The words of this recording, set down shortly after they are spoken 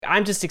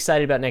I'm just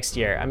excited about next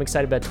year. I'm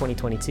excited about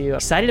 2022.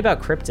 Excited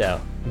about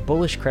crypto. I'm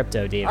bullish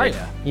crypto, David. Are you?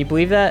 Can you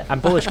believe that? I'm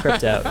bullish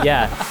crypto.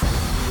 Yeah.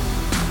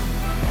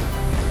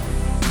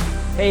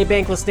 Hey,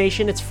 Bankless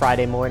Nation, it's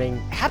Friday morning.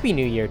 Happy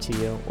New Year to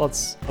you. Well,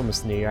 it's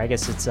almost New Year. I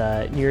guess it's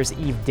New Year's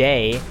Eve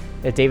day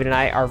that David and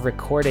I are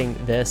recording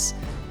this.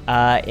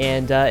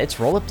 And it's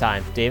roll-up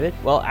time, David.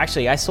 Well,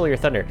 actually, I stole your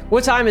thunder.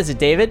 What time is it,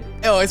 David?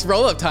 Oh, it's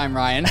roll-up time,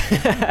 Ryan.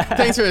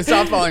 Thanks for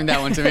softballing that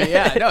one to me.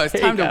 Yeah, no, it's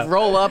time to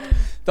roll up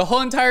the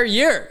whole entire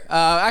year.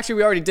 Actually,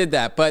 we already did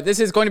that, but this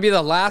is going to be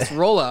the last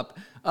roll-up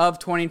of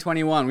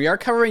 2021. We are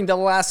covering the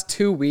last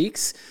 2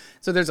 weeks,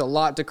 so there's a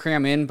lot to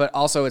cram in, but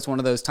also it's one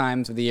of those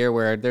times of the year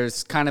where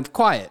there's kind of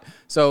quiet.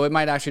 So it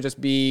might actually just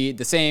be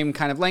the same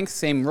kind of length,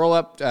 same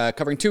roll-up,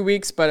 covering 2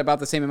 weeks, but about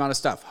the same amount of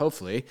stuff,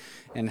 hopefully.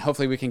 And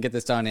hopefully we can get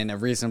this done in a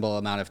reasonable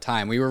amount of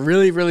time. We were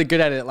really, really good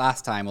at it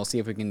last time. We'll see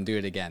if we can do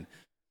it again.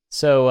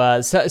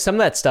 So some of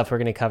that stuff we're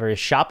going to cover is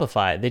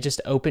Shopify. They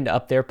just opened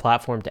up their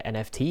platform to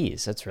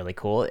NFTs. That's really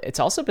cool. It's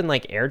also been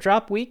like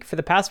Airdrop week for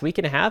the past week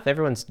and a half.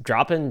 Everyone's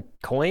dropping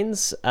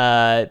coins,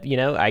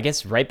 I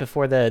guess right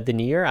before the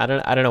new year. I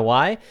don't know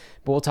why,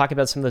 but we'll talk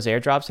about some of those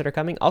airdrops that are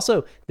coming.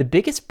 Also, the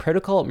biggest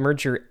protocol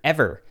merger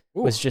ever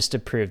was just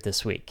approved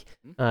this week.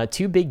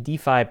 2 big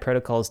DeFi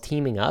protocols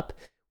teaming up.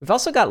 We've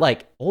also got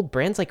like old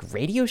brands like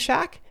Radio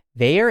Shack.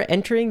 They are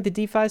entering the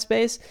DeFi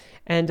space.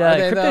 And Are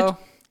they, though?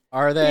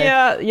 Are they?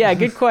 Yeah,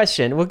 good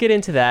question. We'll get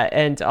into that.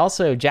 And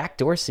also Jack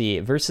Dorsey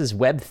versus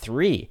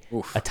Web3,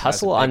 a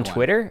tussle on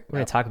Twitter. We're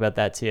going to talk about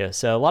that too.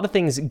 So a lot of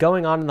things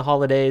going on in the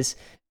holidays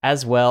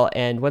as well.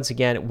 And once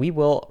again, we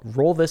will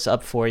roll this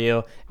up for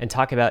you and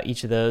talk about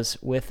each of those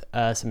with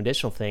some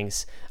additional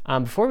things.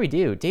 Before we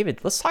do, David,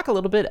 let's talk a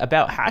little bit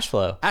about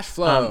Hashflow.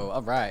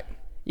 All right.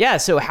 Yeah,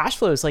 so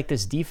Hashflow is like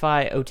this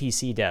DeFi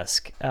OTC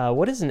desk.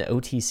 What is an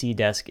OTC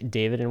desk,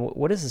 David, and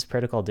what does this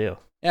protocol do?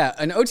 Yeah,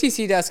 an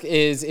OTC desk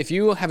is if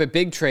you have a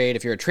big trade,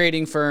 if you're a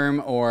trading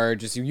firm or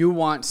just you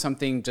want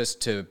something just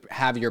to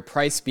have your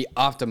price be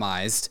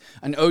optimized,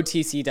 an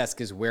OTC desk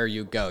is where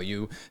you go.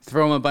 You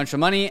throw them a bunch of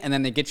money and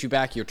then they get you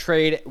back your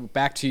trade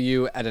back to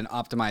you at an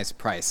optimized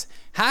price.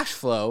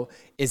 Hashflow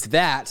is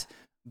that,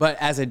 but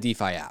as a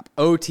DeFi app,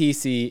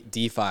 OTC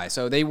DeFi.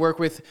 So they work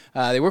with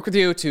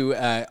you to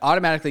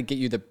automatically get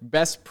you the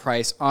best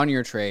price on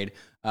your trade,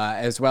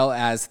 as well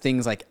as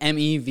things like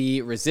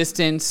MEV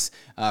resistance,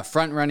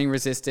 front-running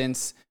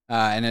resistance,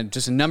 and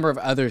just a number of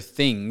other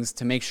things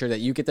to make sure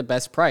that you get the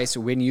best price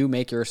when you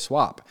make your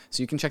swap.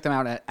 So you can check them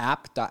out at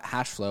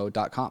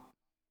app.hashflow.com.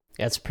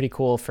 That's pretty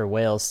cool for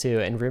whales too.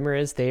 And rumor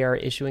is they are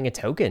issuing a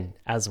token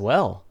as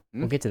well.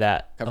 We'll get to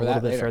that a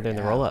little bit further in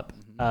the roll-up.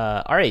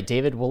 All right,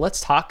 David. Well, let's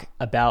talk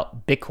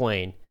about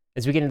Bitcoin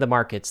as we get into the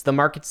markets. The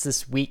markets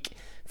this week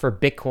for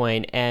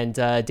Bitcoin. And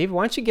David,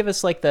 why don't you give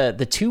us like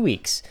the 2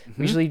 weeks?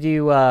 We usually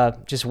do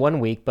just 1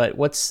 week, but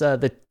what's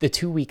the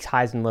 2 weeks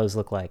highs and lows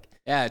look like?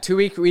 Yeah, 2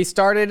 week. We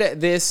started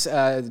this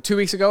 2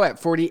 weeks ago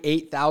at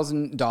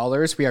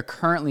 $48,000. We are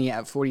currently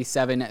at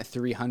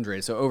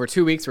 $47,300. So over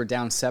 2 weeks, we're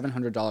down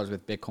 $700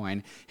 with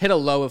Bitcoin. Hit a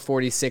low of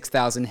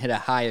 46,000. Hit a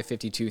high of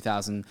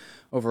 52,000.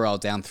 Overall,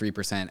 down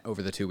 3%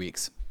 over the 2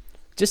 weeks.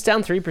 Just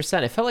down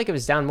 3%. It felt like it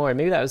was down more.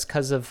 Maybe that was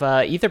because of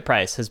Ether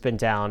price has been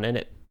down, and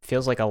it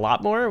feels like a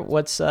lot more.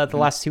 What's the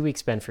last 2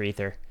 weeks been for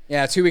Ether?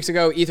 Yeah, 2 weeks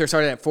ago, Ether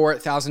started at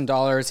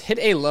 $4,000, hit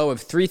a low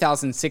of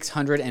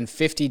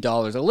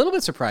 $3,650. A little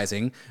bit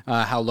surprising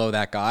how low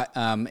that got.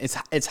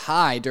 Its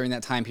high during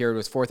that time period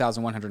was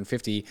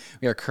 $4,150.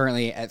 We are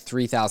currently at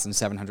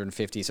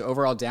 $3,750. So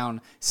overall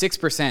down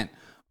 6%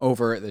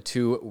 over the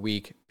 2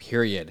 week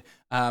period.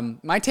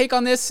 My take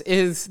on this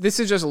is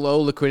just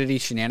low liquidity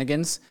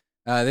shenanigans.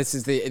 This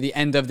is the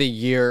end of the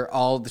year.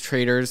 All the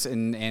traders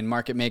and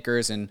market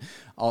makers and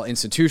all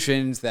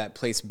institutions that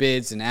place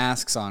bids and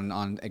asks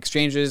on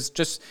exchanges,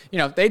 just,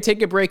 they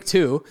take a break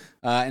too.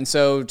 And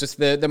so just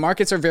the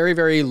markets are very,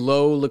 very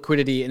low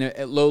liquidity in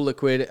a low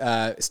liquid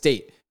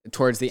state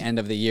towards the end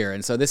of the year.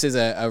 And so this is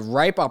a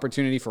ripe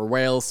opportunity for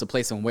whales to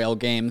play some whale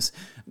games.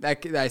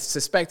 I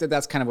suspect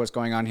that's kind of what's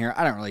going on here.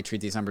 I don't really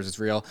treat these numbers as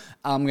real.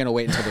 I'm going to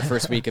wait until the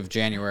first week of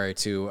January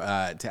to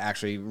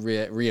actually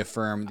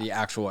reaffirm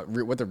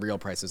what the real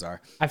prices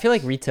are. I feel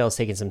like retail's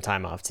taking some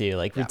time off too.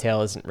 Like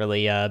retail isn't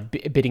really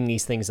bidding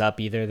these things up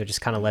either. They're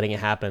just kind of letting it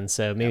happen.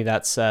 So maybe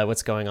that's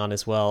what's going on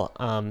as well.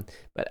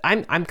 But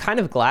I'm kind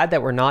of glad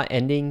that we're not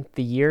ending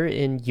the year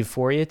in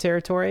euphoria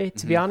territory,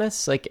 to be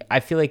honest. Like I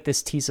feel like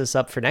this tees us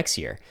up for next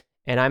year.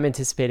 And I'm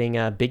anticipating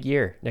a big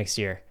year next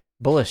year.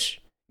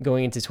 Bullish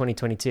going into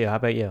 2022. How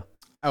about you?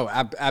 Oh,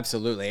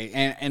 absolutely.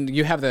 And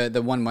you have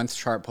the 1 month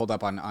chart pulled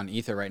up on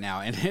Ether right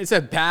now. And it's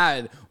a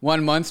bad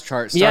 1 month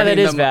chart. Yeah, that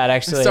is bad,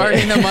 actually.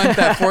 Starting the month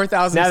at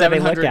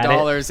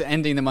 $4,700,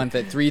 ending the month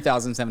at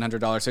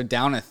 $3,700. So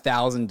down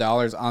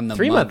 $1,000 on the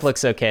 3 month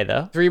looks okay,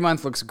 though. 3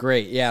 month looks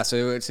great. Yeah.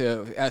 So it's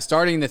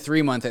starting the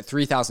 3 month at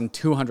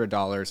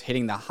 $3,200,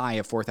 hitting the high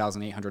of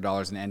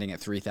 $4,800 and ending at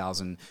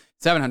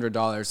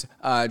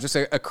 $3,700. Just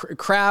a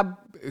crab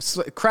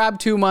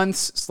 2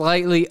 months,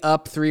 slightly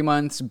up 3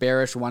 months,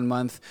 bearish 1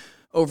 month.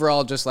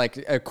 Overall, just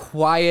like a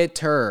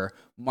quieter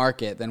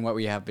market than what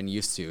we have been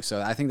used to.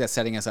 So I think that's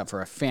setting us up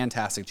for a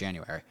fantastic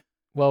January.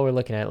 Well, we're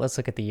looking at it. Let's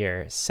look at the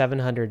year.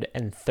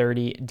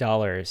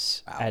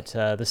 $730 at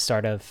the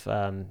start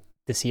of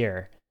this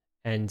year.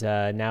 And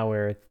now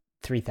we're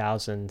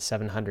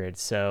 3,700.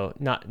 So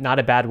not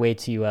a bad way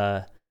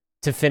to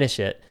finish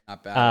it.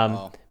 Not bad at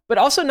all. But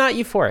also not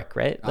euphoric,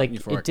 right? Not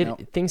euphoric,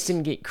 nope. Things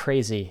didn't get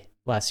crazy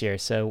last year.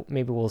 So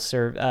maybe we'll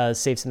save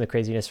some of the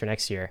craziness for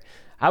next year.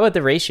 How about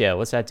the ratio?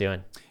 What's that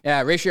doing?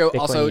 Yeah, ratio Bitcoin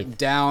also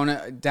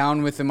ETH.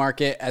 down with the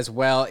market as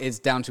well. It's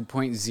down to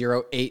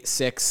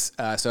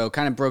 0.086. So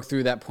kind of broke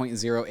through that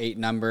 0.08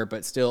 number,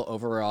 but still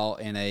overall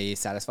in a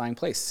satisfying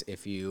place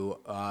if you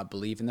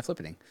believe in the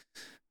flippening.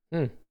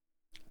 Do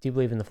you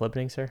believe in the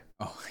flippening, sir?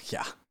 Oh,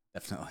 yeah,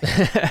 definitely.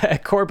 A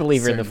core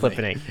believer in the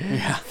Certainly.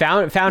 flippening.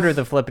 Yeah. Founder of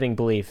the flippening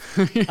belief.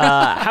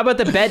 How about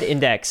the BED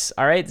index?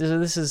 All right, so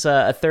this is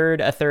a third.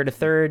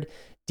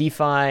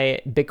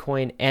 DeFi,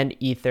 Bitcoin, and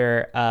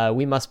Ether.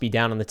 We must be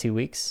down on the 2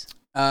 weeks.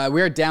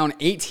 We're down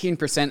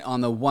 18%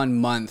 on the 1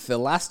 month. The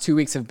last 2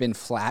 weeks have been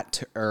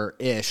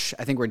flat-ish.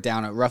 I think we're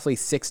down at roughly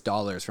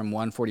 $6 from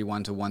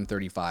 141 to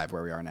 135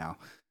 where we are now.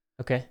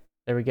 Okay,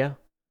 there we go.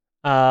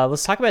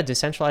 Let's talk about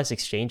decentralized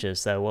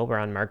exchanges, though, while we're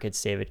on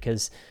markets, David,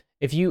 because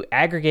if you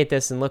aggregate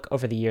this and look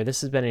over the year, this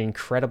has been an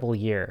incredible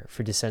year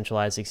for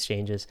decentralized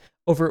exchanges.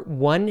 Over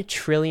 $1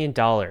 trillion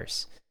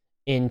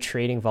in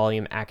trading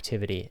volume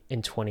activity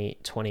in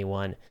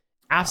 2021.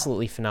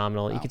 Absolutely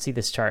phenomenal. Wow. You can see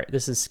this chart.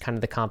 This is kind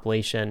of the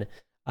compilation.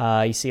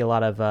 You see a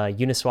lot of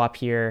Uniswap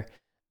here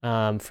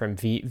from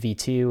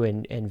V2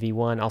 and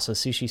V1, also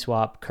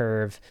SushiSwap,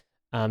 Curve,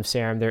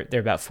 Serum. There are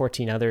about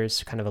 14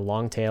 others, kind of a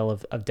long tail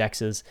of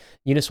dexes.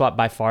 Uniswap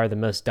by far the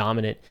most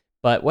dominant,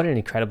 but what an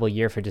incredible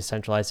year for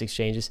decentralized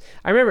exchanges.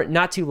 I remember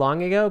not too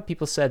long ago,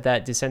 people said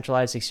that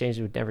decentralized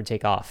exchanges would never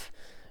take off.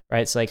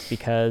 Right, it's like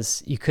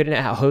because you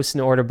couldn't host an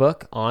order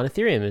book on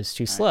Ethereum; it was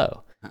too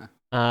slow.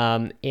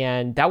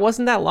 And that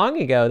wasn't that long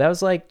ago. That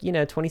was like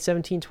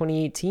 2017,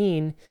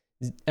 2018.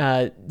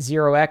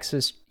 0x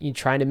was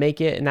trying to make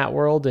it in that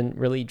world and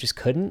really just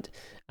couldn't.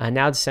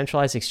 Now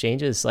decentralized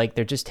exchanges, like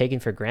they're just taken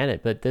for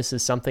granted. But this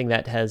is something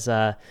that has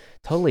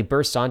totally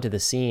burst onto the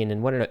scene.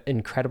 And what an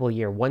incredible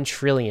year! 1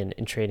 trillion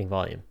in trading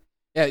volume.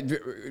 Yeah,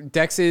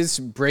 DEX's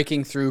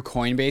breaking through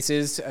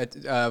Coinbase's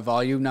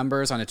volume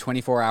numbers on a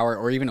 24-hour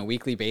or even a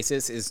weekly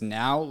basis is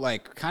now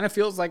kind of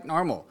feels like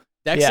normal.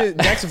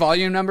 DEX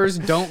volume numbers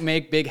don't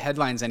make big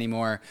headlines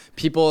anymore.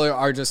 People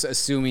are just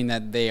assuming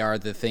that they are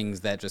the things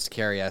that just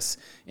carry us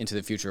into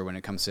the future when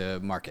it comes to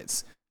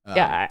markets.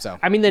 So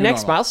I mean, the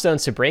next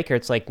milestones to break are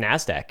it's like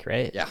NASDAQ,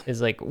 right? Yeah.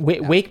 It's like,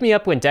 wake me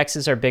up when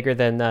DEXs are bigger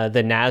than the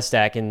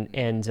NASDAQ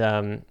and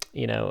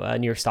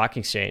New York Stock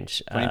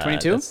Exchange.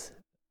 2022?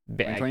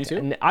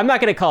 2022? I'm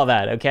not going to call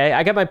that, okay?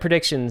 I got my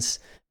predictions,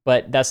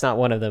 but that's not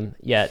one of them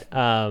yet.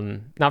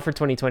 Not for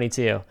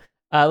 2022.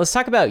 Let's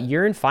talk about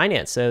Yearn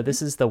Finance. So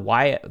this is the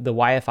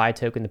YFI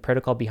token, the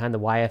protocol behind the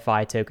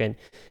YFI token.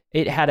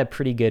 It had a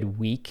pretty good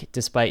week,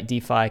 despite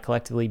DeFi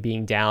collectively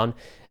being down,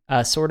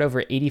 soared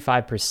over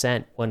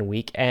 85% 1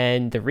 week.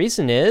 And the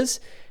reason is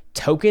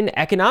token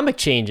economic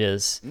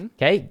changes.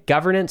 Okay,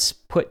 governance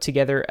put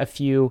together a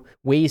few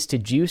ways to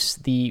juice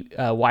the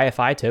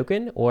YFI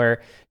token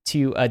or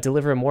to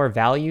deliver more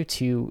value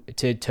to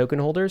token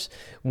holders.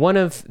 One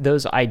of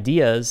those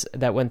ideas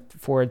that went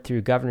forward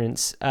through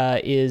governance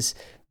is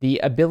the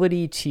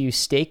ability to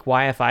stake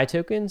YFI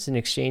tokens in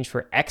exchange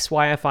for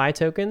XYFI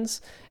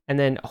tokens, and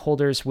then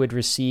holders would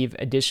receive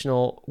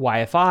additional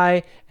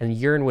YFI, and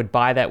Yearn would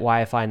buy that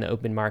YFI in the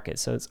open market.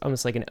 So it's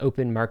almost like an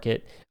open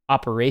market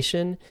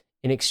operation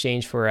in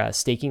exchange for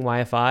staking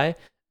YFI.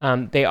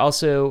 They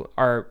also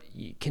are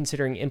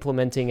considering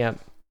implementing a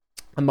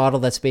model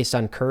that's based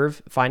on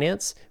curve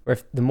finance, where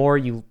if the more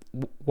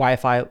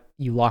YFI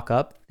you lock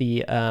up,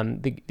 the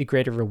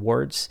greater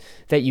rewards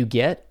that you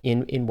get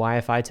in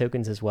YFI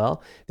tokens as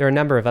well. There are a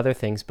number of other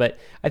things, but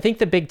I think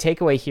the big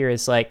takeaway here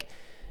is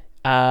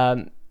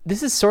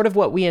this is sort of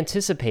what we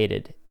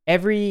anticipated.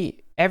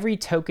 Every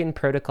token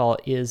protocol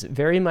is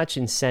very much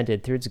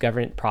incented through its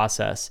governance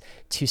process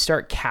to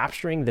start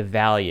capturing the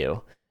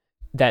value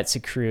that's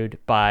accrued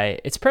by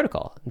its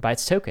protocol, by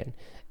its token.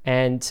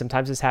 And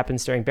sometimes this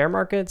happens during bear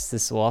markets.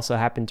 This will also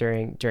happen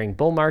during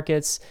bull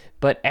markets.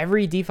 But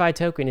every DeFi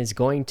token is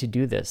going to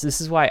do this.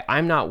 This is why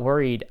I'm not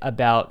worried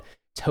about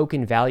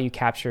token value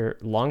capture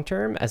long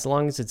term, as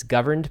long as it's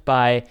governed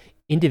by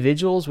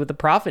individuals with a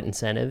profit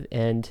incentive,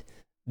 and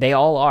they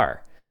all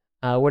are.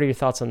 What are your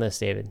thoughts on this,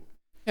 David?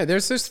 Yeah,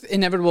 there's this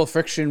inevitable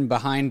friction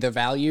behind the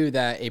value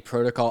that a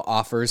protocol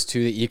offers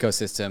to the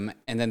ecosystem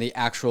and then the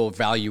actual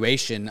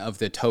valuation of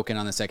the token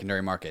on the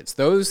secondary markets.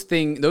 Those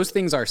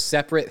things are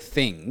separate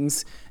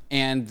things,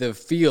 and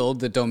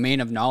the domain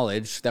of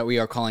knowledge that we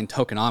are calling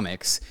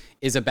tokenomics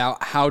is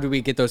about how do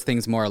we get those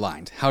things more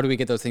aligned? How do we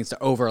get those things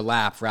to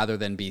overlap rather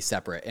than be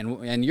separate?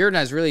 And Yearn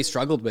has really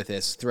struggled with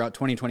this throughout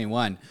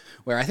 2021,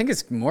 where I think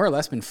it's more or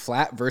less been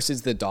flat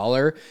versus the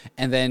dollar,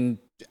 and then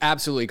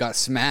absolutely got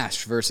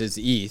smashed versus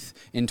ETH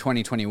in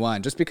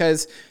 2021, just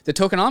because the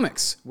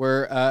tokenomics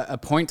were a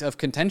point of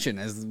contention,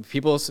 as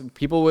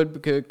people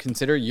would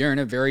consider Yearn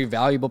a very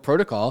valuable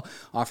protocol,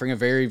 offering a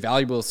very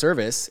valuable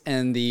service,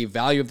 and the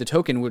value of the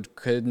token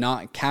could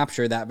not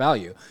capture that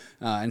value.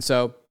 And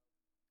so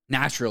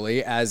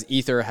naturally, as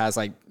Ether has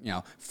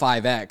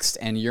 5x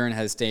and Yearn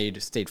has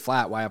stayed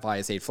flat, YFI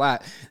has stayed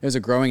flat, there's a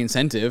growing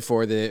incentive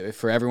for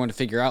everyone to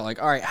figure out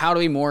all right, how do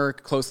we more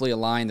closely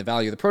align the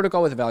value of the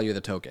protocol with the value of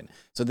the token?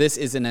 So this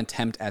is an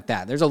attempt at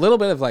that. There's a little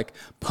bit of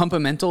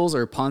pumpamentals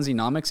or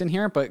Ponzi-nomics in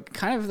here, but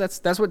kind of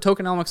that's what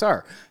tokenomics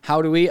are.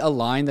 How do we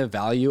align the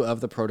value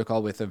of the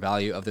protocol with the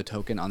value of the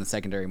token on the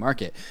secondary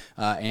market?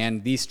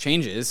 And these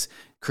changes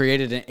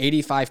created an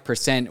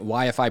 85%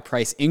 YFI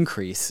price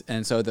increase.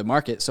 And so the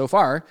market so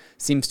far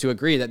seems to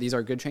agree that these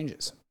are good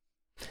changes.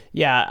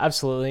 Yeah,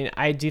 absolutely.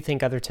 I do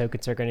think other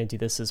tokens are going to do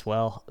this as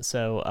well.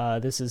 So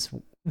this is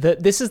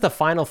the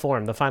final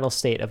form, the final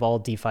state of all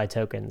DeFi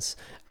tokens.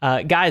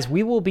 Guys,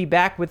 we will be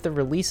back with the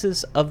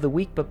releases of the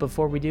week. But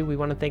before we do, we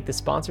want to thank the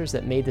sponsors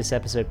that made this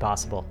episode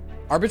possible.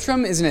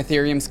 Arbitrum is an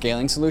Ethereum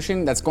scaling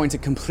solution that's going to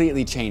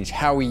completely change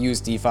how we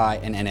use DeFi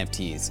and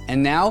NFTs.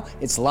 And now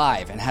it's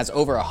live and has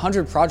over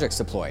 100 projects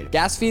deployed.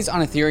 Gas fees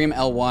on Ethereum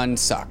L1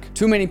 suck.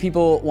 Too many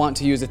people want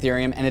to use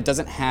Ethereum and it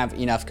doesn't have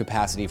enough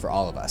capacity for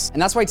all of us.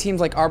 And that's why teams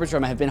like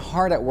Arbitrum have been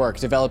hard at work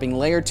developing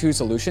layer 2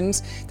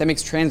 solutions that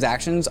makes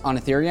transactions on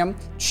Ethereum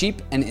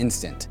cheap and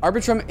instant.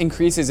 Arbitrum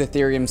increases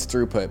Ethereum's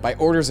throughput by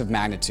orders of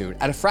magnitude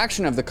at a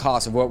fraction of the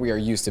cost of what we are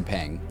used to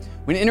paying.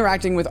 When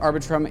interacting with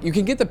Arbitrum, you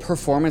can get the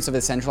performance of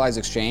a centralized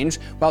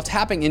exchange while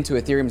tapping into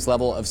Ethereum's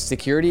level of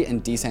security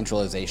and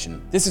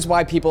decentralization. This is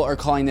why people are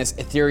calling this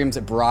Ethereum's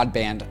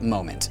broadband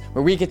moment,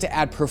 where we get to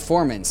add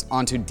performance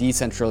onto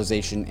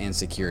decentralization and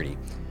security.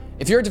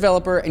 If you're a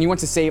developer and you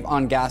want to save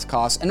on gas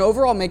costs and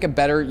overall make a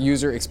better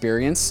user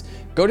experience,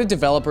 go to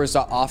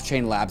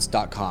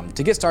developers.offchainlabs.com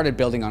to get started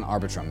building on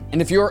Arbitrum.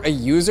 And if you're a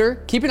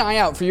user, keep an eye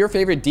out for your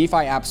favorite DeFi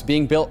apps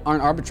being built on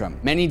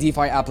Arbitrum. Many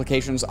DeFi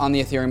applications on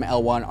the Ethereum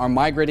L1 are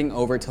migrating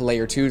over to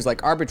layer 2s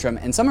like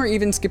Arbitrum, and some are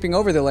even skipping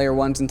over the layer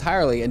 1s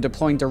entirely and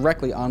deploying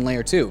directly on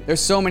layer 2.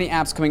 There's so many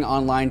apps coming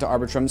online to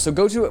Arbitrum, so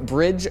go to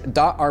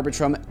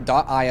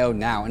bridge.arbitrum.io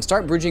now and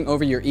start bridging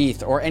over your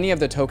ETH or any of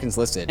the tokens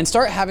listed, and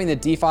start having the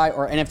DeFi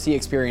or NFT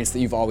experience that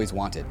you've always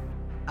wanted.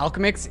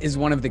 Alchemix is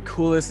one of the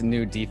coolest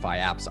new DeFi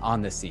apps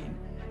on the scene.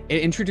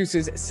 It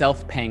introduces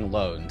self-paying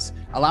loans,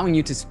 allowing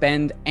you to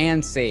spend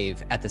and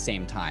save at the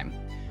same time.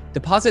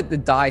 Deposit the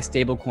DAI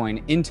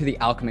stablecoin into the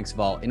Alchemix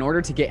vault in order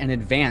to get an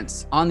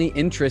advance on the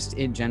interest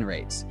it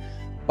generates.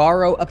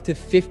 Borrow up to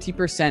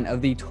 50%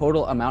 of the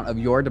total amount of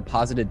your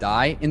deposited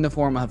DAI in the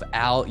form of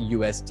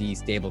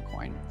ALUSD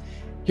stablecoin.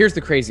 Here's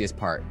the craziest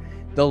part.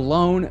 The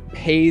loan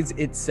pays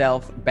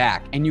itself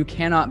back and you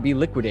cannot be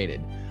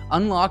liquidated.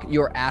 Unlock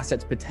your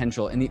asset's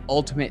potential in the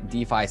ultimate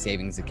DeFi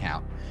savings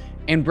account.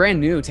 And brand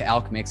new to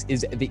Alchemix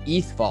is the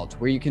ETH Vault,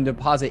 where you can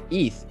deposit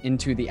ETH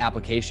into the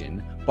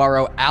application,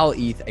 borrow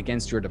ALETH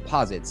against your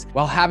deposits,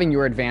 while having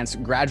your advance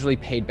gradually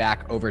paid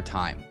back over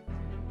time.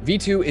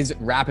 V2 is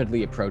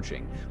rapidly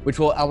approaching, which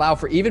will allow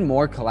for even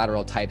more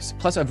collateral types,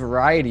 plus a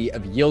variety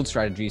of yield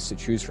strategies to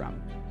choose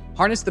from.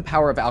 Harness the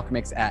power of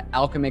Alchemix at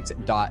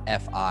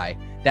alchemix.fi.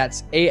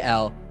 That's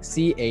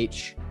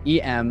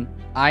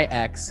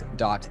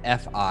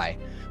ALCHEMIX.fi.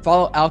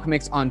 Follow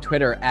Alchemix on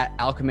Twitter at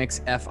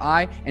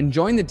AlchemixFI and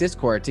join the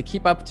Discord to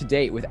keep up to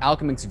date with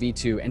Alchemix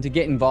V2 and to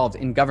get involved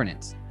in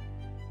governance.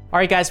 All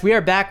right, guys, we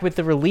are back with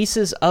the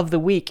releases of the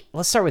week.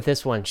 Let's start with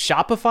this one.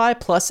 Shopify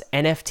plus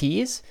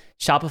NFTs.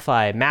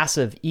 Shopify,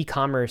 massive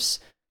e-commerce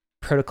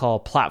protocol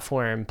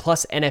platform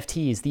plus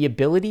NFTs. The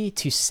ability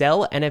to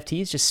sell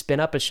NFTs, just spin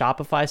up a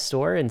Shopify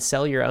store and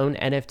sell your own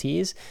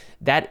NFTs.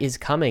 That is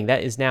coming.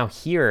 That is now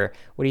here.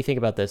 What do you think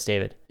about this,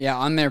 David? Yeah,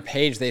 on their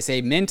page, they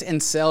say mint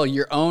and sell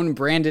your own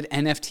branded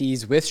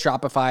NFTs with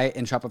Shopify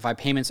and Shopify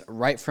payments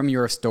right from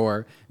your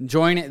store.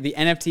 Join the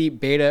NFT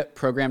beta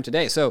program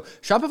today. So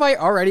Shopify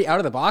already out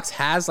of the box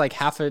has like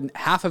half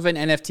of an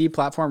NFT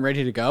platform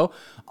ready to go.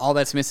 All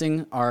that's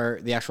missing are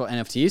the actual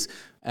NFTs.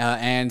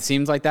 And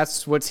seems like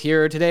that's what's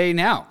here today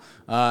now.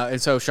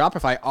 And so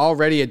Shopify,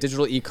 already a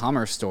digital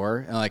e-commerce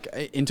store, like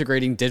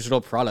integrating digital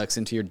products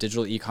into your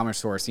digital e-commerce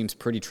store seems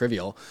pretty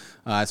trivial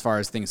as far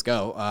as things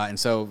go. And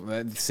so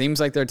it seems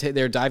like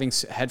they're diving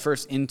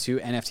headfirst into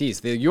NFTs.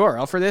 The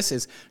URL for this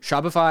is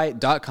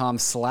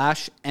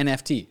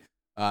shopify.com/NFT.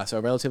 So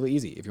relatively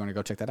easy if you want to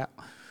go check that out.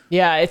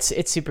 Yeah,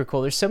 it's super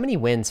cool. There's so many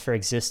wins for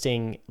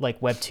existing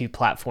like Web2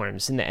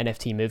 platforms in the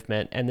NFT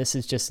movement, and this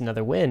is just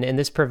another win. And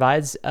this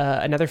provides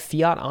another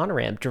fiat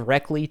on-ramp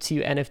directly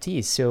to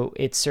NFTs, so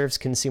it serves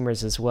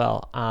consumers as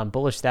well.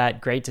 Bullish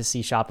that. Great to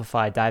see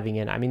Shopify diving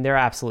in. I mean, they're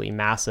absolutely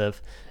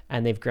massive,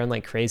 and they've grown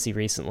like crazy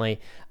recently.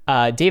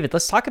 David,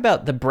 let's talk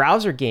about the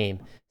browser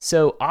game.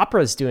 So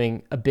Opera's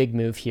doing a big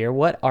move here.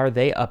 What are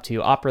they up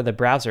to? Opera, the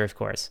browser, of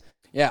course.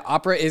 Yeah,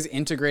 Opera is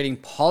integrating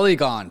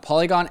Polygon.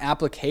 Polygon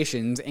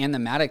applications and the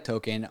Matic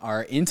token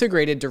are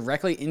integrated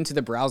directly into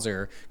the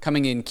browser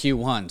coming in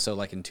Q1, so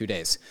like in 2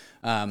 days.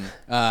 Well,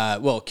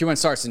 Q1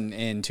 starts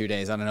in 2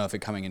 days. I don't know if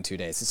it's coming in 2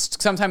 days. It's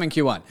sometime in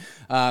Q1.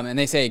 And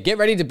they say, get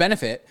ready to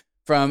benefit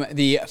from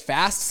the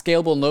fast,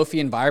 scalable, low-fee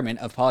environment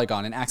of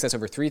Polygon and access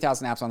over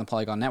 3,000 apps on the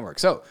Polygon network.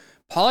 So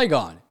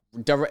Polygon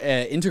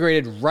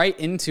integrated right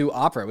into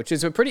Opera, which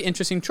is a pretty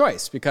interesting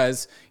choice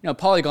because,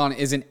 Polygon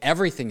isn't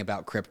everything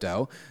about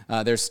crypto.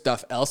 There's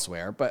stuff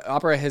elsewhere, but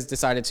Opera has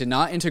decided to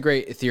not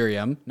integrate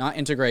Ethereum, not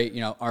integrate,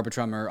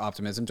 Arbitrum or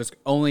Optimism, just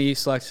only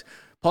select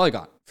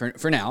Polygon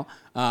for now.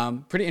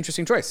 Pretty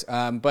interesting choice,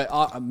 but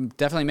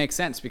definitely makes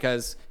sense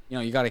because,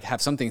 you got to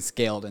have something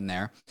scaled in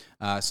there.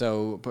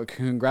 But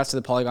congrats to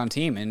the Polygon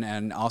team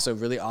and also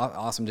really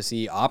awesome to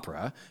see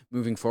Opera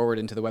moving forward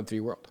into the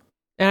Web3 world.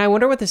 And I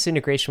wonder what this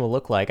integration will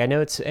look like. I know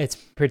it's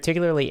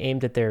particularly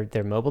aimed at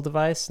their mobile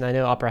device, and I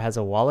know Opera has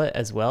a wallet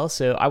as well.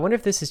 So I wonder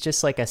if this is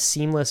just like a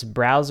seamless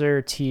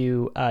browser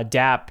to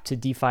dApp to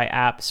DeFi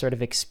app sort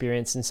of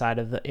experience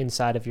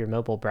inside of your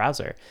mobile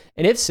browser.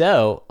 And if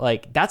so,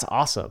 like that's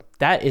awesome.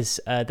 That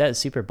is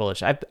super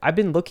bullish. I've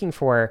been looking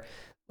for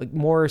like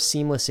more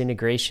seamless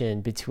integration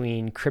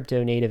between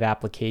crypto native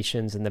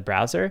applications in the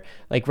browser.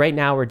 Like right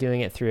now we're doing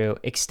it through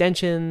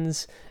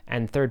extensions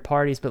and third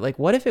parties, but like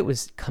what if it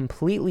was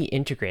completely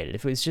integrated?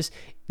 If it was just,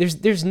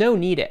 there's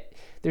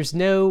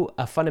no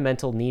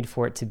fundamental need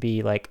for it to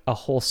be like a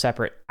whole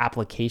separate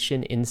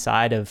application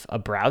inside of a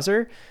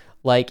browser.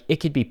 Like it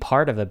could be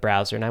part of a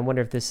browser. And I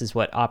wonder if this is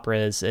what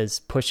Opera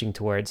is pushing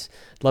towards.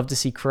 Love to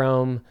see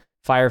Chrome,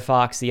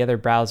 Firefox, the other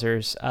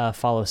browsers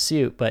follow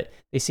suit, but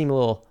they seem a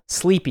little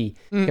sleepy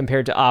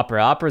compared to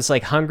Opera. Opera's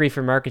like hungry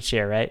for market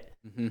share, right?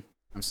 Mm-hmm.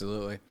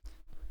 Absolutely.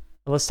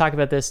 Let's talk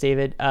about this,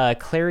 David.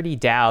 Clarity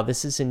DAO.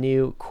 This is a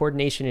new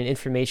coordination and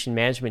information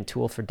management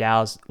tool for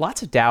DAOs.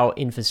 Lots of DAO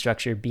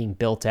infrastructure being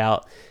built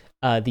out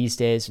these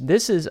days.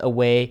 This is a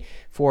way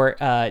for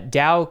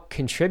DAO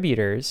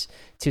contributors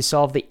to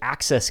solve the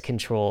access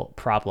control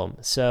problem.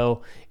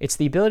 So it's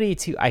the ability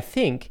to, I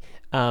think,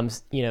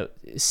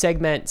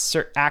 segment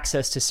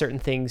access to certain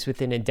things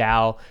within a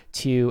DAO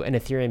to an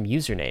Ethereum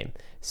username.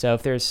 So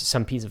if there's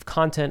some piece of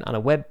content on a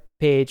web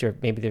page, or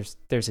maybe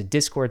there's a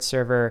Discord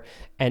server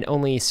and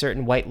only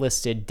certain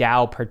whitelisted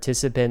DAO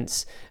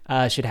participants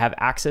should have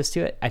access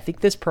to it, I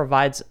think this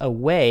provides a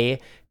way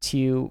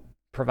to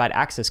provide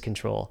access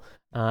control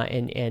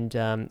and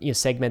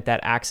segment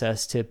that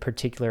access to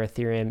particular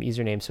Ethereum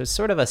usernames. So it's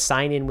sort of a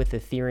sign-in with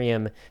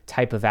Ethereum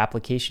type of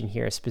application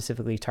here,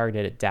 specifically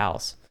targeted at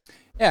DAOs.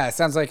 Yeah, it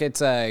sounds like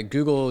it's a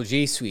Google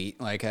G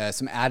Suite, like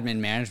some admin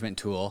management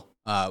tool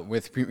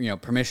with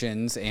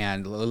permissions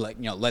and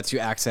lets you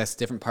access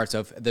different parts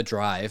of the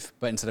drive.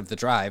 But instead of the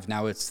drive,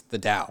 now it's the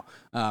DAO.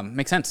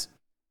 Makes sense.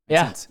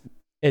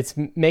 It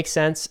makes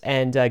sense,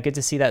 and good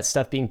to see that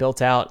stuff being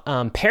built out.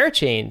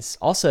 Parachains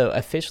also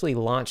officially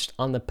launched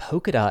on the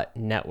Polkadot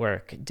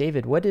network.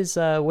 David, what is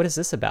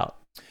this about?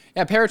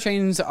 Yeah,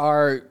 parachains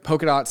are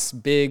Polkadot's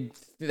big.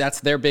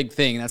 That's their big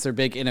thing. That's their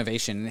big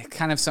innovation.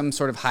 Kind of some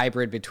sort of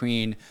hybrid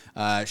between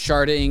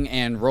sharding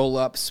and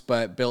rollups,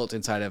 but built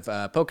inside of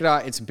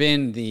Polkadot. It's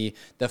been the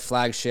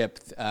flagship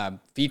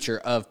feature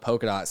of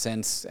Polkadot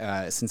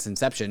since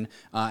inception,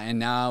 and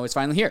now it's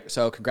finally here.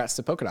 So congrats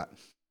to Polkadot.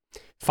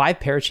 5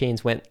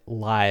 parachains went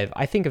live.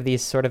 I think of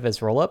these sort of as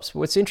rollups.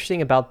 What's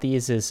interesting about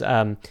these is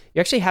the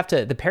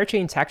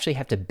parachains actually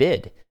have to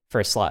bid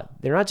for a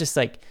slot. They're not just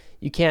like,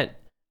 you can't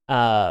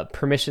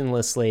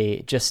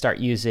permissionlessly just start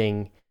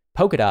using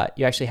Polkadot.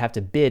 You actually have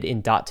to bid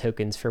in DOT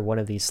tokens for one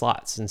of these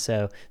slots. And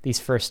so these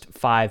first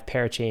 5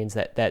 parachains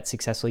that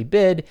successfully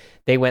bid,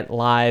 they went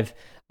live.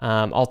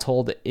 All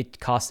told, it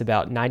cost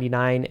about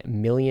 99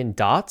 million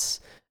dots,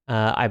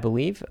 I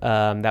believe.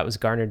 That was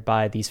garnered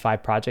by these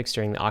 5 projects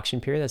during the auction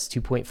period. That's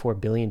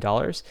 $2.4 billion.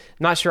 I'm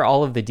not sure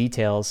all of the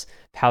details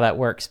of how that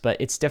works, but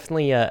it's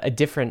definitely a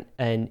different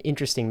and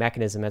interesting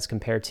mechanism as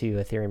compared to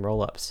Ethereum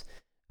rollups.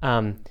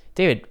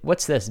 David,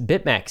 what's this?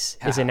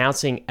 BitMEX is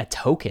announcing a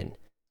token.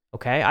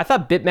 Okay, I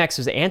thought BitMEX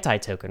was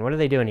anti-token. What are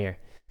they doing here?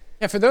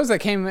 Yeah, for those that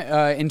came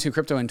into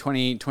crypto in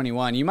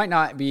 2021, you might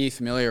not be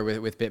familiar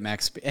with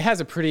BitMEX. It has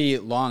a pretty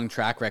long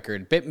track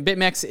record.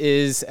 BitMEX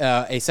is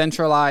a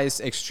centralized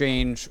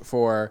exchange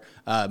for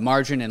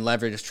margin and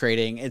leverage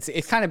trading.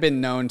 It's kind of been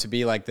known to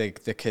be like the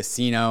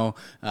casino,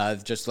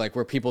 just like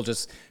where people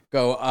just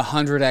go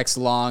 100x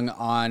long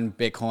on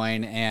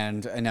Bitcoin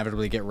and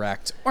inevitably get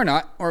wrecked, or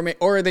not,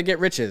 or they get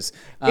riches.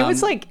 It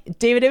was like,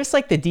 David, it was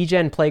like the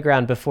degen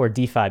playground before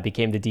DeFi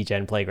became the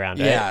degen playground,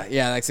 right?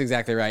 Yeah, that's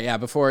exactly right. Yeah,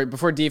 before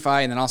DeFi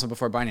and then also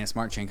before Binance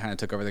Smart Chain kind of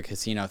took over the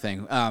casino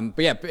thing. But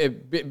yeah,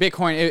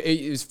 Bitcoin,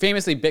 it was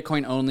famously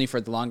Bitcoin only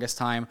for the longest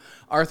time.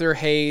 Arthur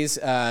Hayes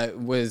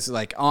was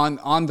like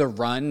on the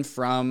run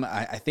from,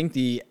 I think,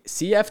 the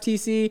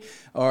CFTC,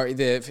 or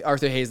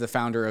Arthur Hayes, the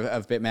founder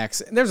of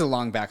BitMEX. There's a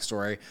long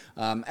backstory.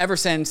 Ever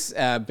since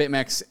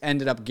BitMEX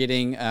ended up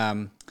getting,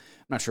 I'm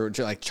not sure,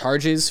 like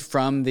charges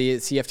from the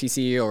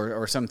CFTC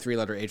or some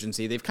 3-letter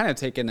agency, they've kind of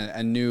taken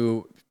a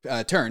new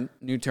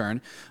new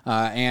turn.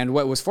 And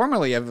what was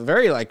formerly a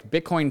very like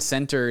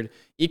Bitcoin-centered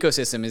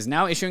ecosystem is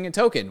now issuing a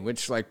token,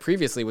 which like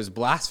previously was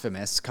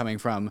blasphemous coming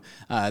from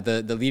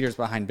the leaders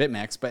behind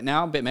BitMEX. But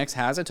now BitMEX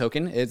has a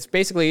token. It's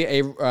basically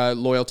a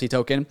loyalty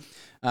token,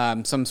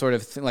 some sort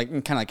of like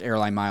kind of like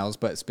airline miles,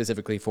 but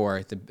specifically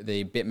for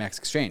the BitMEX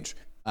exchange.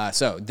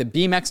 So the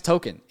BMEX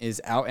token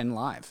is out and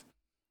live.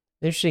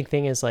 The interesting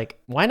thing is like,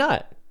 why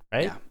not?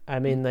 Right? Yeah. I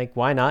mean, like,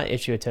 why not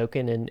issue a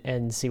token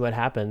and see what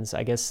happens?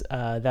 I guess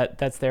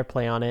that's their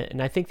play on it,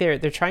 and I think they're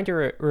trying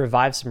to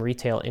revive some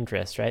retail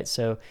interest, right?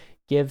 So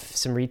give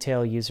some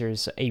retail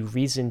users a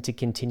reason to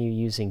continue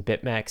using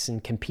BitMEX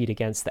and compete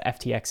against the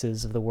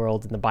FTXs of the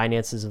world and the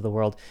Binances of the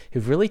world,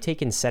 who've really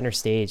taken center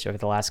stage over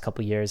the last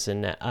couple of years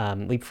and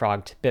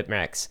leapfrogged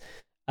BitMEX.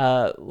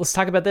 Let's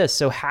talk about this.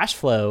 So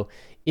Hashflow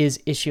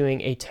is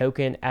issuing a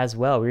token as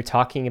well. We were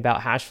talking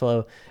about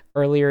Hashflow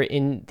earlier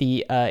in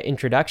the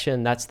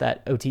introduction. That's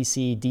that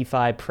OTC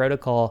DeFi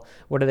protocol.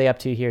 What are they up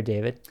to here,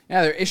 David?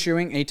 Yeah, they're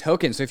issuing a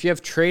token. So if you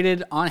have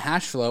traded on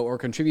Hashflow or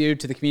contributed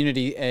to the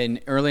community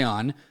early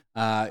on,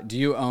 do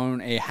you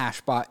own a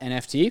Hashbot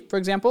NFT, for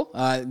example?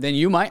 Then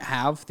you might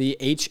have the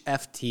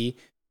HFT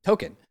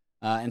token.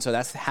 And so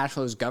that's the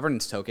Hashflow's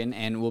governance token,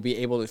 and will be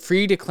able to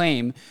free to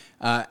claim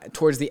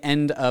towards the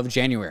end of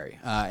January.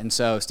 And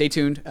so stay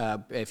tuned.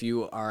 If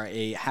you are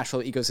a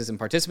Hashflow ecosystem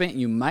participant,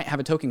 you might have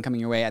a token coming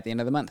your way at the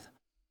end of the month.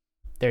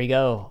 There you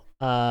go.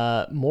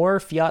 More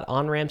fiat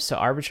on-ramps to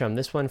Arbitrum.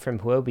 This one from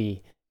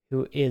Huobi,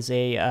 who is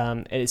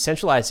a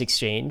centralized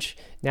exchange.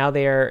 Now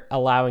they're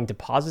allowing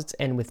deposits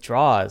and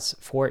withdrawals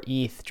for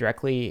ETH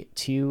directly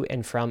to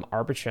and from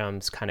Arbitrum.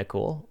 It's kind of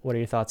cool. What are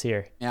your thoughts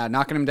here? Yeah,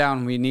 knocking them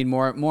down. We need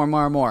more.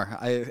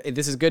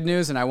 This is good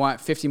news, and I want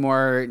 50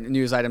 more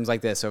news items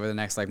like this over the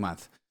next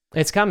month.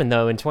 It's coming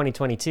though in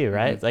 2022,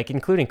 right? Mm-hmm. Like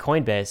including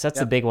Coinbase. That's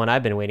the big one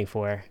I've been waiting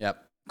for.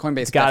 Yep,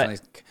 Coinbase definitely.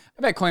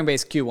 I bet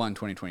Coinbase Q1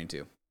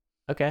 2022.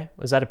 Okay.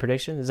 Was that a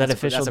prediction? Is that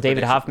official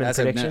David Hoffman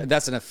prediction?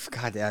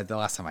 The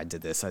last time I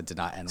did this, I did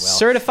not end well.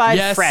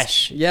 Certified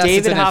fresh. Yes,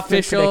 David Hoffman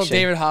official prediction.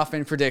 David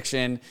Hoffman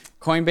prediction.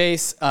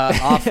 Coinbase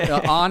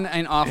on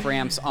and off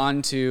ramps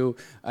onto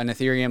an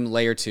Ethereum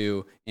layer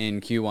 2 in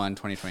Q1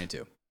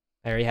 2022.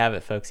 There you have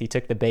it, folks. He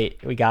took the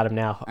bait. We got him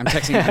now. I'm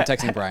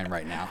texting Brian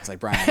right now. It's like,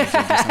 Brian, I need you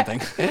to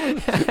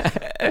do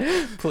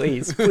something.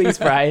 Please,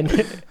 Brian.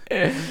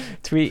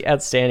 Tweet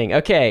outstanding.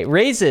 Okay,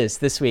 raises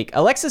this week.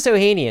 Alexis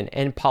Ohanian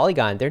and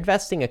Polygon, they're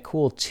investing a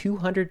cool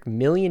 $200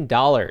 million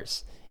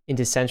in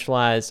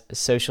decentralized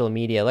social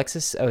media.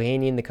 Alexis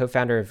Ohanian, the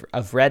co-founder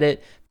of Reddit,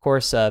 of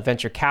course,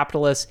 venture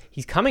capitalist.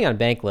 He's coming on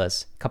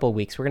Bankless in a couple of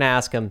weeks. We're going to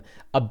ask him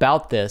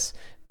about this.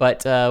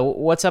 But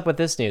what's up with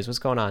this news? What's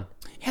going on?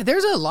 Yeah,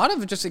 there's a lot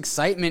of just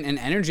excitement and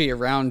energy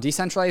around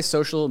decentralized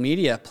social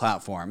media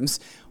platforms.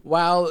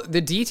 While the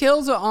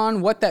details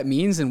on what that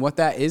means and what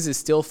that is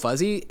still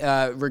fuzzy,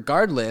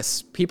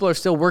 regardless, people are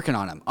still working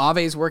on them.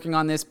 Aave's working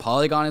on this.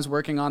 Polygon is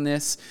working on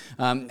this.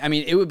 I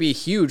mean, it would be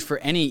huge for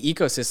any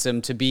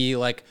ecosystem to be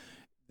like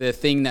the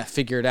thing that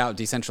figured out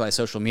decentralized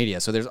social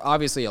media. So there's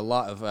obviously a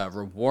lot of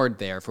reward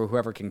there for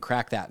whoever can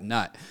crack that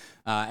nut.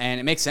 And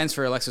it makes sense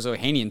for Alexis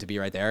Ohanian to be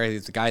right there.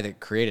 He's the guy that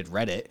created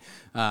Reddit,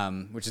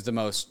 which is the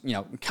most,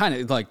 kind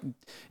of like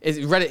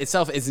Reddit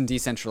itself isn't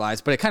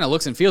decentralized, but it kind of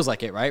looks and feels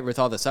like it, right? With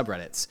all the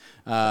subreddits.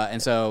 And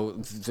so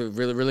it's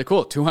really, really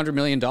cool. $200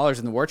 million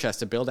in the war chest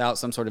to build out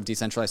some sort of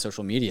decentralized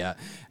social media.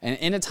 And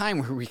in a time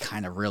where we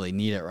kind of really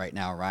need it right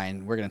now,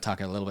 Ryan, we're going to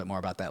talk a little bit more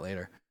about that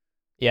later.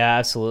 Yeah,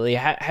 absolutely.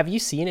 Have you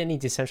seen any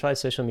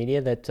decentralized social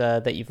media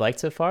that you've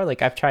liked so far?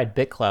 Like I've tried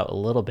BitClout a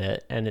little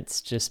bit, and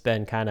it's just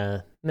been kind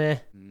of meh.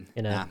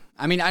 Yeah.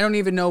 I mean, I don't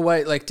even know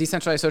what like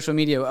decentralized social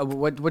media.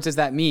 What does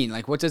that mean?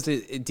 Like, what does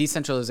the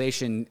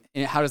decentralization?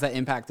 How does that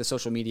impact the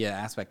social media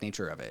aspect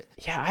nature of it?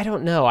 Yeah, I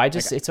don't know.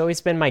 It's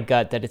always been my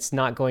gut that it's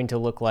not going to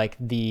look like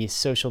the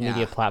social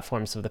media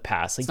platforms of the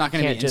past. Like, it's not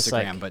going to be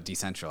Instagram, but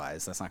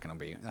decentralized. That's not going to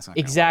be. That's not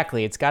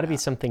exactly. It's got to be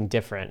something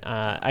different.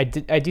 I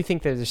do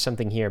think that there's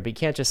something here, but you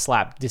can't just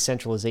slap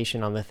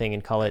decentralization on the thing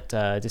and call it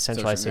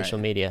decentralized social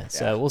media.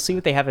 So we'll see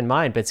what they have in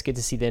mind. But it's good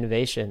to see the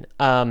innovation.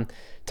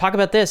 Talk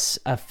about this.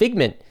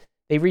 Figment.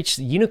 They reached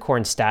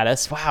unicorn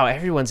status. Wow,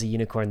 everyone's a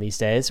unicorn these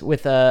days.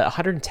 With a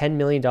 $110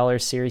 million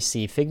Series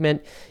C.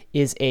 Figment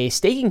is a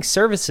staking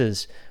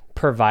services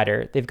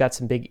provider. They've got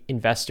some big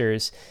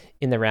investors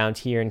in the round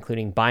here,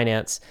 including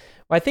Binance.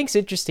 What I think is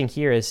interesting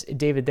here is,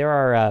 David, there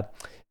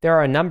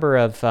are a number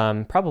of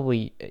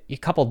probably a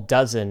couple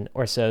dozen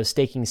or so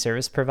staking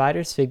service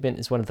providers. Figment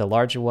is one of the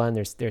larger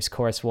ones. There's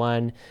Chorus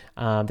One.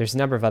 There's a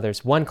number of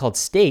others. One called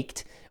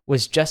Staked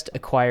was just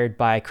acquired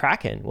by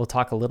Kraken. We'll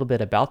talk a little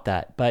bit about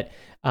that. But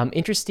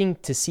interesting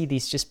to see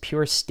these just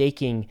pure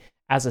staking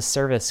as a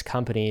service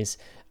companies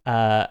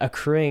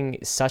accruing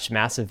such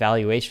massive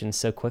valuations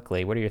so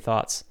quickly. What are your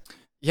thoughts?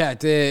 Yeah,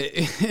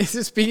 it's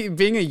just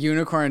being a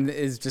unicorn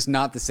is just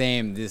not the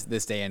same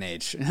this day and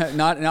age.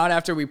 Not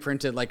after we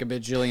printed like $1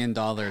 bajillion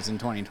in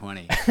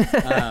 2020.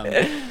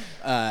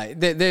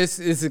 This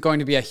is going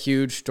to be a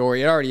huge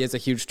story. It already is a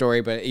huge story,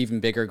 but even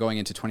bigger going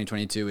into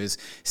 2022 is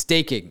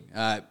staking,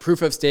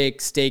 proof of stake,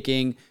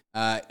 staking,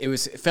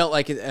 It felt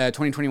like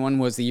 2021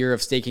 was the year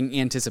of staking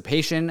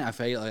anticipation. I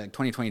feel like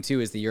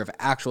 2022 is the year of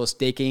actual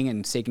staking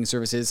and staking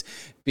services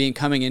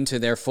coming into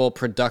their full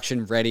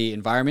production ready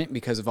environment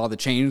because of all the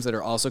chains that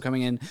are also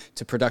coming in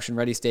to production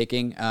ready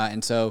staking.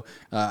 And so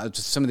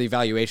just some of the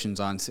evaluations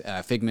on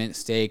Figment,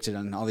 Staked,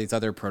 and all these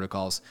other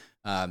protocols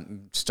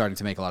starting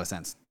to make a lot of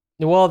sense.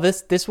 Well,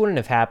 this wouldn't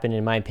have happened,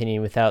 in my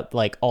opinion, without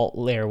like alt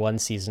layer 1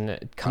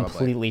 season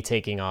completely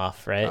taking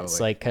off, right? Probably. It's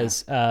like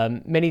because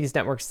many of these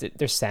networks,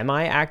 they're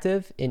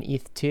semi-active in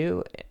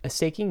ETH2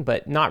 staking,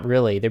 but not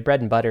really. Their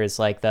bread and butter is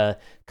like the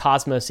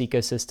Cosmos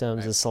ecosystems,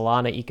 right, the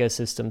Solana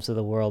ecosystems of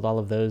the world, all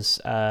of those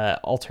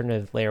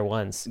alternative layer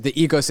 1s. The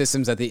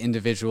ecosystems that the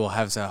individual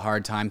has a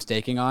hard time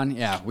staking on.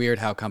 Yeah, weird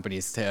how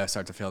companies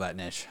start to fill that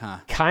niche, huh?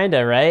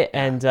 Kinda, right?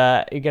 And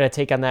you're going to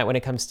take on that when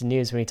it comes to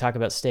news when we talk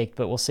about staked,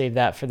 but we'll save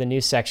that for the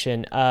news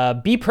section.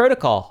 B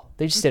Protocol,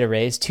 they just did a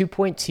raise,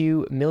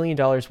 $2.2 million.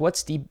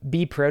 What's the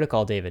B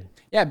Protocol, David?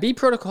 Yeah, B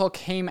Protocol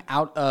came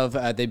out of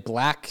the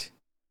Black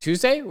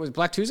Tuesday? Was it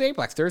Black Tuesday?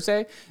 Black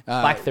Thursday?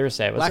 Black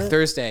Thursday, was Black it?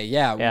 Thursday,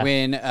 yeah.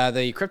 When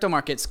the crypto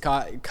markets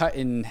cut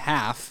in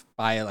half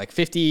by like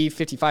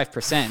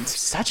 55%.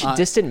 Such a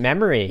distant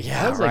memory.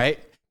 Yeah, right?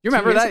 You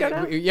remember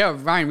that? Yeah,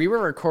 Ryan, we were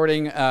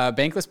recording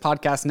Bankless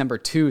podcast number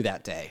 2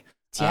 that day.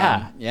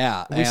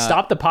 Yeah. We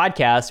stopped the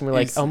podcast and we're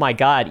like, oh my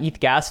God, ETH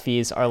gas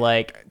fees are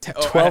like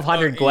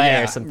 1,200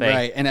 GWei or something.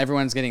 Right. And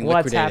everyone's getting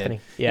What's liquidated.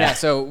 happening? Yeah.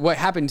 So what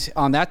happened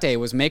on that day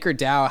was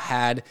MakerDAO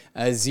had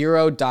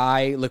zero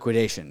DAI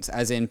liquidations,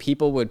 as in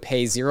people would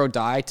pay zero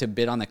DAI to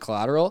bid on the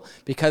collateral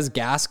because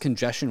gas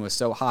congestion was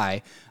so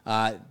high.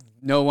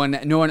 No one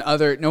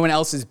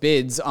else's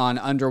bids on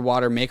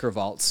underwater maker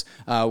vaults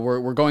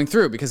were going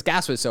through because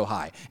gas was so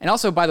high. And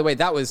also, by the way,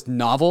 that was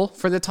novel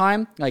for the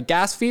time. Like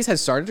gas fees had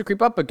started to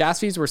creep up, but gas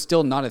fees were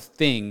still not a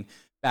thing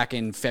back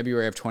in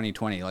February of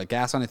 2020. Like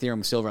gas on Ethereum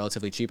was still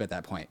relatively cheap at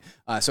that point.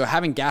 So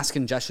having gas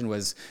congestion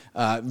was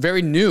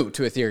very new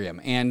to Ethereum.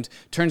 And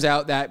turns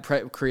out that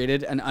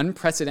created an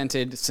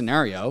unprecedented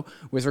scenario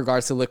with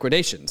regards to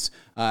liquidations,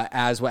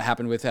 as what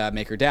happened with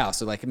MakerDAO.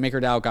 So like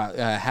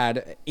MakerDAO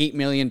had $8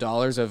 million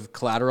of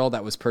collateral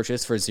that was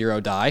purchased for zero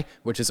DAI,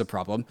 which is a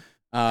problem.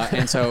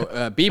 And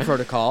so B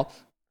Protocol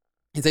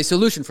is a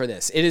solution for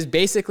this. It is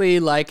basically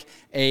like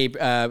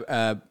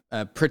a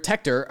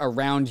protector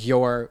around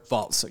your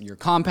vault. So your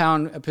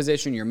compound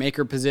position, your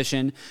maker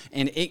position,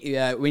 and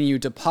when you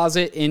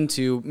deposit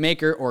into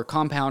maker or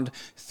compound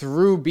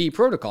through B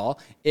Protocol,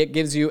 it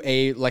gives you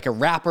a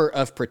wrapper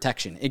of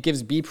protection. It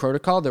gives B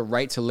Protocol the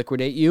right to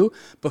liquidate you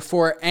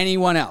before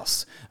anyone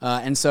else.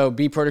 And so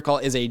B Protocol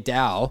is a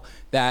DAO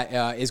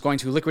that is going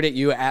to liquidate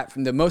you at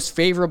the most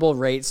favorable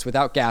rates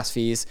without gas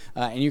fees,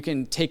 and you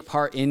can take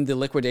part in the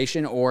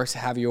liquidation or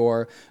have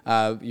your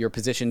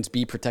positions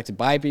be protected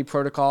by B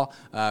Protocol.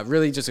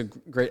 Really just a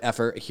great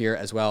effort here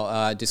as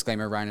well.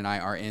 Disclaimer, Ryan and I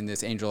are in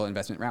this angel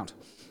investment round.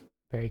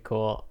 Very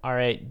cool. All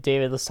right,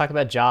 David, let's talk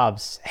about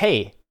jobs.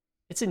 Hey,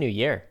 it's a new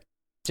year.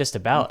 Just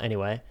about,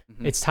 anyway.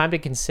 Mm-hmm. It's time to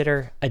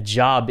consider a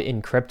job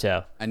in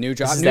crypto. A new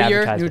job, new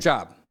year, new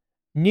job.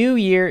 New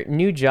year,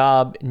 new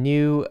job,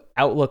 new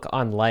outlook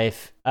on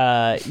life.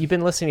 You've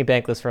been listening to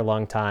Bankless for a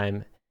long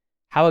time.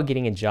 How about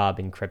getting a job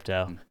in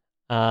crypto?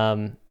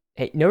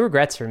 Hey, no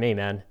regrets for me,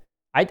 man.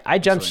 I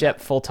jumped ship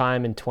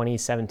full-time in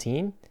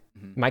 2017,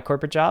 my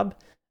corporate job,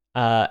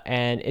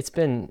 and it's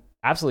been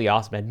absolutely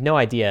awesome. I had no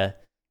idea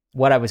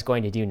what I was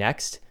going to do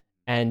next.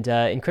 And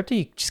in crypto,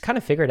 you just kind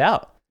of figure it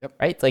out,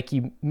 right? Like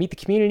you meet the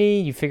community,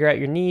 you figure out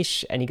your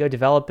niche, and you go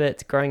develop it.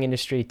 It's a growing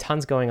industry,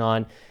 tons going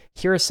on.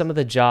 Here are some of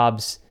the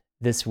jobs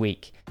this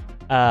week.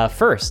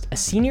 First, a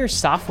senior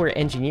software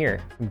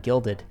engineer from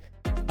Gilded.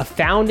 A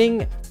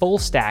founding full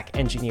stack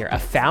engineer.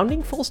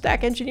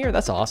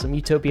 That's awesome.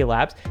 Utopia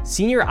Labs.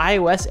 Senior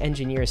iOS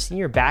engineer,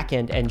 senior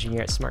backend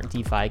engineer at Smart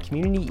DeFi,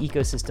 community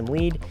ecosystem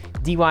lead,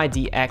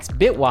 DYDX,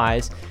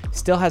 Bitwise,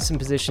 still has some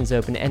positions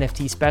open.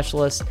 NFT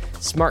specialist,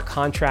 smart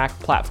contract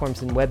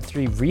platforms and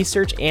Web3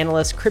 research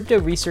analyst, crypto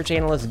research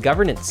analyst,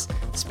 governance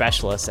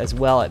specialist as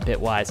well at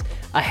Bitwise.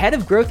 A head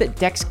of growth at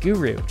Dex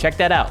Guru. Check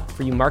that out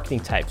for you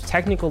marketing types.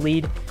 Technical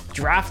lead,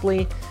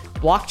 Draftly.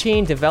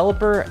 Blockchain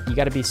developer, you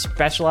got to be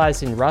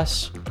specialized in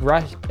Rust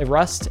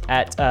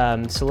at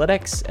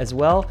Solidix as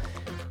well.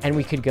 And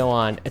we could go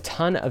on. A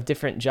ton of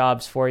different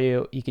jobs for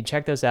you. You can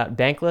check those out.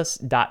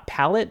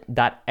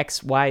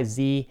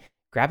 Bankless.palette.xyz.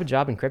 Grab a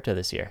job in crypto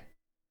this year.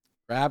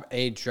 Grab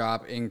a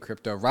job in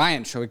crypto.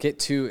 Ryan, shall we get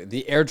to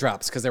the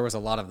airdrops? Because there was a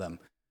lot of them.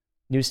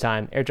 News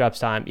time,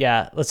 airdrops time.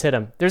 Yeah, let's hit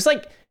them. There's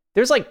like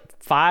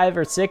 5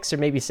 or 6 or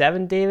maybe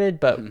 7, David,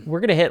 but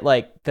we're gonna hit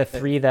like the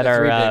 3 that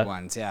are big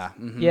ones. Yeah.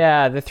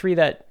 Yeah, the 3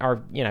 that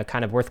are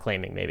kind of worth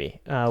claiming. Maybe.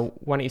 Why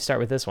don't you start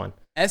with this one?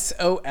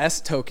 SOS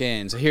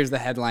token. So here's the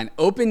headline.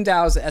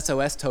 OpenDAO's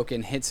SOS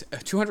token hits a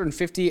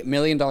 $250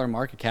 million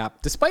market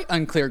cap despite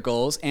unclear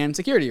goals and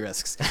security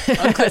risks.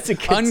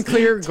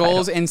 Unclear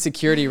goals and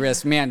security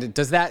risks. Man,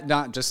 does that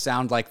not just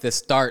sound like the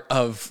start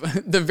of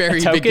the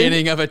very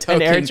beginning of a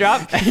token? An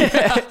airdrop?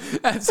 Yeah,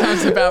 that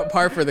sounds about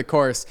par for the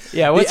course.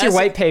 Yeah, what's your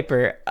white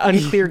paper?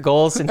 Unclear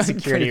goals and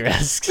security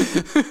risks.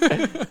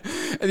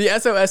 The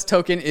SOS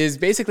token is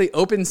basically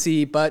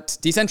OpenSea, but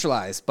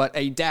decentralized, but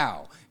a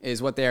DAO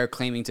is what they're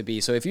claiming to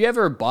be. So if you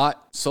ever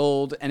bought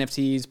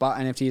NFTs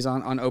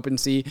on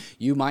OpenSea,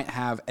 you might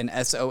have an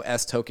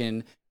SOS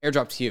token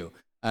airdropped to you.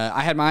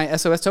 I had my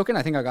SOS token.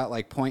 I think I got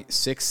like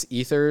 0.6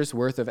 ethers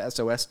worth of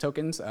SOS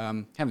tokens.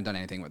 Haven't done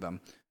anything with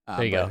them.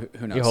 There you go.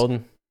 Who knows? You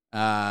holding?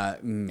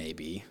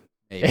 Maybe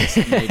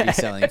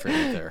selling for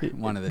ether.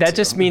 One of the that two.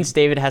 just means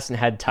David hasn't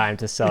had time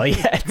to sell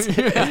yet.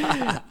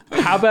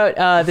 How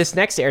about this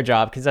next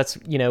airdrop? Because that's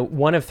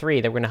one of three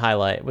that we're going to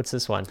highlight. What's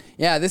this one?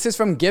 Yeah, this is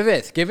from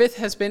Giveth. Giveth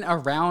has been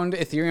around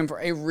Ethereum for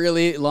a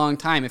really long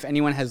time. If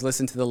anyone has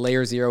listened to the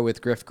Layer Zero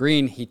with Griff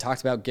Green, he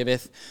talked about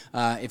Giveth.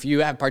 If you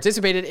have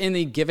participated in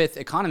the Giveth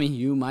economy,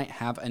 you might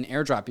have an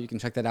airdrop. You can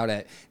check that out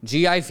at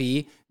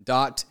giv.giveth.io.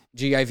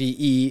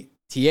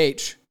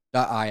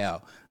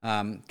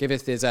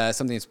 Giveth is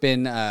something that's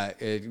been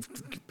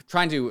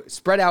trying to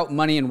spread out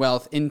money and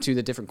wealth into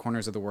the different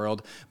corners of the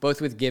world,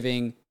 both with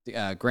giving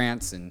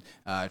grants and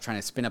trying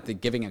to spin up the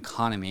giving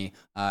economy.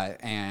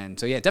 And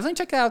so, yeah, definitely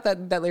check out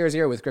that Layer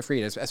Zero with Griff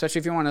Reed, especially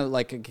if you want to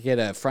like get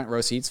a front row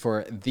seats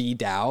for the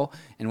DAO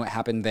and what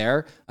happened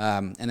there.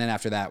 And then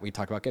after that, we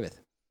talk about Giveth.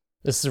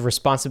 This is a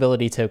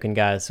responsibility token,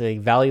 guys. A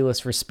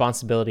valueless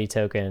responsibility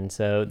token.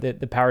 So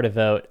the power to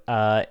vote.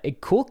 A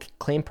cool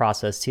claim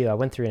process too. I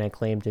went through and I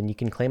claimed, and you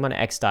can claim on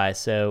XDAI.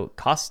 So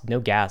costs no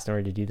gas in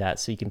order to do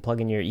that. So you can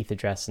plug in your ETH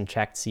address and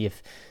check to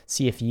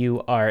see if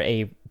you are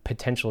a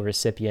potential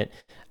recipient.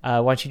 Why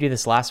don't you do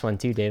this last one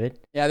too, David?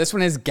 Yeah, this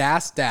one is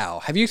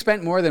GasDAO. Have you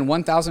spent more than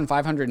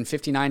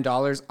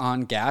 $1,559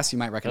 on gas? You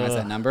might recognize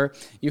that number.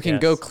 You can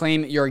go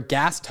claim your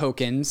gas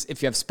tokens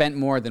if you have spent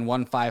more than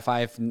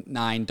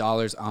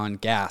 $1,559 on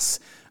gas.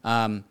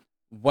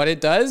 What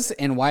it does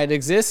and why it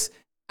exists,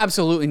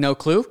 absolutely no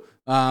clue.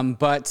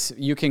 But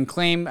you can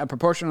claim a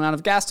proportional amount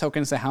of gas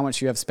tokens to how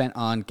much you have spent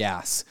on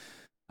gas.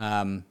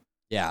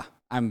 Yeah,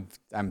 I'm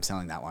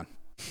selling that one.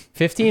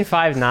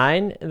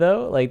 15.59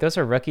 though, like those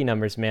are rookie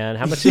numbers, man.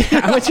 How much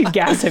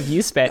gas have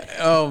you spent?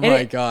 Oh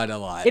my God, a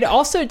lot. It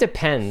also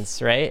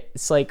depends, right?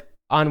 It's like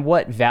on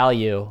what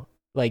value.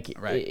 Like,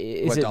 right.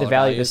 Is it the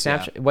value of the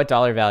snapshot? Yeah. What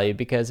dollar value?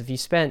 Because if you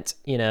spent,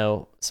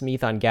 some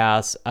ETH on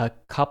gas a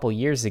couple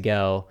years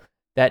ago,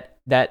 that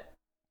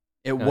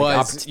it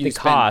was you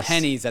spent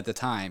pennies at the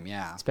time.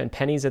 Yeah, spent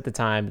pennies at the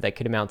time that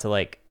could amount to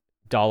like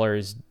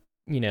dollars.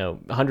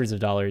 Hundreds of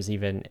dollars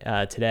even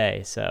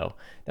today. So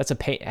that's a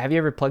pain. Have you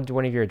ever plugged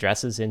one of your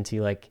addresses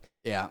into like,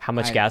 how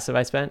much gas have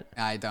I spent?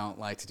 I don't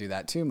like to do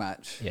that too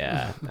much.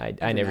 Yeah,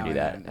 I never do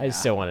that. I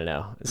just don't want to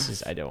know.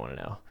 I don't want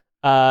to know.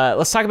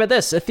 Let's talk about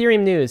this.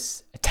 Ethereum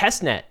news. A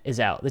testnet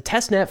is out. The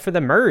testnet for the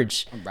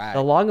merge. Right.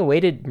 The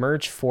long-awaited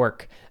merge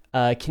fork.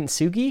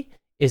 Kintsugi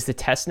is the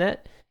testnet.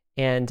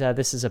 And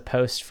this is a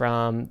post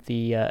from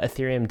the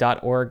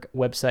ethereum.org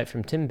website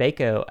from Tim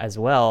Bako as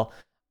well.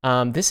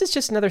 This is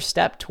just another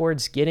step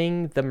towards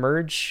getting the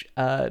merge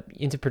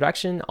into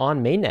production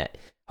on mainnet,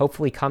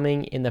 hopefully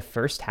coming in the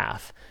first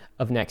half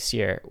of next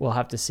year. We'll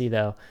have to see,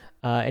 though.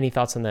 Any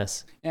thoughts on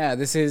this? Yeah,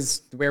 this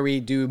is where we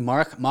do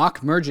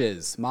mock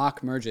merges.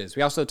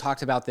 We also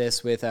talked about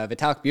this with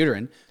Vitalik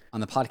Buterin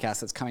on the podcast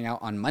that's coming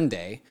out on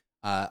Monday,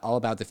 all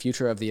about the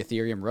future of the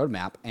Ethereum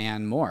roadmap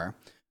and more.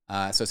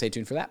 So stay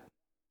tuned for that.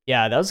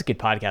 Yeah, that was a good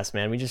podcast,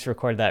 man. We just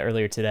recorded that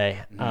earlier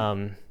today.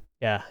 Mm-hmm.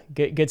 Yeah,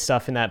 good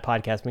stuff in that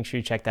podcast. Make sure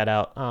you check that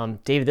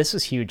out. David, this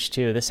was huge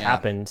too. This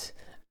happened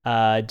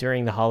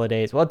during the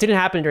holidays. Well, it didn't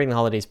happen during the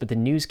holidays, but the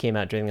news came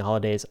out during the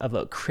holidays of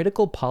a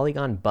critical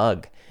Polygon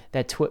bug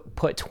that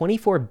put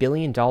 $24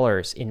 billion in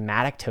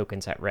Matic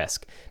tokens at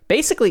risk.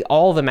 Basically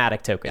all the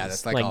Matic tokens. Yeah,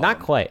 that's like not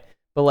quite,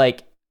 but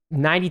like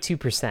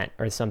 92%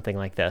 or something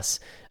like this.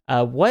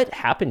 What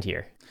happened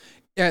here?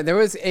 Yeah, there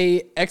was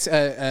an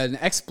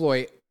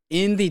exploit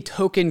in the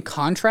token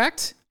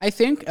contract, I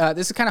think.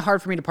 This is kind of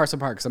hard for me to parse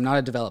apart because I'm not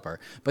a developer.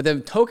 Hat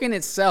the token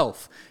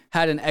itself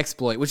had an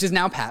exploit, which is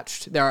now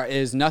patched. There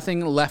is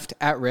nothing left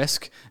at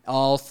risk.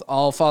 All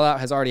fallout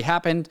has already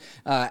happened.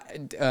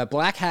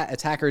 Black hat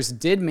attackers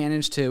did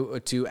manage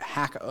to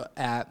hack,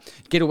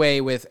 get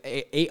away with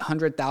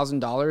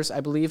 $800,000,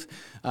 I believe,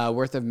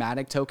 worth of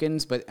Matic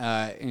tokens. But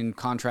in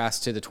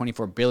contrast to the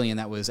 24 billion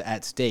that was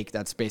at stake,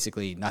 that's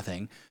basically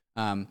nothing.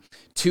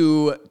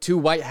 Two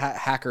white hat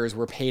hackers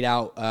were paid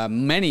out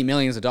many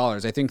millions of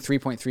dollars. I think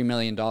 $3.3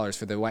 million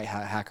for the white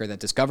hat hacker that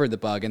discovered the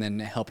bug and then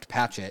helped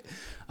patch it.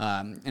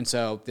 And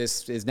so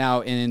this is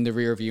now in the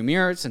rear view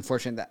mirror. It's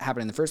unfortunate that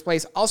happened in the first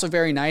place. Also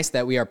very nice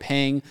that we are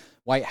paying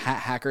white hat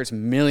hackers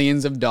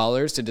millions of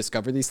dollars to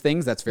discover these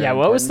things. That's very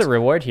important. What was the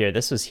reward here?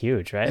 This was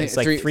huge, right? It's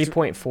like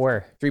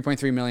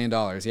 $3.3 million.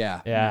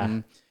 Yeah. Yeah. Mm-hmm.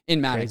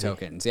 In Matic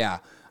tokens. Yeah.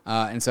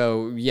 And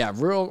so, yeah,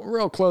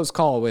 real close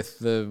call with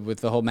the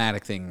whole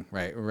Matic thing,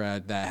 right?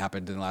 That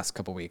happened in the last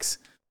couple weeks.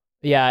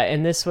 Yeah,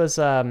 and this was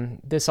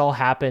this all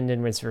happened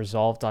and was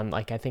resolved on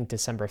like I think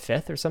December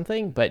 5th or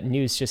something, but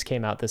news just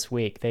came out this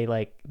week.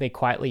 They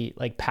quietly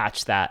like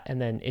patched that and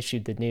then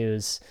issued the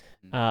news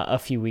a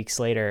few weeks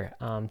later,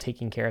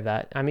 taking care of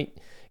that. I mean,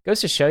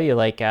 goes to show you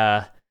like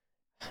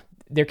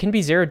there can be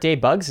 0-day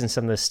bugs in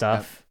some of this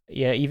stuff. Yep.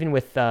 Yeah, even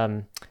with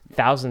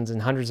thousands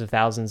and hundreds of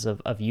thousands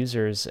of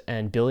users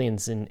and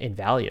billions in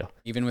value.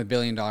 Even with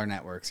billion-dollar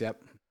networks,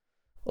 yep.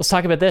 Let's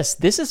talk about this.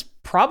 This is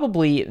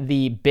probably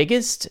the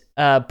biggest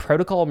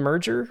protocol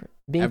merger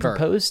being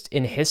proposed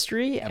in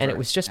history, and it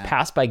was just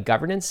passed by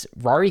governance,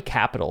 RARI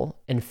Capital,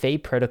 and FEI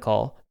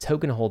Protocol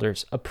token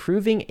holders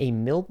approving a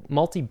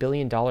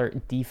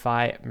multi-billion-dollar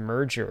DeFi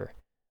merger.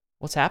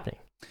 What's happening?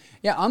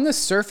 Yeah, on the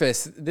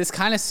surface, this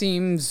kind of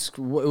seems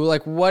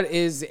like what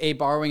is a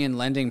borrowing and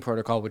lending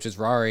protocol, which is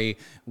RARI?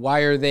 Why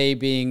are they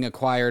being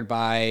acquired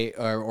by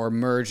or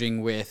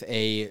merging with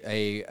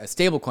a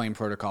stablecoin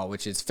protocol,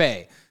 which is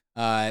FEI?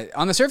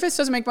 On the surface,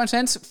 doesn't make much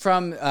sense.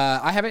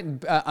 I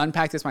haven't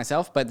unpacked this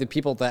myself, but the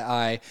people that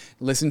I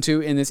listen to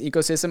in this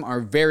ecosystem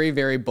are very,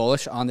 very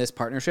bullish on this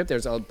partnership.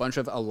 There's a bunch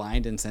of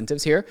aligned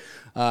incentives here,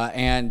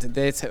 and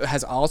this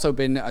has also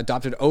been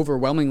adopted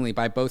overwhelmingly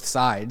by both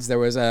sides. There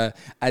was it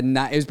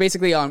was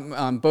basically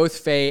on both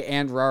FEI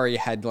and RARI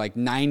had like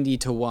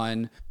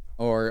 90-1.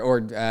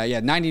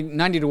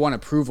 90-1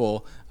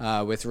 approval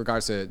with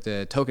regards to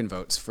the token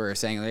votes for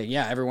saying like,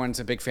 yeah, everyone's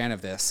a big fan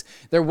of this.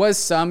 There was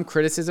some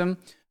criticism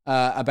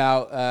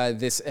about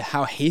this,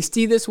 how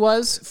hasty this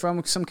was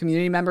from some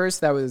community members.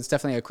 That was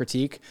definitely a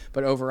critique,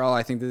 but overall,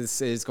 I think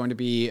this is going to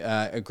be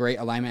a great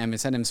alignment and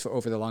incentives for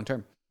over the long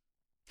term.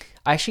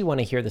 I actually want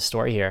to hear the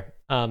story here.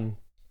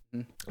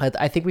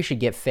 I think we should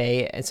get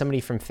FEI and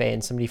somebody from FEI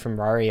and somebody from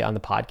RARI on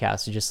the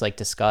podcast to just like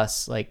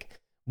discuss like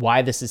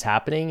why this is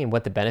happening and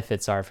what the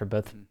benefits are for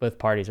both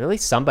parties, or at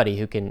least somebody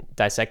who can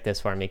dissect this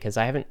for me, because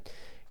I haven't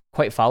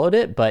quite followed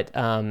it, but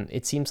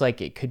it seems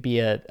like it could be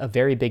a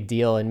very big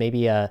deal and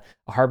maybe a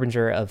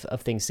harbinger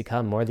of things to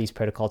come, more of these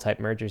protocol type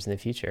mergers in the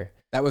future.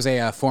 That was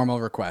a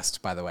formal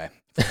request, by the way,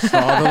 for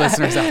all the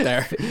listeners out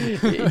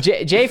there.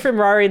 Jay from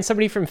RARI and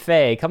somebody from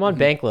FEI, come on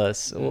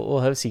Bankless.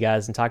 We'll host you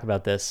guys and talk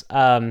about this.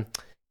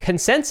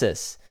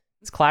 Consensus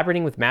is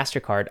collaborating with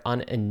MasterCard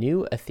on a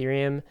new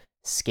Ethereum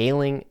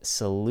scaling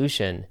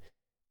solution.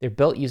 They're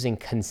built using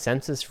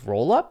consensus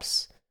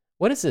rollups.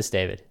 What is this,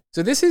 David?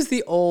 So this is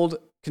the old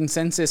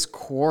Consensus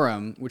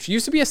Quorum, which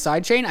used to be a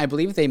sidechain. I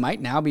believe they might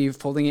now be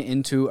folding it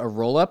into a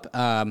rollup.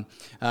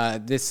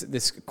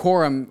 This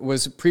Quorum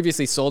was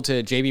previously sold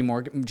to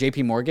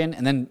JP Morgan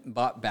and then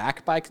bought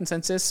back by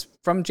Consensus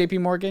from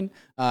JP Morgan,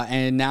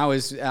 and now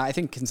I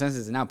think Consensus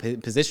is now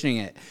positioning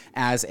it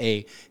as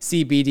a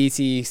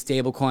CBDC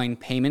stablecoin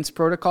payments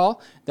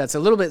protocol. That's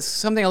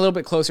something a little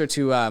bit closer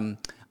to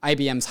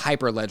IBM's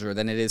Hyperledger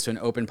than it is to an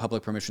open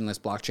public permissionless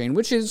blockchain,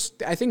 which is,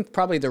 I think,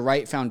 probably the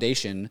right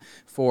foundation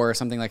for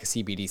something like a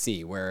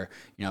CBDC, where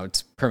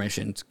it's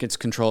permissioned, gets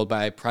controlled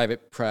by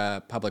private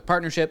public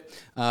partnership,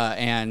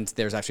 and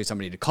there's actually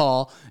somebody to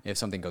call if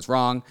something goes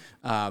wrong.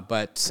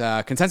 But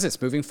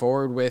Consensus moving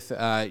forward with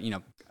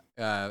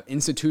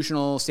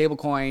institutional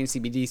stablecoin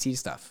CBDC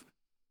stuff.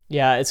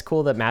 Yeah, it's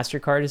cool that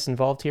MasterCard is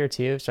involved here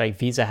too. So like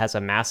Visa has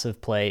a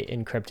massive play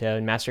in crypto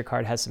and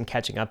MasterCard has some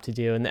catching up to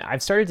do. And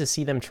I've started to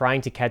see them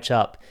trying to catch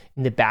up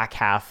in the back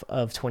half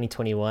of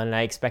 2021. And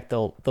I expect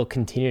they'll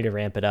continue to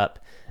ramp it up.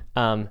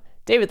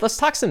 David, let's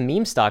talk some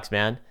meme stocks,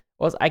 man.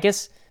 Well, I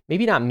guess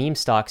maybe not meme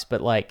stocks,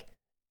 but like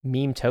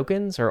meme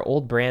tokens or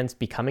old brands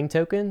becoming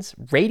tokens.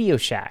 Radio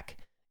Shack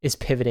is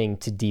pivoting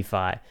to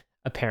DeFi,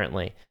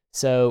 apparently.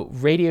 So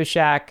Radio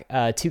Shack,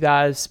 two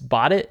guys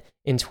bought it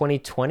in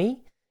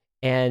 2020.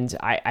 And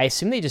I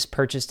assume they just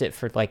purchased it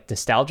for like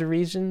nostalgia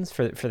reasons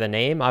for the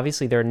name.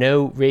 Obviously, there are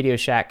no Radio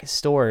Shack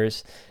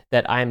stores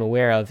that I'm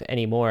aware of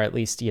anymore. At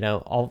least,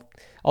 all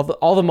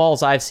the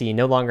malls I've seen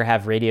no longer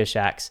have Radio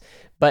Shacks.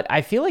 But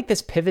I feel like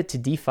this pivot to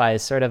DeFi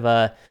is sort of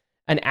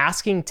an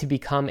asking to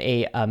become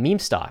a meme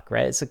stock,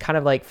 right? It's kind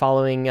of like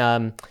following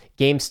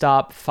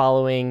GameStop,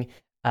 following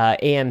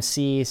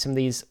AMC, some of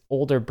these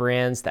older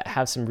brands that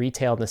have some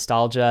retail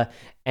nostalgia,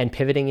 and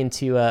pivoting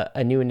into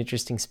a new and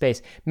interesting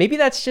space. Maybe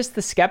that's just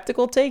the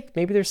skeptical take.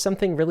 Maybe there's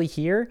something really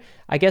here.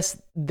 I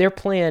guess their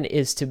plan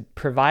is to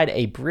provide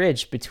a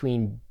bridge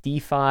between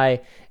DeFi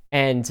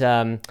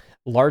and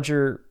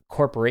larger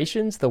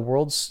corporations, the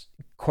world's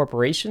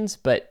corporations,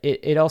 but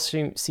it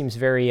also seems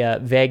very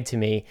vague to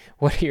me.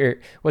 What's your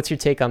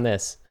take on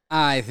this?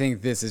 I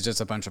think this is just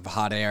a bunch of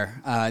hot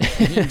air.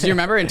 Do you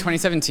remember in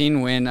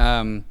 2017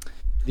 when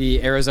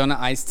The Arizona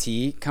iced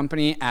tea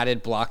company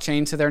added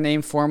blockchain to their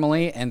name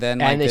formally, and then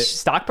the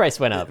stock price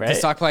went up, right? The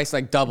stock price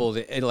like doubled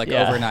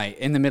overnight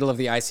in the middle of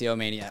the ICO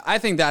mania. I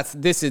think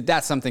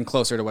that's something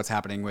closer to what's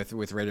happening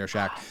with Radio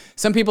Shack.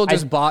 Some people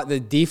just bought the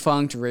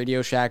defunct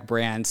Radio Shack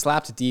brand,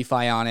 slapped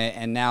DeFi on it,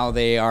 and now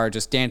they are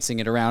just dancing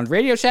it around.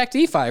 Radio Shack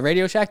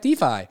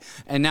DeFi,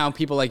 and now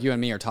people like you and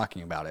me are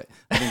talking about it.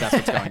 I think that's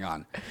what's going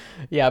on.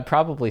 Yeah,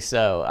 probably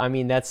so. I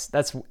mean,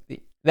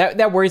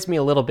 that worries me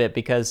a little bit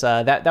because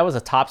that was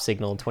a top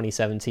signal in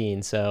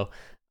 2017. So,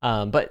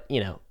 but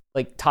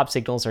like top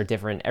signals are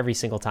different every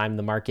single time in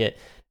the market.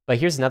 But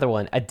here's another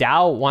one. A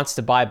DAO wants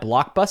to buy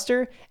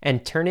Blockbuster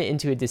and turn it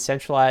into a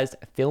decentralized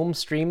film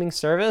streaming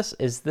service.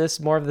 Is this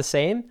more of the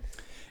same?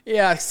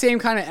 Yeah, same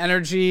kind of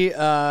energy.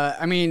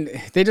 I mean,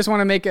 they just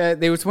want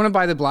to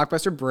buy the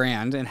Blockbuster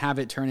brand and have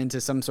it turn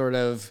into some sort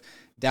of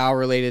DAO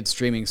related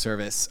streaming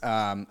service.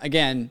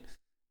 Again,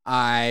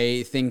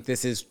 I think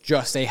this is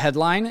just a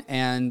headline,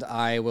 and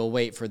I will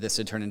wait for this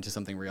to turn into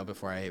something real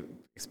before I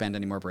expend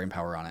any more brain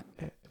power on it.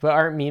 But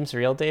aren't memes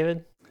real,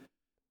 David?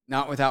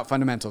 Not without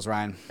fundamentals,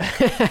 Ryan.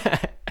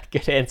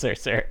 Good answer,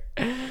 sir.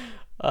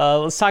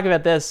 Let's talk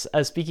about this.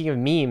 Speaking of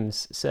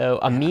memes, so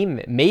a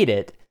meme made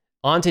it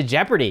onto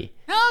Jeopardy.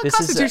 No,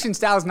 Constitution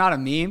style is not a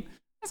meme.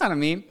 That's not a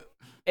meme.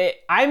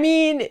 I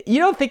mean, you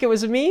don't think it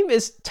was a meme?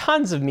 There's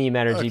tons of meme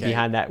energy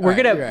behind that. We're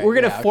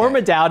gonna form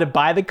a DAO to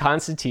buy the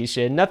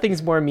Constitution.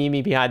 Nothing's more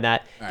memey behind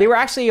that. They were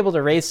actually able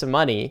to raise some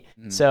money,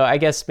 so I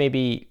guess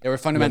maybe there were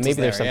fundamentals.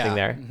 Maybe there's something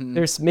there.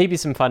 There's maybe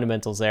some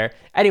fundamentals there.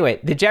 Anyway,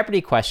 the Jeopardy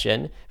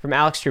question from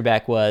Alex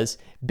Trebek was: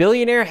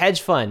 billionaire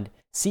hedge fund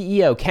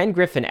CEO Ken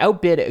Griffin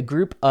outbid a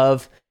group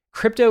of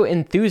crypto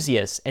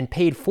enthusiasts and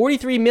paid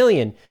 $43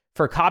 million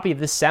for a copy of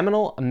this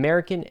seminal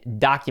American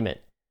document.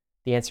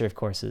 The answer, of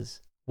course,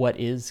 is: what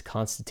is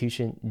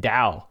Constitution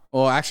DAO?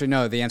 Well, actually,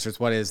 no. The answer is: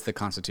 what is the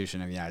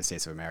Constitution of the United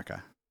States of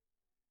America?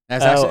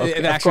 That's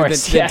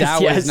the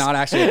DAO is not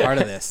actually a part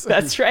of this.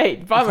 That's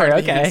right. Bummer.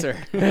 Okay.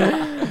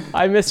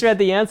 I misread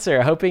the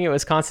answer, hoping it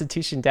was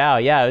Constitution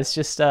DAO. Yeah, it was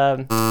just.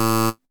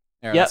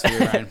 Yep.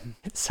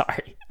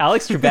 Sorry,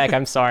 Alex Trebek.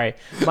 I'm sorry.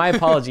 My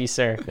apologies,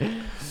 sir.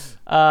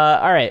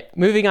 All right,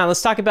 moving on.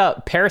 Let's talk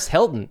about Paris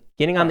Hilton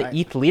getting on the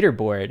ETH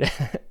leaderboard.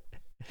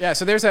 Yeah,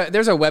 so there's a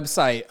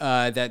website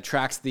that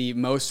tracks the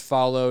most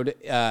followed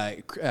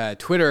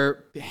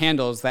Twitter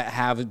handles that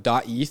have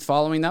 .eth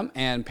following them,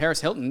 and Paris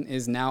Hilton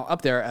is now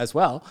up there as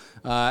well.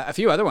 A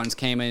few other ones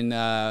came in.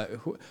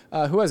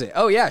 Who was it?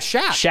 Oh yeah,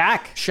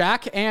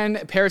 Shaq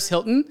and Paris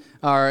Hilton.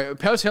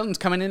 Paris Hilton's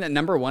coming in at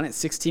number 1 at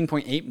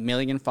 16.8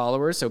 million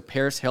followers. So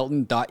Paris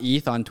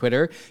Hilton.eth on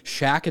Twitter,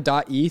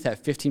 Shaq.eth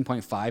at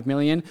 15.5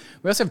 million.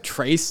 We also have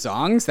Trey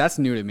Songz. That's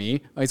new to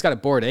me. Oh, he's got a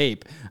Bored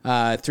Ape,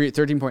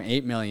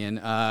 13.8 million.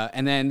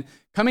 And then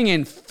coming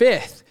in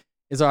 5th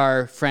is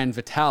our friend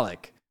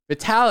Vitalik.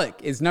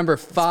 Vitalik is number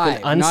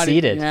 5.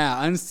 Unseated.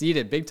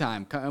 Unseated, big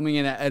time. Coming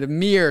in at a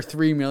mere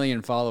 3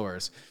 million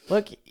followers.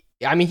 Look,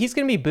 I mean, he's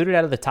going to be booted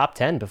out of the top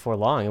 10 before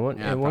long.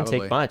 It won't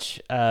take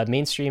much.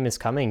 Mainstream is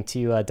coming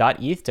to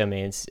 .eth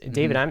domains.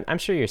 David, I'm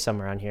sure you're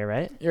somewhere on here,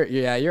 right? You're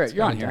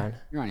on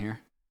here. You're on here.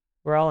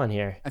 We're all on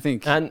here. I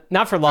think.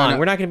 Not for long.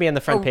 We're not going to be on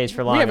the front page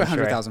for long. We have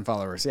 100,000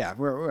 followers. Yeah,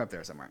 we're up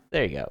there somewhere.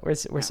 There you go.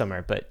 We're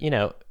somewhere. But,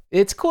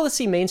 it's cool to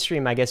see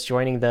Mainstream, I guess,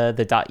 joining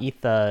the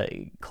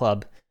 .eth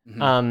club.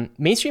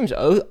 Mainstream's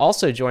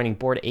also joining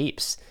Bored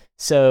Apes.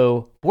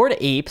 So Bored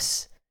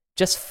Apes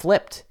just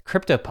flipped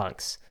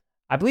CryptoPunks.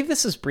 I believe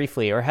this is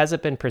briefly, or has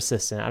it been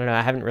persistent? I don't know.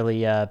 I haven't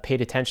really paid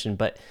attention,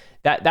 but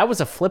that was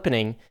a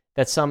flippening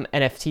that some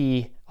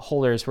NFT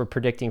holders were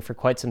predicting for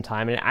quite some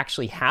time, and it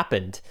actually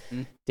happened.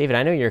 David,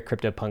 I know you're a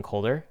CryptoPunk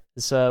holder.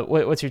 So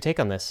what's your take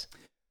on this?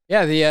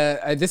 Yeah,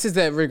 this is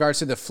regards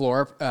to the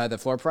floor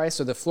price.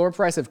 So the floor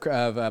price of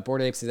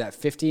Bored Apes is at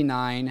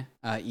 59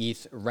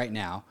 ETH right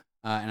now,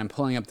 and I'm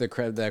pulling up the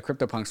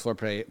CryptoPunks floor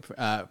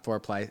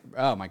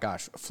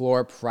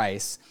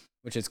price,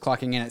 which is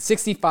clocking in at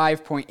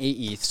 65.8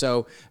 ETH.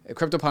 So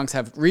CryptoPunks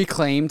have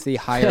reclaimed the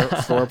higher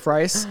floor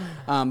price.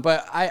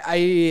 But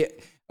I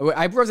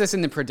wrote this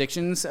in the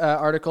predictions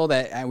article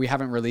that we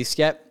haven't released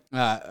yet.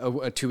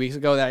 2 weeks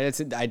ago,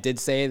 that I did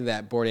say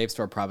that Bored Apes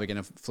are probably going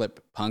to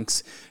flip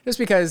punks, just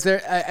because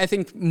I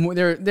think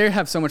they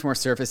have so much more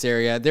surface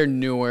area. They're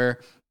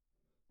newer.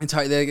 It's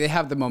hard. They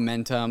have the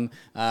momentum.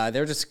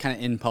 They're just kind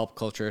of in pulp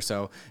culture.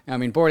 So I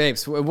mean, Bored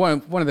Apes.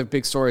 One of the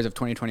big stories of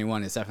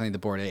 2021 is definitely the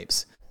Bored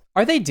Apes.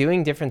 Are they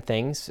doing different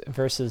things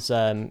versus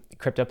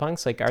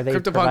CryptoPunks? Like, are they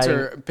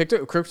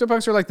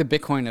CryptoPunks are like the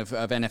Bitcoin of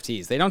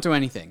NFTs. They don't do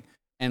anything.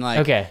 And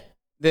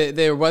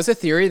there was a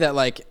theory that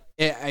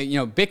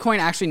Bitcoin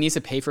actually needs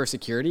to pay for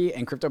security,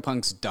 and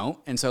CryptoPunks don't.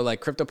 And so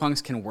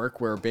CryptoPunks can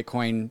work where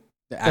Bitcoin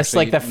actually that's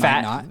like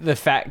the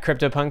fat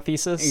CryptoPunk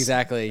thesis.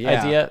 Exactly.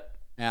 Yeah. Idea.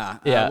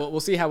 Yeah. We'll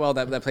see how well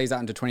that plays out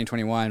into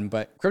 2021.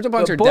 But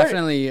CryptoPunks are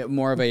definitely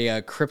more of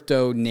a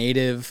crypto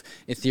native,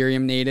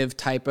 Ethereum native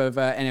type of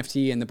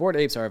NFT, and the Bored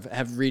Apes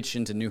have reached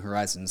into new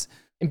horizons.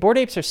 And Bored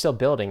Apes are still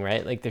building,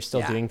 right? Like they're still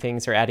Yeah. doing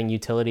things or adding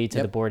utility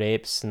to the Bored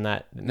Apes, and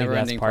that maybe Never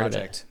that's ending part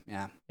project. of it.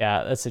 Yeah.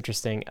 Yeah, that's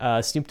interesting.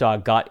 Snoop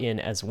Dogg got in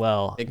as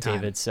well, Big time.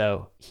 David.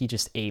 So he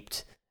just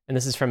aped, and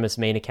this is from his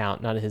main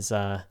account, not his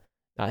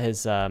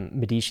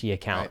Medici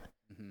account.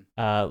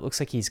 Right. Looks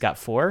like he's got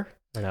 4.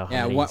 I don't know.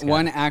 Yeah,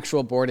 one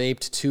actual Bored Ape,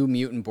 2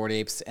 mutant Bored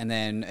Apes, and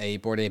then a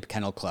Bored Ape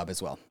Kennel Club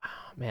as well. Oh,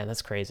 man,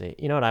 that's crazy.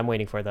 You know what I'm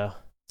waiting for though?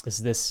 Is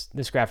this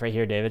graph right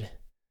here, David?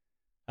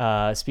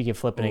 Speaking of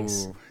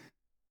Flippinings, Ooh.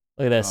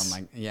 look at this.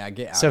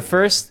 Get out. So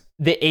first,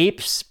 the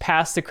apes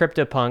pass the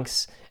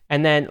CryptoPunks,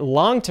 and then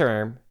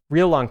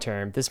real long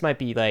term, this might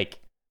be like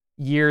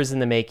years in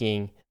the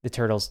making. The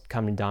turtles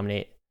come and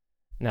dominate.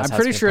 And I'm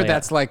pretty sure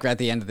that's like at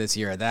the end of this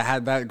year.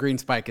 That green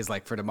spike is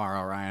like for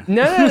tomorrow, Ryan.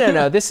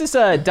 No. This is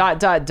a ...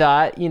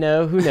 You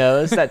know, who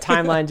knows? That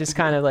timeline just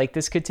kind of like,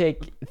 this could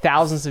take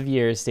thousands of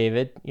years,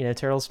 David. You know,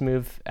 turtles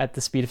move at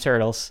the speed of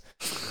turtles.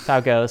 That's how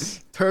it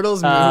goes.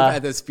 Turtles move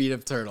at the speed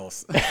of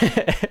turtles.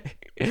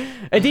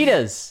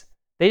 Adidas.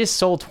 They just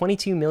sold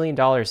 $22 million in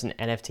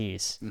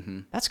NFTs. Mm-hmm.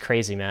 That's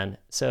crazy, man.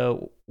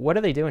 So what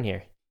are they doing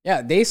here?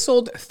 Yeah, they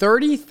sold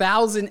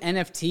 30,000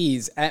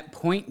 NFTs at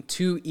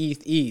 0.2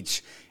 ETH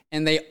each,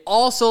 and they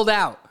all sold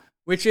out,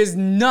 which is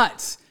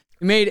nuts.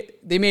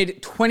 They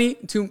made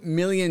 $22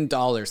 million.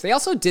 They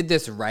also did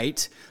this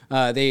right.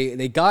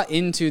 They got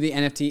into the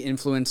NFT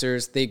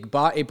influencers. They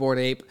bought a Bored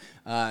Ape,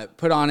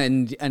 put on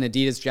an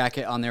Adidas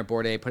jacket on their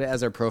Bored Ape, put it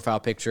as their profile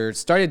picture,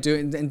 started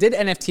doing and did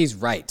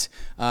NFTs right.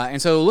 And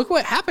so look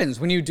what happens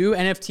when you do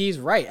NFTs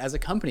right as a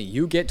company.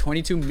 You get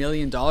 $22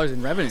 million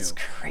in revenue. That's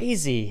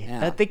crazy.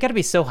 Yeah. They got to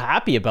be so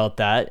happy about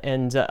that.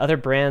 And other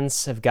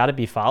brands have got to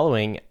be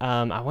following.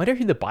 I wonder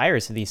who the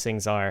buyers of these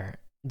things are.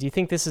 Do you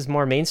think this is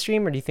more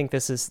mainstream, or do you think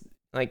this is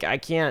like,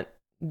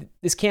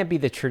 this can't be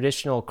the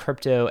traditional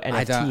crypto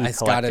NFT collector?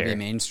 It's got to be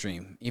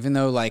mainstream. Even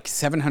though like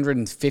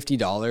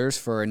 $750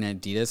 for an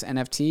Adidas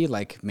NFT,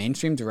 like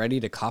mainstream's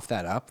ready to cough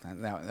that up.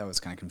 That was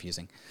kind of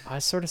confusing.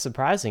 It's sort of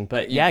surprising,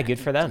 but yeah, good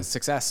for them.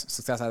 Success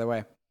either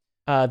way.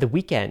 The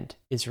Weeknd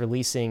is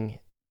releasing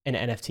an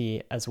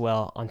NFT as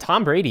well on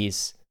Tom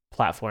Brady's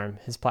platform,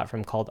 his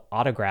platform called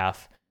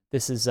Autograph.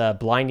 This is a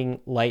Blinding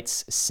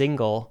Lights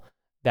single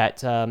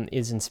that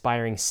is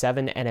inspiring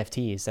 7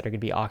 NFTs that are going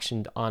to be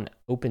auctioned on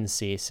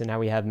OpenSea. So now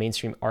we have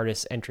mainstream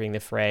artists entering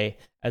the fray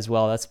as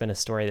well. That's been a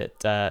story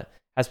that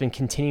has been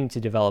continuing to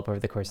develop over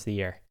the course of the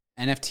year.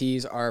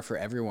 NFTs are for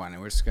everyone,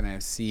 and we're just going to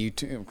see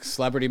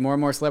more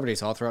and more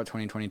celebrities all throughout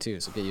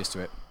 2022, so get used to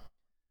it.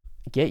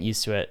 Get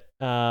used to it.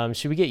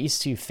 Should we get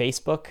used to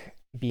Facebook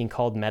being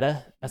called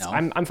Meta? No.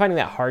 I'm finding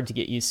that hard to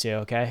get used to,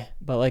 okay?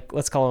 But like,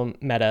 let's call them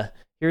Meta.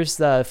 Here's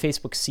the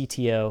Facebook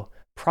CTO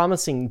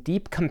promising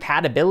deep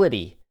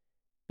compatibility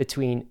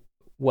between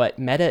what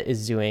Meta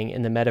is doing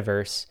in the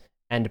metaverse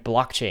and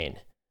blockchain.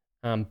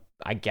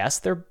 I guess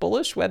they're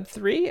bullish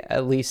Web3.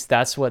 At least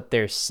that's what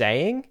they're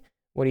saying.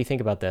 What do you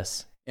think about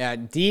this? Yeah,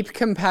 deep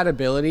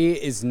compatibility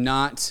is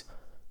not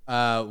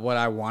what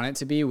I want it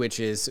to be, which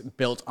is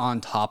built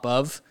on top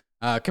of.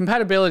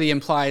 Compatibility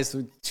implies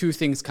 2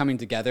 things coming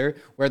together,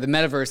 where the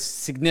metaverse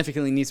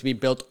significantly needs to be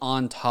built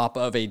on top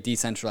of a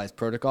decentralized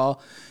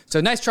protocol.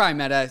 So nice try,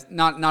 Meta.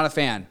 Not a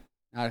fan.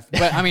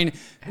 But I mean,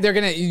 they're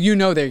gonna,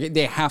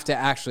 they have to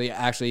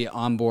actually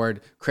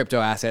onboard crypto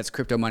assets,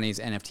 crypto monies,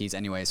 NFTs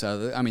anyway.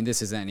 So I mean,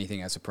 this isn't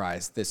anything a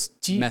surprise. This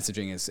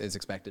messaging is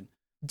expected.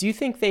 Do you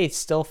think they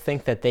still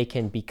think that they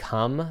can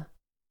become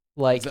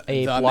like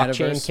a the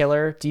blockchain metaverse?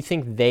 killer? Do you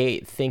think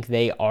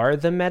they are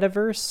the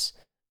metaverse,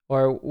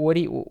 or what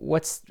do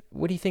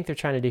you think they're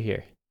trying to do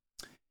here?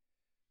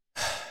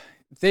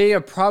 They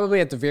are probably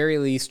at the very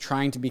least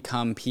trying to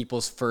become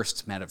people's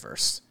first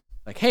metaverse.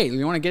 Like, hey,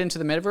 you want to get into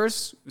the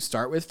metaverse?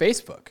 Start with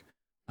Facebook.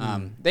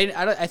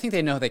 I think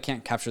they know they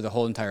can't capture the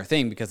whole entire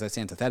thing because that's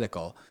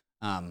antithetical.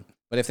 But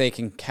if they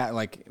can,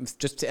 it's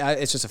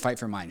just a fight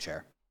for mind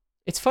share.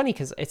 It's funny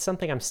because it's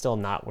something I'm still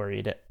not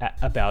worried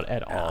about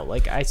at all.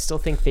 Like, I still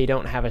think they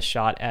don't have a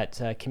shot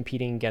at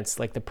competing against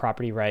like the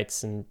property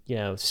rights and, you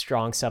know,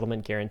 strong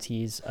settlement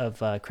guarantees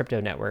of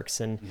crypto networks,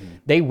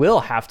 and they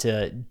will have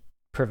to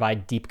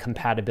provide deep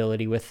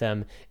compatibility with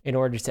them in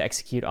order to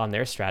execute on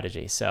their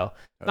strategy. So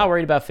not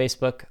worried about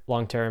Facebook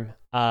long term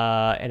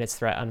and its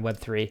threat on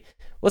Web3.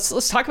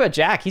 Let's talk about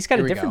Jack. He's got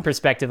a different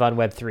perspective on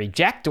Web3.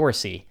 Jack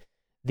Dorsey,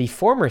 the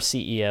former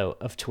CEO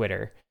of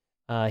Twitter.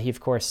 He, of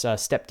course,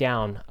 stepped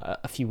down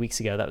a few weeks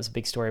ago. That was a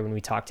big story when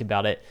we talked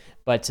about it.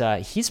 But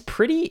he's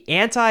pretty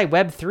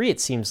anti-Web3,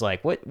 it seems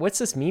like. What's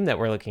this meme that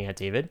we're looking at,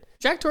 David?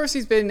 Jack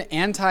Dorsey's been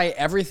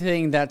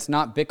anti-everything that's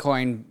not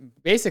Bitcoin,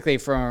 basically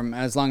from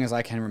as long as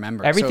I can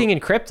remember. Everything in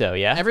crypto,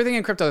 yeah? Everything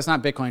in crypto that's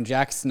not Bitcoin,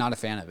 Jack's not a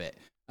fan of it.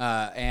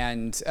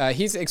 And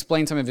he's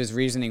explained some of his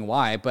reasoning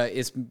why, but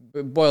it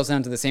boils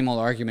down to the same old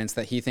arguments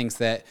that he thinks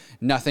that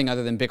nothing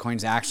other than Bitcoin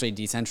is actually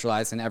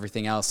decentralized and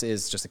everything else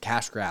is just a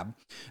cash grab.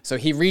 So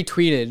he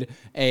retweeted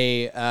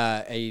a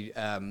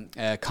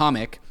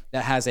comic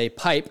that has a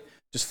pipe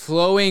just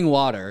flowing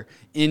water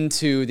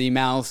into the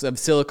mouths of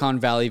Silicon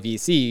Valley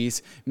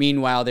VCs.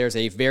 Meanwhile, there's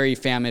a very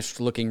famished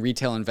looking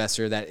retail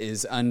investor that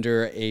is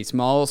under a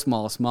small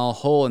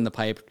hole in the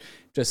pipe,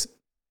 just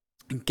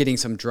getting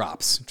some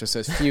drops, just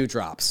a few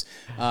drops.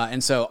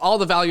 And so all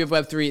the value of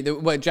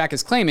Web3, what Jack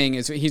is claiming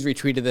is, he's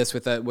retweeted this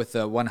with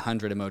the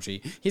 100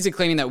 emoji. He's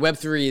claiming that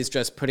Web3 is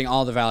just putting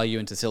all the value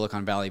into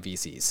Silicon Valley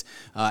VCs,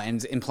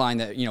 and implying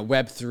that,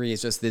 Web3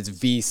 is just this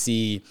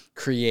VC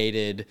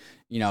created,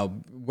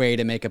 way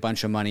to make a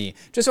bunch of money.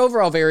 Just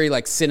overall very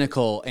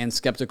cynical and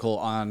skeptical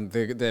on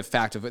the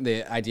fact of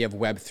the idea of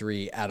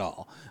Web3 at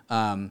all.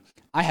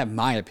 I have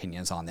my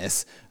opinions on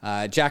this.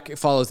 Jack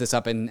follows this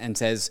up and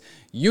says,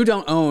 you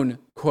don't own,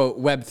 quote,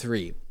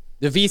 Web3.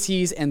 The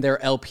VCs and their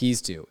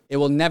LPs do. It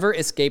will never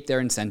escape their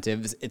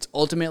incentives. It's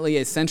ultimately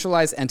a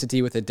centralized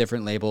entity with a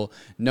different label.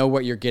 Know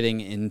what you're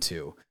getting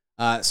into.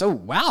 So,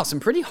 wow,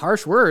 some pretty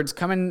harsh words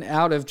coming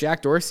out of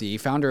Jack Dorsey,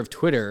 founder of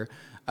Twitter,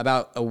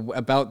 about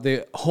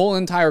the whole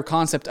entire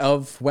concept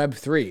of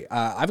Web3.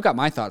 I've got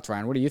my thoughts,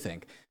 Ryan. What do you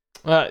think?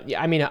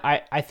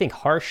 I think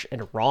harsh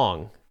and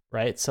wrong.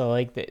 Right.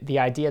 So the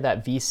idea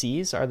that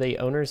VCs are the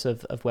owners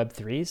of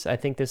Web3s, I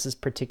think this is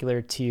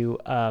particular to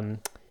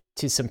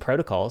some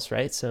protocols,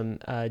 right? Some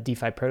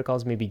DeFi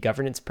protocols, maybe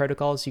governance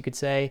protocols, you could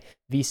say.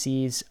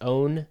 VCs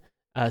own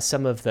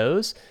some of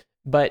those.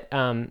 But,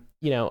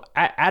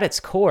 at its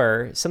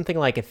core, something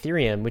like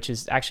Ethereum, which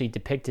is actually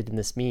depicted in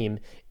this meme,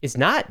 is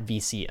not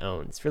VC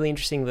owned. It's really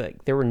interesting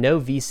that there were no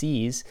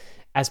VCs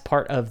as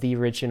part of the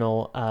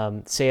original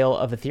sale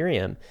of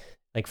Ethereum.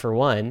 For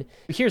one,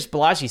 here's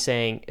Balaji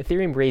saying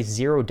Ethereum raised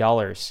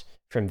 $0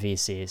 from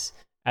VCs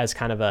as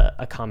kind of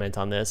a comment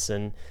on this.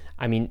 And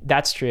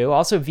that's true.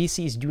 Also,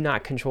 VCs do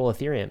not control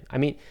Ethereum.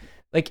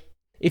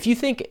 If you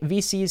think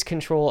VCs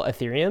control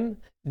Ethereum,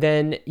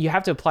 then you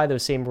have to apply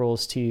those same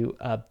rules to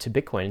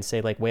Bitcoin and say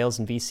whales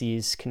and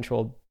VCs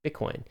control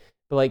Bitcoin.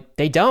 But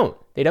they don't.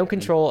 They don't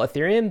control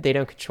Ethereum. They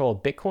don't control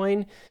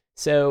Bitcoin.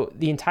 So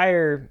the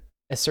entire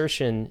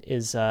assertion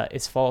is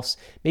false.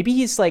 Maybe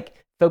he's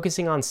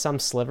focusing on some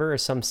sliver or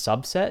some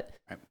subset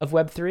of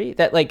Web3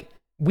 that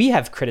we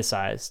have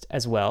criticized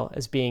as well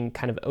as being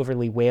kind of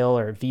overly whale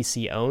or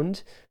VC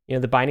owned,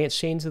 the Binance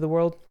chains of the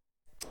world.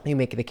 You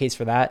make the case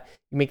for that.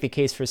 You make the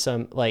case for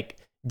some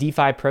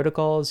DeFi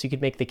protocols. You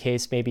could make the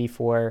case maybe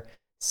for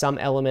some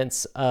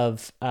elements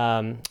of,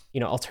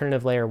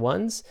 alternative layer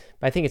ones,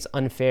 but I think it's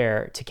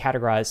unfair to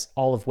categorize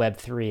all of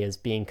Web3 as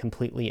being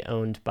completely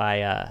owned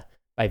by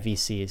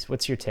VCs.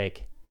 What's your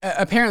take?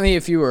 Apparently,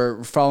 if you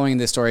were following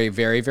this story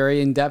very,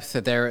 very in depth,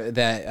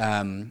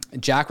 that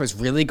Jack was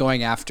really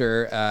going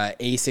after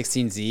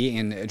A16Z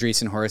and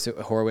Andreessen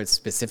Horowitz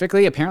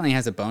specifically. Apparently,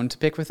 has a bone to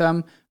pick with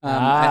them.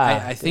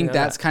 I think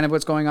that's kind of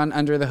what's going on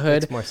under the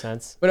hood. Makes more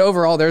sense. But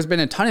overall, there's been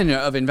a ton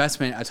of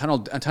investment,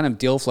 a ton of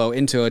deal flow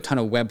into a ton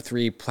of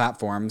Web3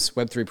 platforms,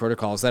 Web3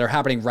 protocols that are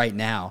happening right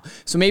now.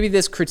 So maybe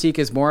this critique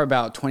is more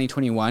about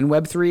 2021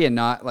 Web3 and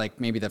not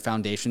maybe the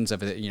foundations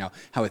of it.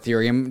 How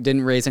Ethereum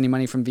didn't raise any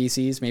money from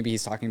VCs. Maybe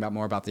he's talking about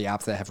more about the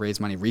apps that have raised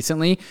money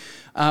recently.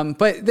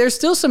 But there's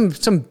still some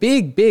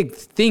big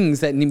things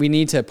that we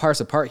need to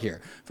parse apart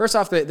here. First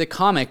off, the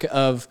comic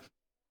of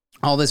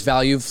all this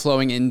value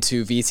flowing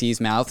into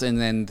VC's mouths and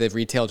then the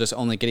retail just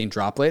only getting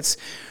droplets.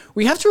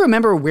 We have to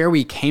remember where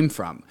we came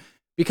from,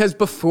 because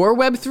before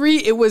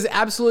Web3, it was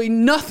absolutely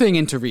nothing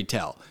into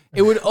retail.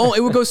 It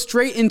would go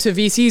straight into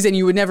VCs and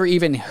you would never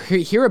even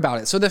hear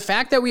about it. So the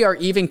fact that we are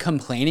even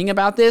complaining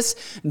about this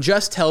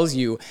just tells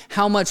you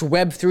how much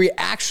Web3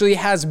 actually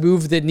has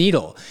moved the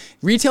needle.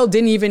 Retail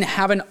didn't even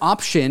have an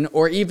option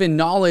or even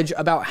knowledge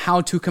about how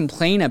to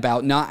complain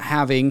about not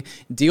having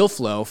deal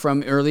flow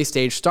from early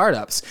stage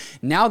startups.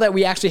 Now that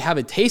we actually have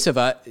a taste of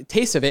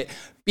it,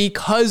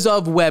 because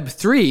of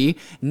Web3,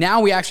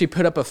 now we actually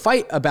put up a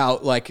fight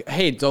about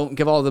hey, don't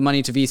give all the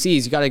money to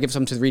VCs. You got to give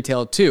some to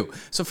retail too.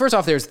 So first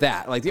off, there's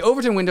that. The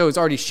Overton window has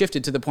already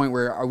shifted to the point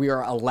where we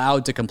are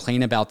allowed to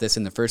complain about this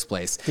in the first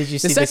place. Did you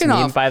see this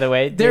meme, by the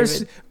way, David?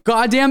 There's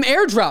goddamn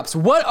airdrops.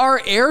 What are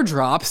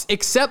airdrops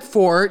except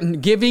for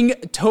giving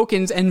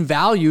tokens and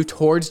value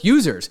towards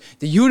users?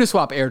 The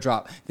Uniswap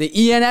airdrop,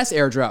 the ENS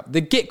airdrop,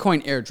 the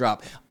Gitcoin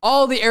airdrop,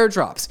 all the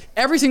airdrops,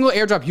 every single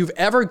airdrop you've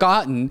ever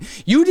gotten,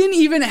 you didn't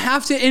even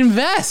have to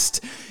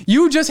invest.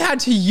 You just had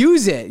to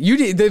use it.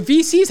 The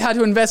VCs had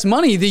to invest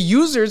money. The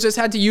users just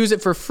had to use it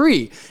for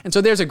free. And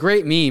so there's a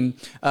great meme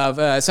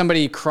of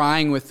somebody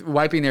crying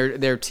wiping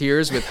their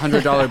tears with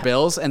 $100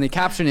 bills. And the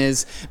caption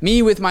is,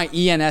 "Me with my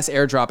ENS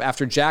airdrop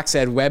after Jack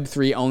said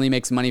Web3 only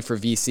makes money for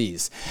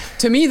VCs."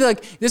 To me,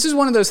 this is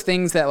one of those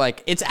things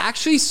that it's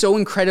so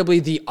incredibly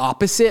the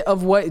opposite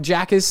of what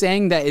Jack is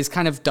saying that is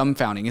kind of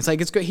dumbfounding. It's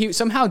it's good.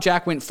 Somehow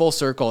Jack went full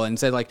circle and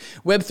said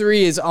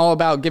Web3 is all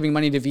about giving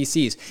money to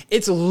VCs.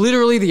 It's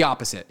literally the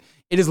opposite.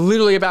 It is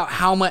literally about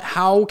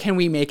how can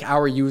we make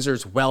our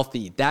users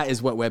wealthy. That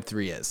is what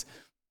Web3 is.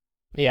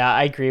 Yeah,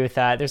 I agree with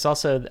that. There's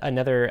also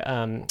another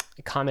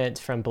comment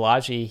from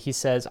Balaji. He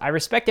says, "I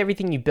respect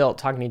everything you built,"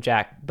 talking to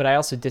Jack, "but I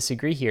also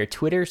disagree here.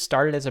 Twitter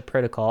started as a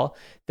protocol,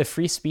 the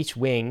free speech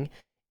wing,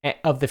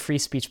 of the free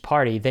speech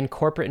party, then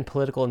corporate and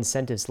political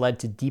incentives led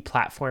to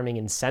deplatforming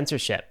and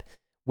censorship.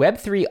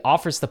 Web3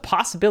 offers the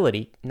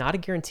possibility, not a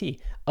guarantee,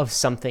 of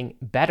something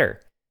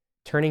better,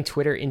 turning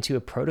Twitter into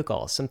a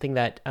protocol, something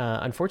that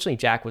unfortunately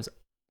Jack was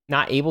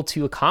not able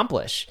to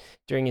accomplish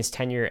during his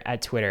tenure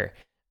at Twitter.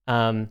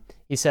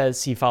 He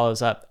says, he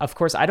follows up, of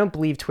course, I don't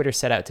believe Twitter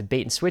set out to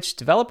bait and switch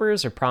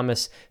developers or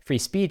promise free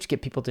speech,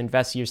 get people to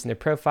invest years in their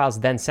profiles,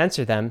 then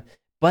censor them.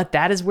 But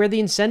that is where the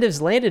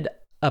incentives landed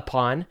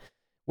upon.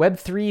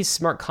 Web3's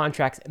smart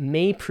contracts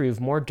may prove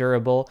more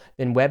durable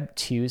than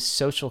Web2's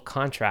social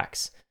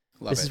contracts.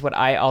 This is what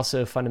I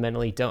also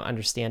fundamentally don't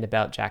understand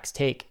about Jack's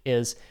take,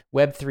 is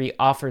Web3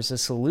 offers a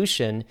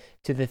solution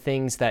to the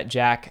things that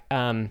Jack,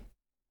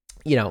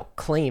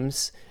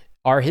 claims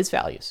are his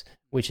values,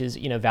 which is,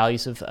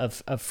 values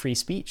of free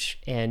speech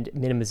and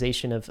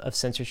minimization of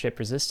censorship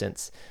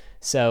resistance.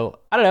 So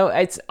I don't know,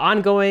 it's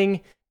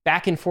ongoing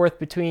back and forth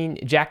between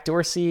Jack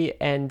Dorsey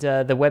and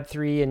the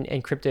Web3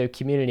 and crypto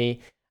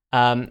community.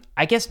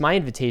 I guess my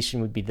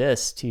invitation would be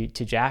this to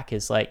Jack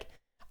is like,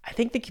 I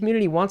think the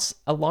community wants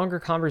a longer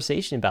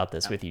conversation about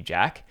this with you,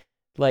 Jack.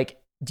 Like,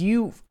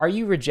 are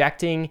you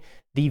rejecting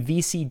the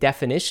VC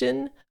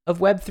definition of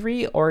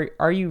Web3, or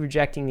are you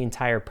rejecting the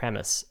entire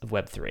premise of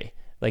Web3?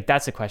 Like,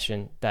 that's a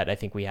question that I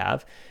think we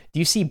have. Do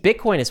you see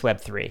Bitcoin as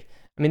Web3?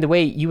 I mean, the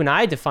way you and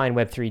I define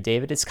Web3,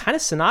 David, it's kind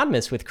of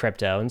synonymous with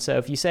crypto. And so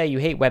if you say you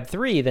hate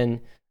Web3,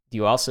 then do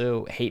you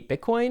also hate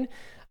Bitcoin?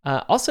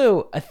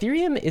 Also,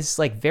 Ethereum is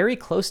like very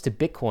close to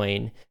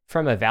Bitcoin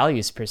from a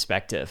values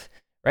perspective,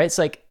 right? It's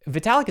like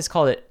Vitalik has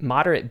called it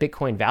moderate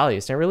Bitcoin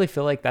values. And I really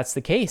feel like that's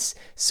the case.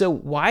 So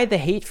why the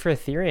hate for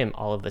Ethereum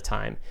all of the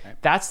time? Right.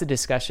 That's the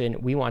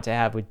discussion we want to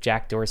have with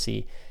Jack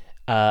Dorsey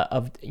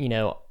on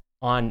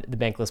the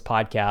Bankless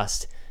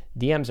podcast.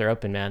 DMs are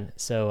open, man.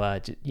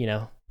 So,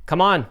 come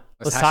on,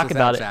 let's talk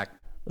about it. Jack.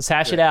 Let's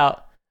hash it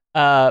out.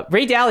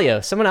 Ray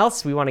Dalio, someone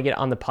else we want to get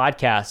on the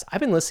podcast. I've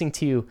been listening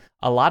to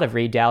a lot of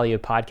Ray Dalio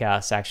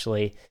podcasts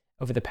actually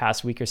over the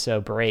past week or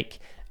so break.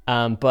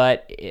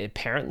 But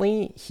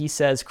apparently he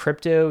says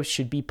crypto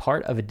should be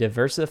part of a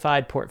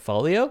diversified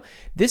portfolio.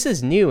 This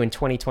is new in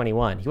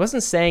 2021. He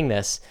wasn't saying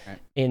this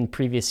in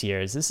previous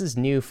years. This is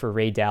new for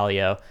Ray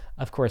Dalio.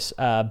 Of course,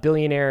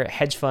 billionaire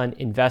hedge fund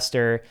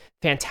investor,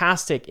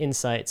 fantastic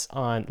insights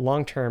on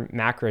long-term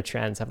macro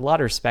trends. I have a lot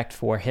of respect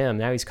for him.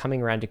 Now he's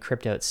coming around to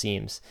crypto, it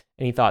seems.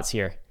 Any thoughts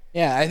here?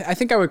 Yeah, I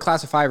think I would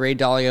classify Ray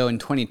Dalio in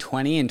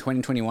 2020 and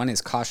 2021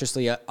 as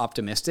cautiously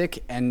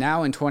optimistic. And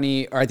now at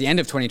the end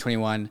of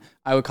 2021,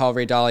 I would call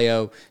Ray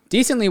Dalio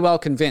decently well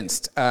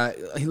convinced.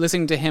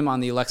 Listening to him on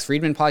the Lex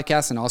Fridman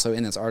podcast and also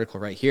in this article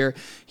right here,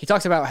 he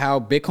talks about how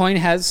Bitcoin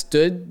has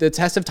stood the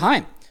test of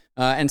time.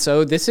 And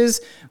so this is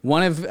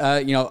one of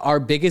our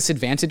biggest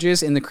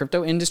advantages in the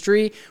crypto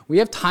industry. We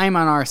have time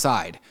on our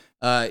side.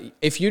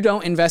 If you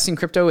don't invest in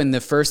crypto in the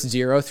first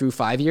 0 through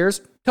 5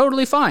 years,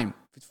 totally fine.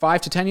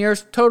 5 to 10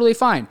 years, totally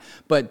fine.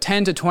 But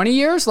 10 to 20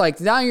 years, like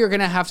now you're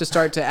going to have to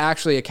start to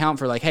actually account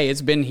for like, hey,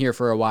 it's been here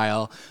for a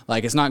while.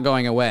 Like it's not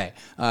going away.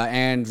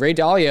 And Ray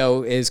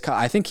Dalio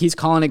I think he's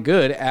calling it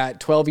good at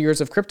 12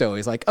 years of crypto.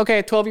 He's like,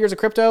 okay, 12 years of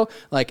crypto,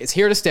 like it's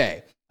here to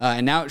stay.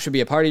 And now it should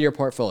be a part of your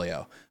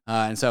portfolio.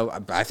 And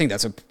so I think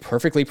that's a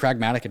perfectly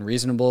pragmatic and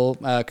reasonable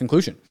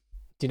conclusion.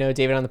 Do you know,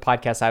 David, on the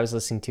podcast I was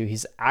listening to,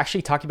 he's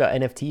actually talking about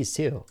NFTs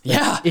too.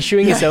 Like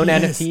issuing his own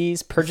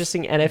NFTs,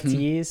 purchasing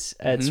NFTs.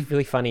 It's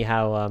really funny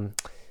how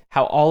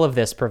all of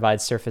this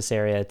provides surface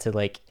area to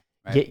like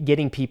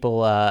getting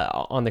people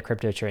on the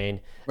crypto train.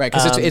 Right,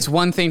 because it's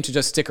one thing to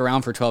just stick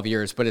around for 12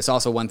 years, but it's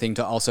also one thing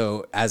to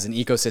also, as an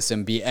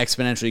ecosystem, be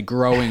exponentially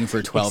growing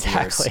for 12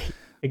 years.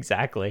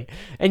 Exactly.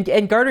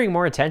 And garnering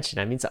more attention.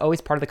 I mean, it's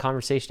always part of the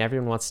conversation.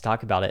 Everyone wants to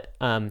talk about it.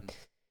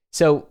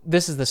 So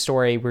this is the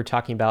story we're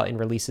talking about in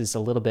releases a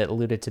little bit,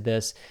 alluded to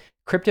this.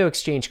 Crypto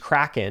exchange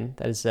Kraken,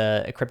 that is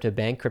a crypto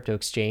bank, crypto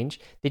exchange,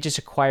 they just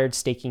acquired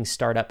staking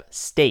startup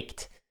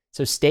Staked.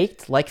 So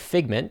Staked, like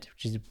Figment,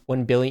 which is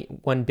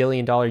 $1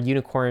 billion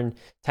unicorn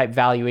type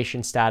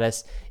valuation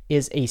status,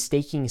 is a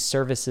staking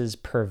services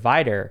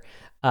provider.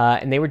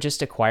 And they were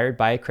just acquired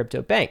by a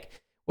crypto bank.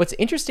 What's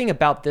interesting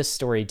about this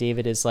story,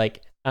 David, is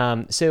like,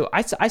 so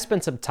I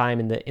spent some time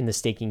in the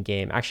staking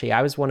game. Actually,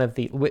 I was one of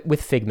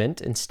with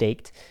Figment and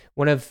Staked,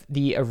 one of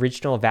the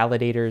original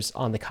validators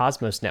on the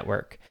Cosmos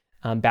network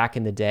back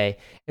in the day.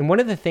 And one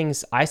of the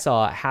things I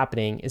saw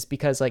happening is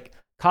because like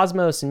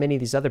Cosmos and many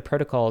of these other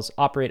protocols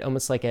operate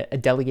almost like a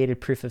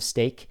delegated proof of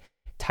stake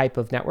type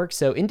of network.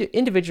 So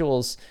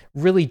individuals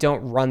really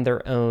don't run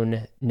their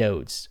own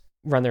nodes,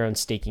 run their own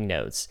staking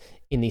nodes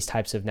in these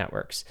types of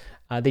networks.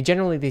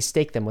 They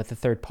stake them with a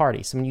third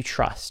party, someone you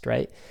trust,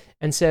 right?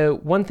 And so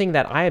one thing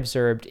that I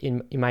observed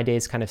in my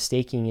days kind of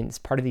staking as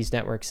part of these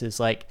networks is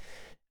like,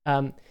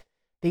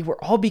 they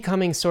were all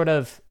becoming sort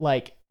of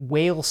like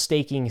whale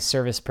staking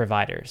service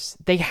providers.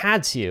 They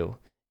had to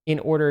in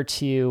order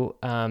to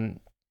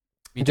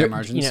meet their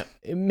margins.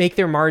 Make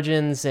their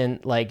margins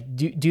and like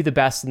do the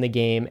best in the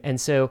game. And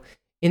so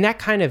in that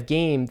kind of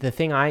game, the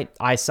thing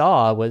I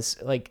saw was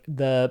like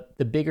the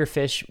bigger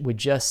fish would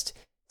just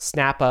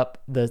snap up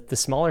the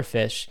smaller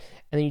fish,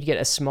 and then you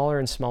get a smaller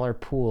and smaller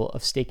pool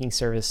of staking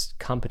service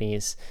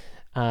companies,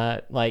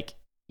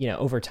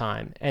 over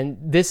time. And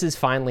this is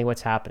finally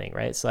what's happening,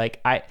 right? It's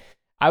like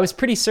I was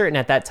pretty certain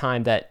at that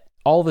time that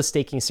all the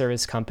staking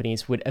service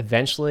companies would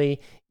eventually,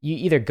 you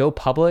either go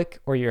public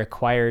or you're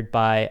acquired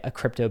by a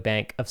crypto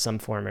bank of some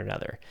form or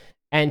another.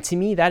 And to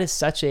me, that is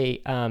such a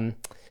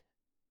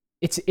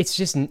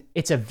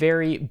it's a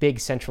very big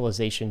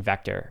centralization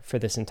vector for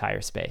this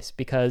entire space,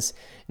 because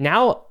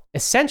now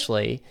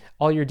essentially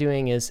all you're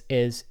doing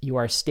is you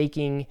are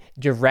staking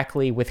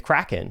directly with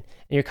Kraken, and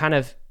you're kind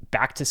of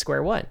back to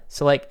square one.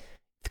 So like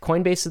the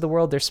Coinbase of the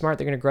world, they're smart,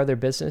 they're going to grow their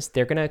business,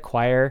 they're going to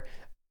acquire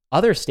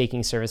other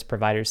staking service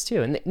providers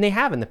too, and they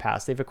have in the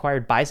past. They've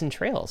acquired Bison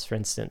Trails, for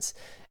instance,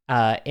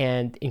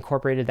 and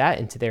incorporated that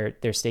into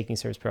their staking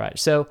service provider.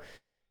 So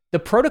the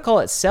protocol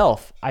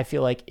itself, I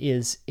feel like,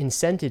 is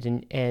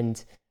incented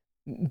and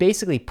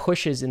basically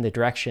pushes in the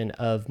direction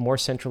of more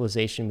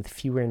centralization with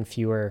fewer and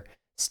fewer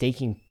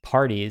staking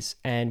parties.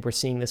 And we're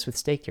seeing this with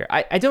Stake here.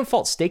 I don't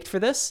fault Staked for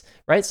this,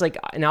 right? It's like,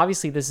 and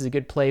obviously this is a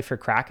good play for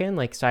Kraken.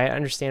 Like, so I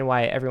understand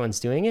why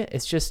everyone's doing it.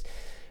 It's just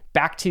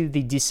back to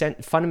the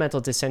fundamental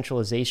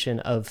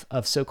decentralization of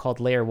so-called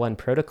layer one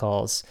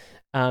protocols.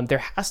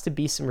 There has to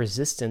be some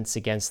resistance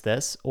against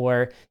this,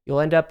 or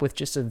you'll end up with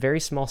just a very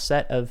small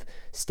set of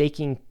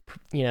staking,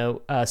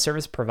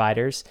 service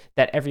providers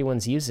that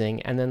everyone's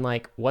using. And then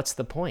like, what's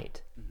the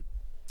point?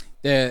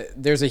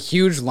 There's a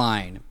huge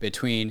line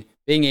between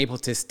being able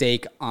to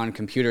stake on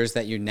computers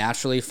that you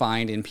naturally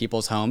find in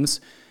people's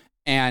homes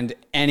and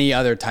any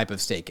other type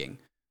of staking.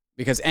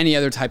 Because any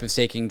other type of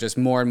staking just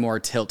more and more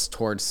tilts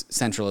towards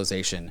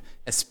centralization,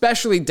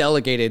 especially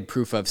delegated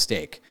proof of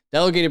stake.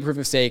 Delegated proof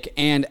of stake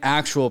and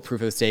actual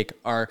proof of stake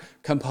are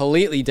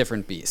completely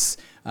different beasts.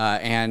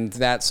 And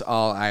that's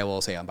all I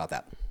will say about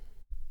that.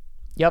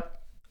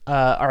 Yep.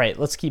 All right,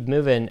 let's keep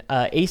moving.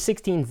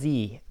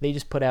 A16Z, they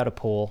just put out a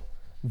poll.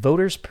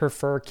 Voters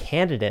prefer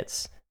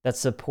candidates that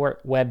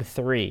support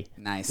Web3.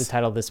 Nice. The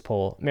title of this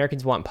poll.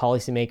 Americans want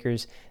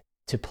policymakers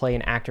to play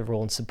an active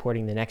role in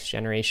supporting the next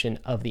generation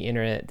of the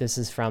internet. This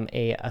is from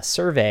a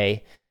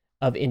survey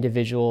of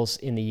individuals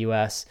in the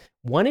US.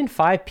 1 in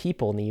 5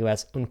 people in the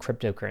US own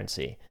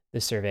cryptocurrency,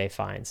 the survey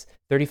finds.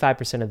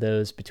 35% of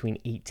those between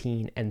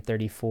 18 and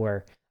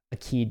 34, a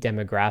key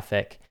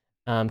demographic.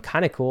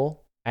 Kind of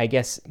cool. I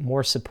guess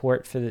more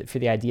support for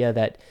the idea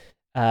that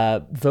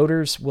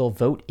voters will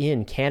vote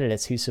in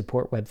candidates who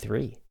support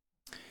Web3.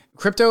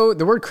 Crypto,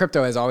 the word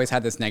crypto has always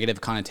had this negative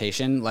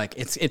connotation. Like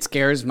it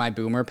scares my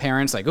boomer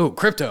parents. Like, oh,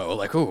 crypto,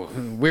 like, oh,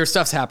 weird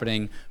stuff's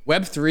happening.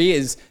 Web3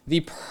 is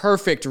the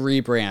perfect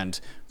rebrand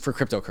for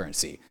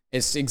cryptocurrency.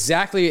 It's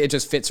exactly, it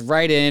just fits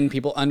right in.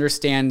 People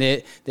understand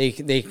it. They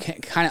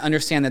kind of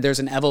understand that there's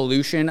an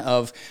evolution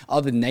of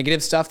all the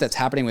negative stuff that's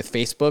happening with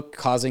Facebook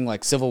causing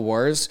like civil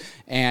wars,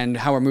 and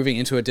how we're moving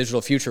into a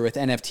digital future with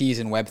NFTs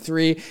and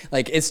Web3.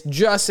 Like, it's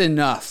just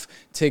enough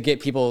to get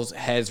people's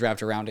heads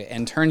wrapped around it.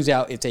 And turns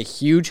out it's a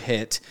huge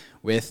hit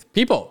with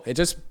people. It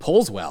just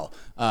pulls well.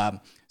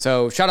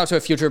 So shout out to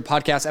a future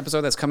podcast episode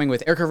that's coming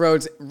with Erica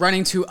Rhodes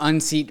running to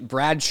unseat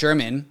Brad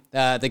Sherman,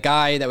 the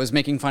guy that was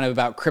making fun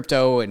about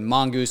crypto and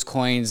mongoose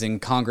coins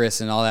and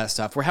Congress and all that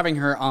stuff. We're having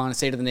her on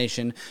State of the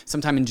Nation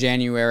sometime in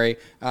January.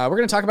 We're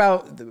going to talk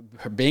about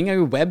her being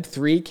a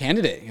Web3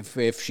 candidate,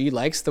 if she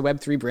likes the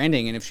Web3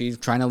 branding and if she's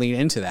trying to lean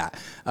into that.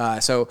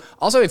 So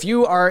also, if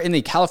you are in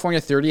the California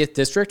 30th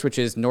District, which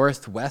is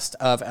northwest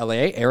of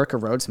LA, Erica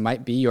Rhodes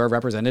might be your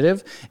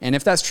representative. And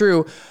if that's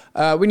true,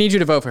 we need you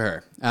to vote for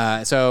her.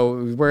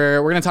 So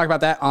we're going to talk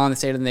about that on the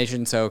State of the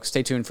Nation. So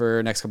stay tuned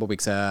for next couple of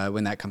weeks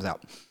when that comes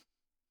out.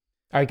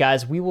 All right,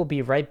 guys, we will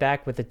be right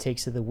back with the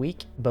takes of the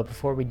week. But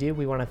before we do,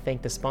 we want to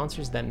thank the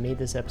sponsors that made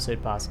this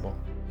episode possible.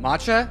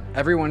 Matcha,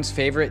 everyone's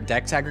favorite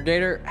DEX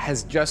aggregator,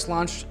 has just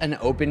launched an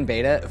open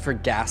beta for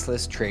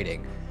gasless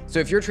trading. So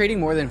if you're trading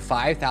more than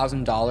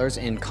 $5,000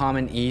 in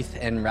common ETH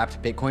and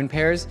wrapped Bitcoin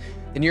pairs,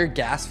 then your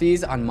gas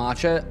fees on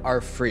Matcha are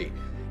free.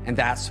 And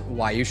that's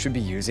why you should be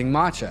using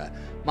Matcha.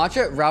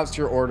 Matcha routes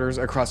your orders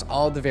across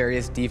all the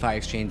various DeFi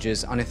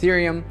exchanges on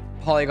Ethereum,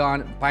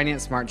 Polygon,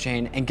 Binance Smart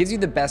Chain, and gives you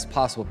the best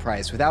possible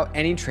price without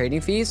any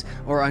trading fees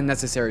or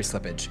unnecessary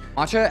slippage.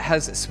 Matcha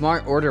has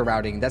smart order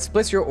routing that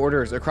splits your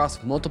orders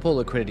across multiple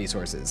liquidity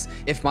sources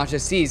if Matcha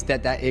sees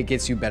that it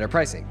gets you better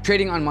pricing.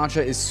 Trading on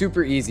Matcha is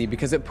super easy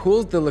because it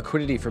pools the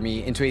liquidity for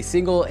me into a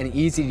single and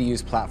easy to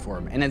use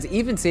platform, and has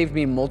even saved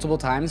me multiple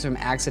times from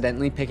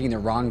accidentally picking the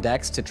wrong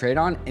DEX to trade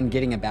on and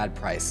getting a bad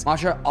price.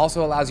 Matcha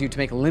also allows you to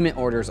make limit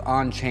orders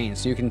on chain,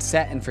 so you can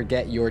set and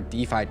forget your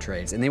DeFi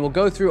trades, and they will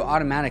go through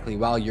automatically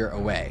while you're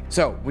away.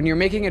 So when you're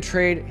making a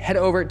trade, head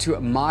over to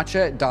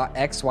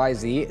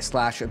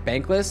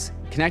matcha.xyz/bankless,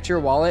 connect your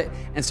wallet,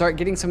 and start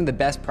getting some of the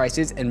best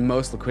prices and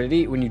most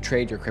liquidity when you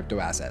trade your crypto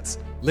assets.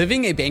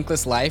 Living a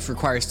bankless life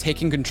requires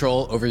taking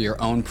control over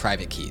your own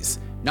private keys.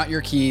 Not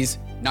your keys,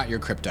 not your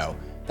crypto.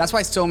 That's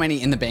why so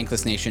many in the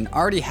Bankless Nation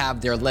already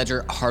have their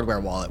Ledger hardware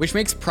wallet, which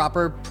makes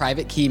proper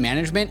private key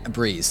management a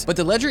breeze. But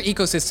the Ledger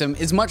ecosystem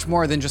is much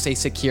more than just a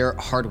secure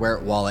hardware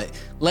wallet.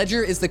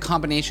 Ledger is the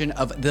combination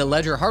of the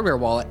Ledger hardware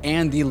wallet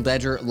and the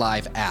Ledger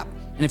Live app.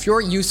 And if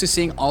you're used to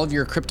seeing all of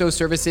your crypto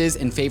services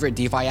and favorite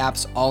DeFi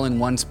apps all in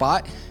one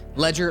spot,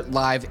 Ledger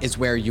Live is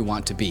where you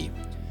want to be.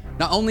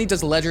 Not only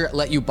does Ledger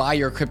let you buy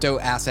your crypto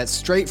assets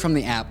straight from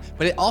the app,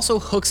 but it also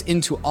hooks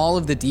into all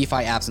of the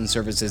DeFi apps and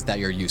services that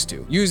you're used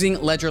to.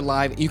 Using Ledger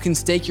Live, you can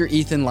stake your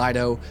ETH in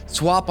Lido,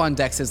 swap on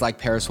dexes like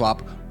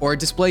Paraswap, or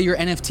display your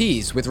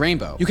NFTs with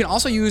Rainbow. You can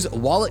also use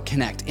Wallet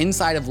Connect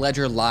inside of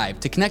Ledger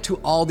Live to connect to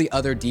all the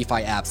other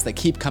DeFi apps that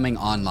keep coming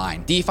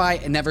online.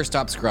 DeFi never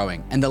stops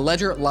growing, and the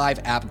Ledger Live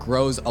app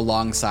grows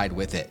alongside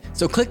with it.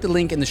 So click the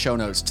link in the show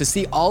notes to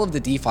see all of the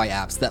DeFi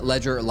apps that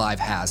Ledger Live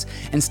has,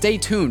 and stay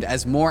tuned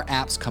as more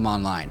apps come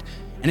online.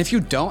 And if you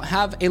don't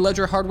have a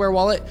Ledger hardware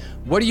wallet,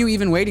 what are you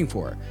even waiting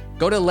for?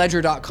 Go to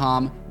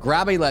ledger.com,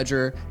 grab a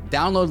Ledger,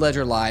 download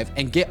Ledger Live,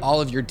 and get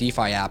all of your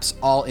DeFi apps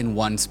all in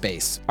one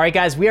space. All right,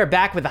 guys, we are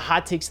back with the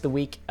hot takes of the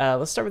week.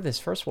 Let's start with this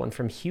first one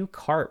from Hugh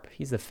Karp.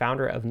 He's the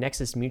founder of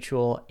Nexus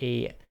Mutual,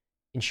 a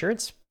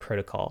insurance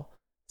protocol.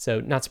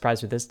 So not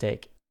surprised with this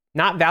take.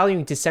 Not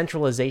valuing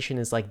decentralization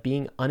is like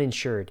being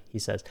uninsured, he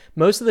says.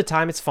 Most of the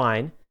time it's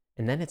fine,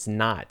 and then it's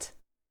not.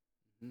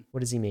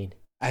 What does he mean?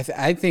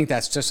 I think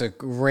that's just a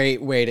great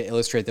way to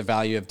illustrate the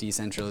value of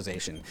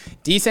decentralization.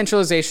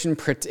 Decentralization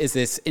is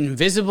this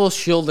invisible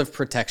shield of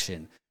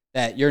protection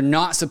that you're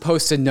not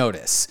supposed to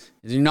notice.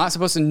 You're not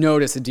supposed to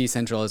notice a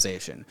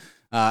decentralization.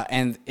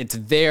 And it's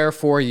there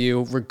for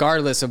you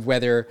regardless of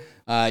whether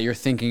you're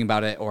thinking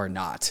about it or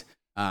not.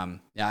 Yeah,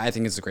 I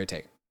think it's a great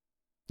take.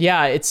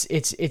 Yeah,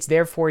 it's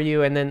there for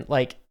you, and then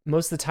like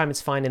most of the time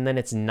it's fine, and then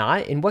it's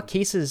not. In what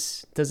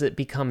cases does it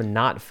become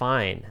not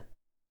fine?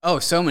 Oh,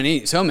 so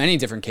many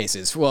different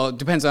cases. Well, it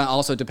depends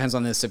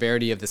on the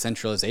severity of the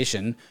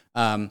centralization.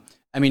 I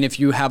mean, if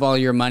you have all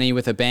your money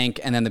with a bank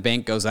and then the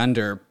bank goes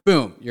under,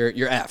 boom, you're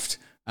effed.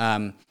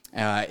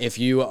 If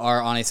you are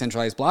on a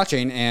centralized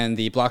blockchain and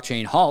the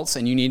blockchain halts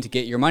and you need to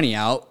get your money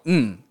out,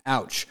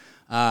 ouch.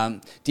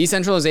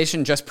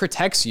 Decentralization just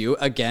protects you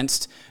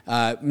against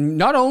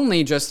not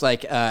only just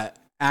like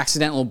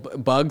accidental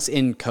bugs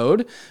in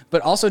code,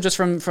 but also just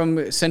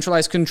from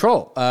centralized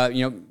control.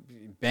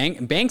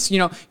 Banks,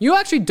 you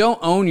actually don't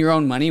own your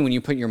own money when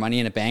you put your money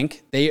in a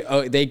bank.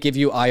 They give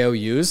you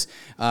IOUs,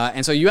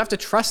 and so you have to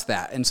trust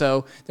that. And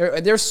so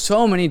there's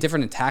so many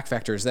different attack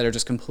vectors that are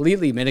just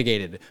completely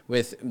mitigated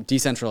with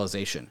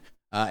decentralization.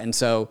 And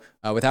so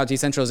without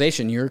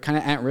decentralization, you're kind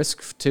of at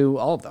risk to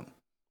all of them.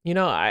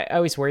 I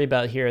always worry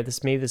about here, this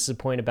is a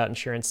point about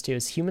insurance too,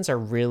 is humans are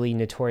really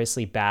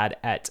notoriously bad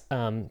at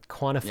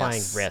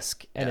quantifying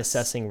risk and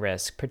assessing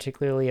risk,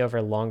 particularly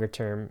over longer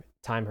term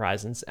time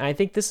horizons. And I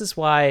think this is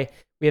why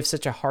we have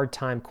such a hard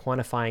time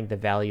quantifying the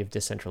value of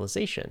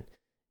decentralization,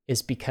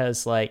 is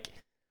because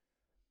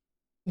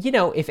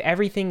if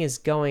everything is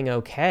going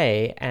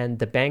okay and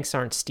the banks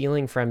aren't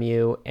stealing from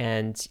you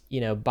and,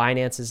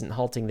 Binance isn't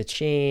halting the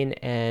chain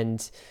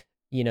and,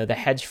 the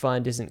hedge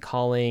fund isn't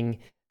calling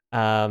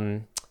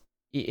Robinhood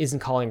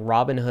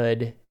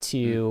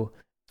to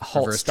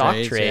halt reverse stock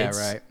trades,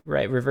 yeah,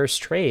 right, reverse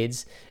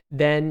trades,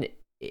 then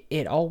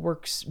it all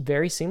works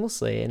very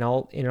seamlessly and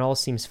it all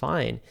seems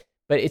fine.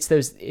 But it's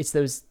those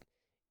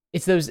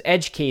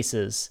edge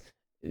cases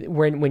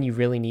when you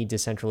really need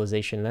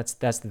decentralization. That's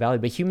the value.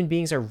 But human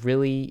beings are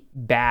really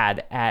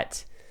bad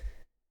at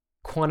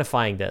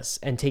quantifying this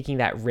and taking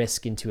that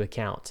risk into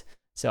account.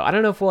 So I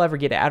don't know if we'll ever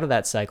get out of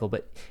that cycle,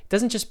 but it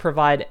doesn't just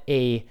provide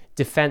a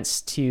defense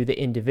to the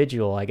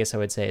individual, I guess I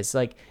would say.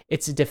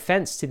 It's a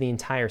defense to the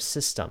entire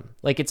system.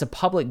 Like it's a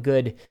public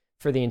good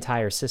for the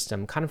entire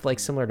system, kind of like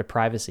similar to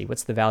privacy.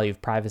 What's the value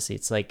of privacy?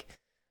 It's like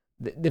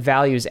the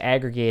value is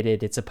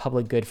aggregated. It's a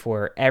public good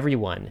for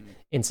everyone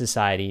in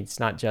society. It's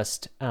not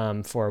just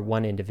for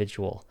one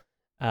individual.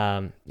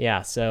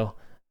 So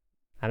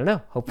I don't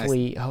know.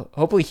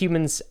 Hopefully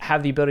humans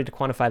have the ability to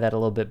quantify that a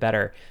little bit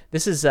better.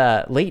 This is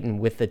Leighton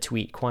with the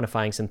tweet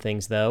quantifying some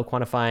things, though,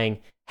 quantifying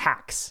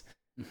hacks.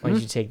 Why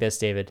don't you take this,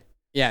 David?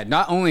 Yeah,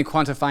 not only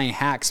quantifying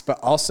hacks, but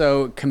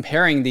also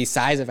comparing the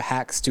size of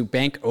hacks to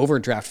bank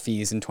overdraft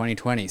fees in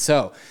 2020.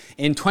 So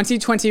in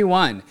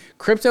 2021,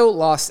 crypto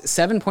lost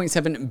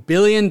 $7.7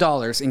 billion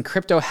in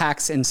crypto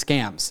hacks and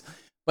scams.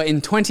 But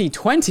in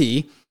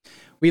 2020,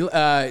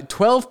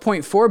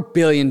 $12.4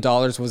 billion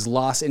was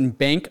lost in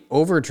bank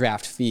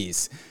overdraft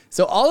fees.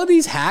 So all of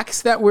these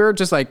hacks that we're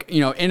just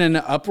in an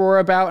uproar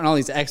about, and all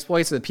these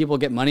exploits that people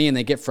get money and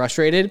they get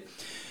frustrated,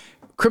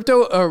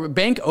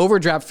 bank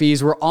overdraft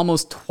fees were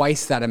almost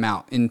twice that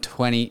amount in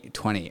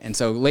 2020. And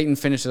so Leighton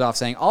finished it off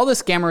saying, all the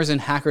scammers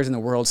and hackers in the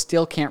world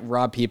still can't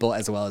rob people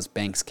as well as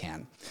banks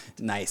can.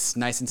 Nice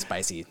and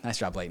spicy. Nice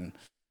job, Leighton.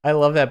 I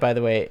love that, by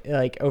the way.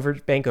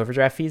 Bank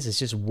overdraft fees is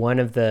just one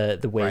of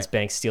the ways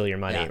banks steal your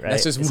money, right?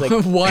 That's just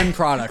one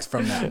product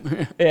from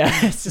them.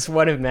 Yeah, it's just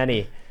one of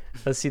many.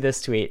 Let's see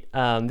this tweet.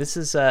 This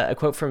is a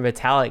quote from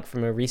Vitalik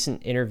from a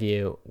recent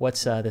interview.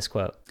 What's this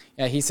quote?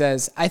 Yeah, he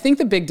says, I think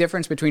the big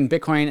difference between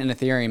Bitcoin and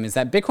Ethereum is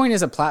that Bitcoin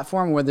is a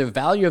platform where the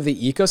value of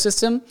the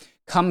ecosystem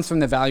comes from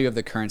the value of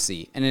the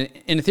currency. And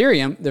in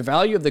Ethereum, the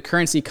value of the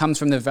currency comes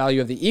from the value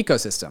of the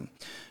ecosystem.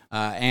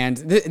 And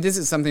this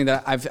is something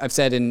that I've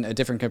said in a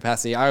different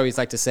capacity. I always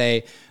like to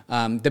say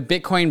the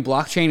Bitcoin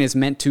blockchain is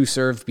meant to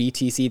serve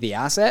BTC, the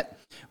asset,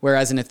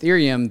 whereas in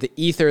Ethereum, the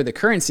Ether, the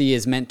currency,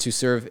 is meant to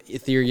serve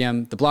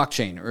Ethereum, the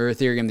blockchain, or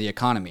Ethereum, the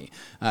economy.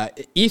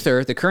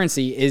 Ether, the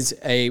currency, is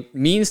a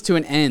means to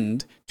an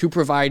end to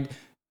provide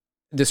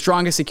the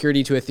strongest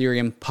security to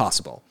Ethereum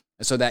possible,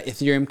 so that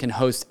Ethereum can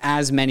host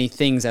as many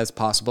things as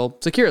possible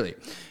securely.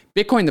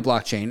 Bitcoin, the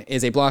blockchain,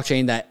 is a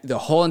blockchain that the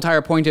whole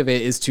entire point of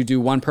it is to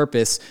do one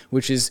purpose,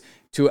 which is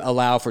to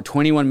allow for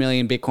 21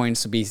 million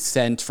Bitcoins to be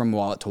sent from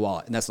wallet to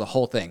wallet. And that's the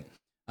whole thing.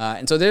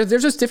 And so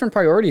there's just different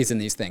priorities in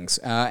these things.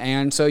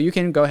 And so you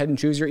can go ahead and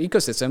choose your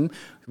ecosystem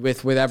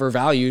with whatever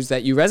values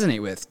that you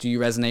resonate with. Do you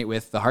resonate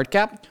with the hard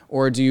cap,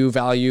 or do you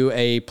value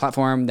a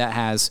platform that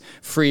has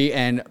free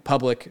and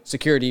public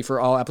security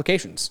for all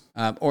applications?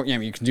 Or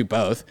you can do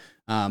both.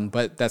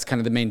 But that's kind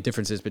of the main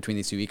differences between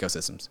these two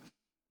ecosystems.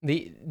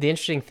 The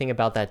interesting thing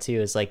about that too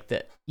is like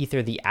the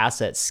Ether, the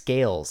asset,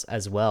 scales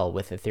as well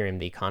with Ethereum,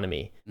 the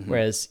economy. Mm-hmm.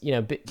 Whereas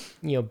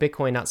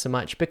Bitcoin not so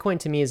much. Bitcoin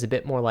to me is a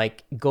bit more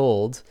like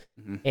gold,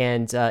 mm-hmm.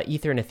 and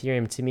Ether and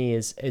Ethereum to me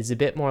is a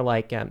bit more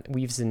like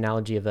we use the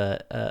analogy of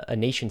a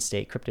nation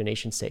state, crypto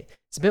nation state.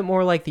 It's a bit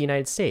more like the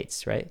United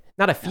States, right?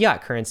 Not a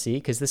fiat currency,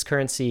 because this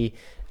currency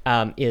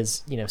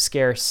is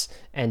scarce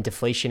and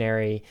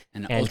deflationary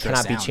and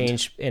cannot be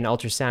changed, and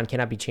ultrasound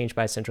cannot be changed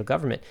by a central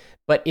government,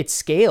 but it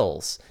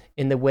scales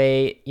in the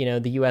way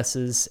the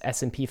US's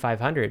S&P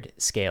 500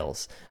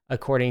 scales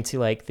according to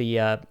like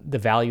the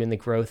value and the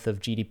growth of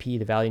GDP,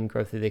 the value and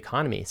growth of the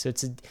economy. So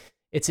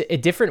it's a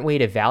different way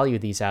to value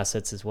these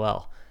assets as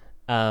well.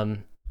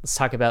 Let's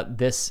talk about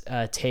this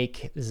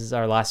take. This is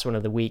our last one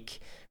of the week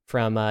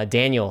from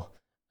Daniel.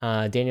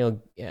 Daniel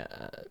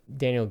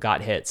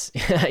got hits.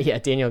 Yeah,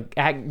 Daniel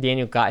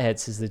got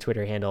hits is the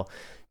Twitter handle.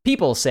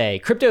 People say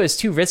crypto is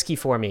too risky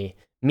for me.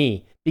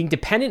 Being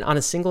dependent on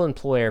a single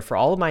employer for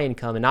all of my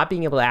income and not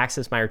being able to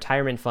access my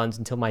retirement funds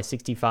until I'm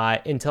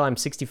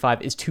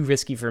 65 is too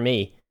risky for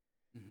me.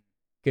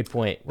 Good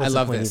point. What's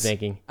the point he's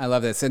making? I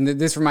love this. And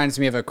this reminds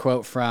me of a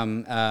quote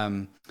from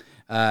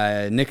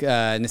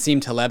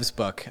Nassim Taleb's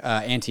book,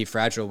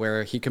 Anti-Fragile,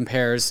 where he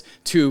compares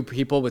two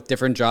people with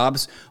different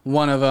jobs.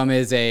 One of them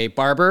is a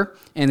barber,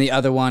 and the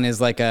other one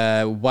is like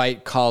a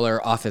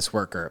white-collar office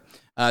worker.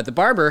 The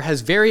barber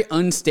has very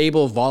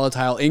unstable,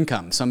 volatile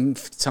income.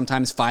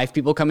 Sometimes 5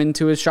 people come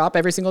into his shop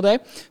every single day.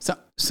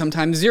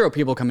 Sometimes 0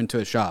 people come into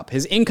his shop.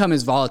 His income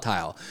is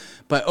volatile.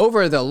 But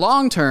over the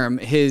long term,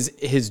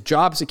 his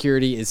job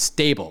security is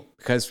stable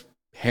because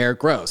hair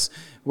grows.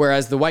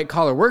 Whereas the white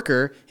collar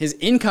worker, his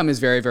income is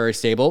very, very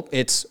stable.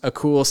 It's a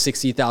cool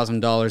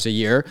 $60,000 a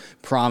year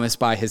promised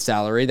by his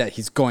salary that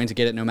he's going to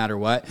get it no matter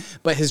what.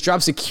 But his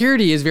job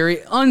security is very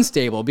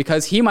unstable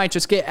because he might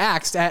just get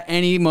axed at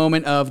any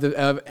moment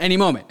of any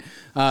moment.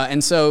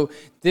 And so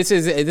this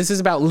is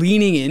about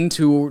leaning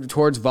into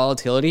towards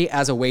volatility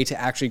as a way to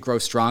actually grow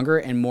stronger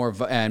and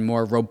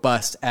more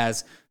robust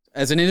as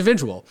an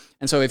individual.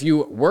 And so if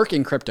you work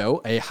in crypto,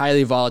 a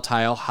highly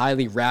volatile,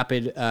 highly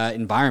rapid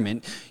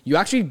environment, you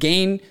actually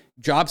gain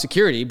job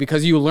security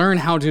because you learn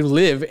how to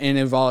live in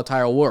a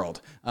volatile world.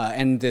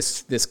 And the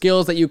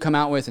skills that you come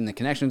out with and the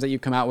connections that you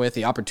come out with,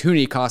 the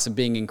opportunity cost of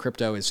being in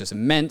crypto is just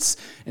immense.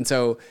 And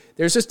so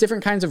there's just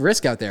different kinds of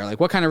risk out there.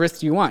 Like, what kind of risk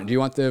do you want? Do you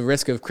want the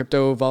risk of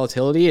crypto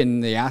volatility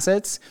and the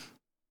assets?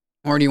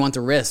 Or do you want the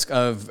risk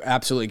of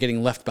absolutely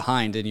getting left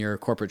behind in your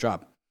corporate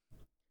job?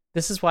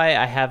 This is why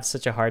I have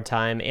such a hard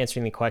time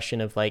answering the question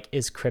of like,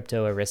 is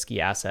crypto a risky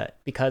asset?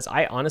 Because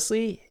I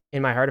honestly,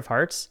 in my heart of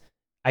hearts,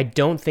 I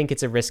don't think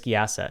it's a risky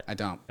asset. I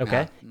don't. Okay.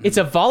 Yeah. Mm-hmm. It's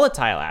a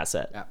volatile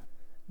asset. Yeah.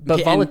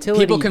 But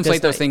volatility. People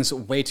conflate those things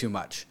way too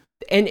much.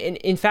 And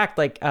in fact,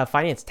 like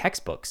finance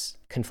textbooks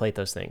conflate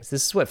those things.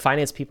 This is what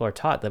finance people are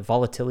taught, that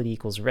volatility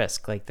equals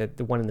risk, like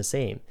the one and the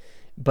same.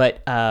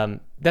 But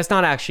that's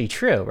not actually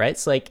true, right?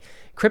 It's like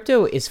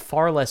crypto is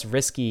far less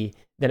risky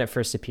than it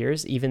first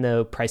appears, even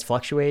though price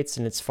fluctuates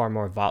and it's far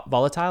more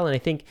volatile. And I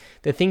think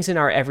the things in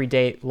our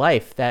everyday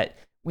life that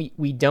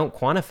we don't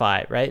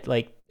quantify, right?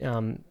 Like,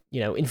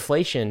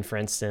 inflation, for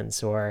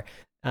instance, or,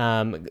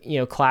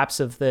 collapse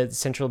of the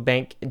central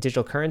bank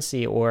digital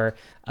currency, or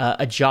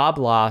a job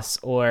loss,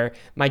 or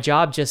my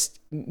job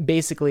just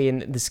basically,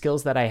 and the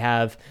skills that I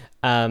have,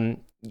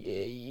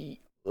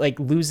 like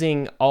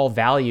losing all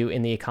value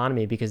in the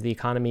economy because the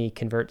economy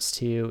converts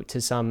to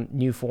some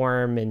new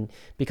form and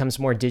becomes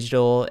more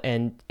digital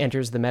and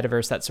enters the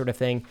metaverse, that sort of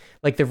thing.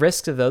 Like the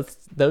risks of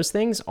those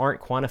things aren't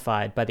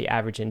quantified by the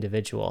average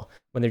individual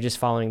when they're just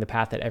following the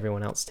path that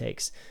everyone else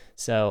takes.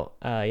 So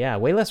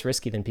way less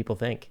risky than people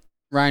think.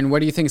 Ryan, what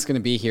do you think is going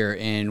to be here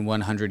in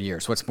 100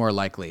 years? What's more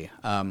likely,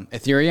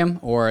 Ethereum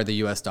or the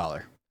US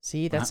dollar?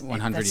 See, that's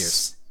 100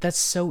 years. That's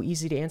so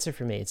easy to answer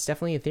for me. It's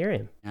definitely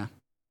Ethereum. Yeah.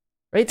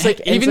 right? It's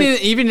like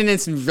even in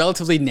its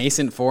relatively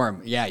nascent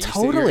form. Yeah,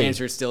 your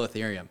answer is still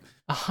Ethereum.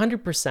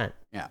 100%.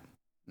 Yeah.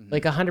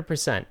 Like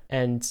 100%.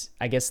 And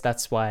I guess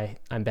that's why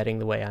I'm betting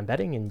the way I'm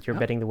betting and you're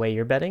betting the way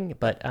you're betting.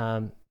 But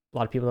a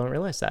lot of people don't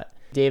realize that.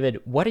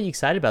 David, what are you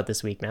excited about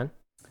this week, man?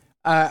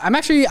 I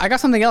got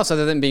something else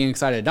other than being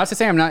excited. Not to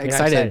say I'm not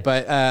excited,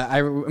 but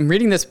I'm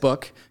reading this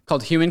book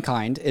called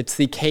Humankind. It's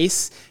the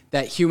case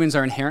that humans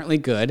are inherently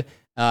good.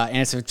 And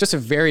it's just a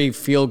very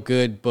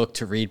feel-good book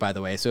to read, by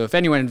the way. So if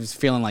anyone is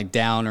feeling like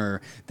down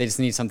or they just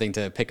need something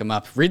to pick them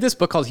up, read this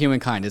book called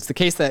Humankind. It's the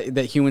case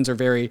that humans are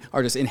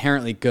just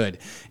inherently good.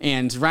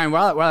 And Ryan,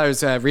 while I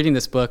was reading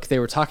this book, they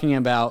were talking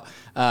about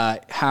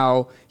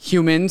how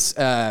humans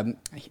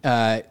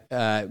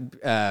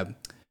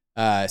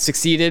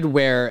succeeded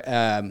where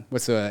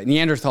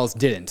Neanderthals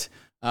didn't.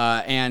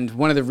 And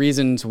one of the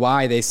reasons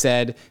why they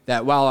said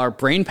that while our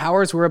brain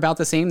powers were about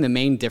the same, the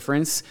main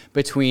difference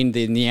between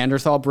the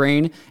Neanderthal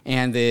brain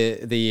and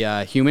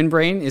the human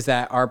brain is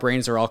that our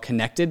brains are all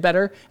connected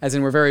better, as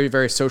in we're very,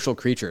 very social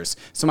creatures.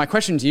 So my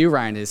question to you,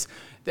 Ryan, is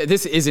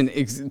this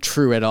isn't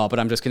true at all, but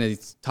I'm just going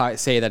to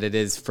say that it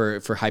is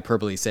for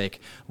hyperbole's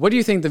sake. What do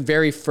you think the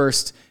very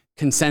first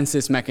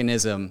consensus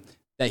mechanism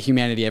that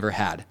humanity ever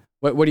had?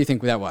 What do you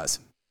think that was?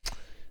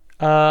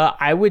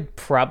 I would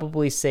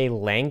probably say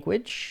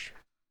language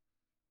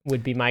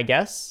would be my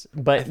guess,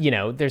 but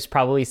there's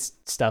probably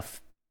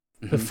stuff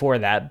before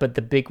that, but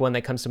the big one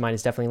that comes to mind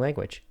is definitely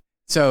language.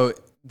 So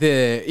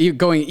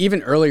going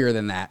even earlier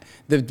than that,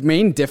 the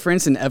main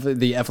difference in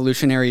the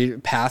evolutionary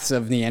paths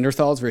of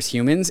Neanderthals versus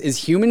humans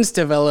is humans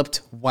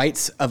developed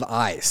whites of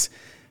eyes.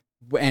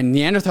 And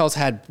Neanderthals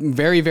had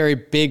very, very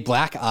big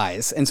black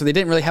eyes. And so they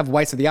didn't really have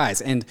whites of the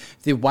eyes. And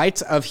the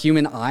whites of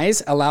human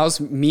eyes allows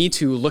me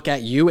to look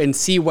at you and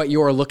see what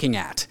you're looking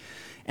at.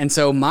 And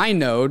so my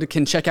node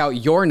can check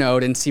out your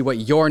node and see what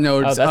your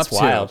node's up to.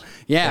 Wild.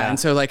 Yeah. And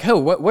so like,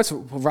 what's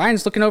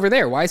Ryan's looking over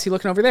there? Why is he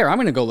looking over there? I'm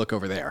going to go look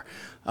over there.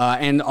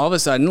 And all of a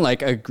sudden,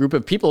 like a group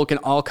of people can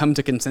all come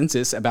to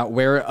consensus about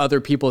where other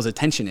people's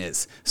attention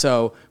is.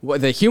 So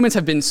the humans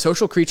have been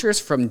social creatures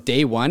from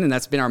day one, and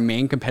that's been our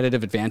main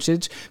competitive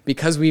advantage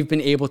because we've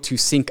been able to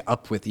sync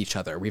up with each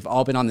other. We've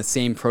all been on the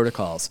same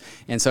protocols.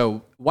 And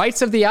so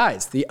whites of the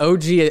eyes, the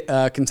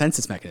OG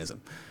consensus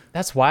mechanism.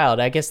 That's wild.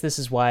 I guess this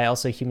is why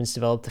also humans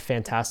developed the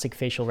fantastic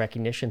facial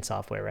recognition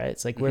software, right?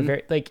 It's like we're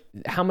very, like,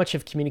 how much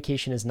of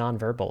communication is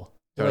nonverbal?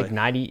 Totally.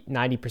 Like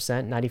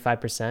 90%,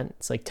 95%.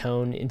 It's like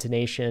tone,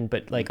 intonation,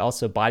 but like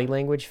also body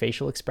language,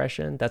 facial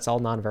expression. That's all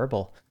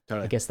nonverbal.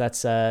 Totally. I guess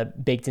that's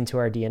baked into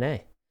our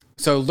DNA.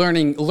 So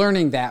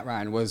learning that,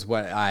 Ryan, was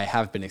what I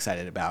have been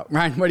excited about.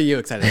 Ryan, what are you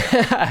excited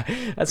about?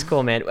 That's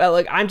cool, man. Well,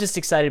 look, I'm just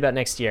excited about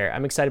next year.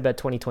 I'm excited about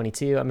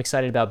 2022. I'm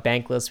excited about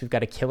Bankless. We've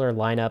got a killer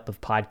lineup of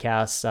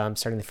podcasts,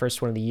 starting the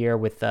first one of the year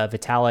with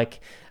Vitalik,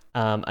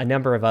 a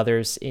number of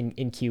others in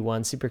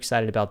Q1. Super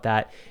excited about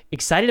that.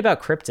 Excited about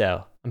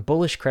crypto. I'm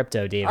bullish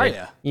crypto, David. Are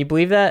you? You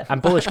believe that?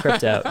 I'm bullish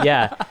crypto.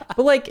 Yeah.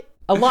 But like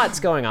a lot's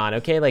going on,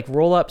 okay? Like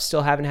ROLLUP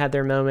still haven't had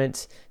their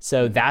moment.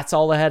 So that's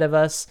all ahead of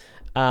us.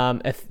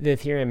 If the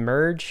Ethereum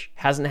merge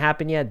hasn't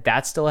happened yet,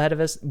 that's still ahead of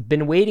us.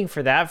 Been waiting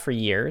for that for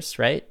years,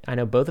 right? I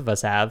know both of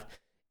us have.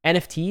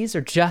 NFTs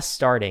are just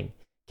starting.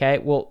 Okay,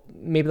 well,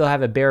 maybe they'll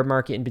have a bear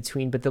market in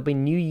between, but there'll be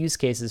new use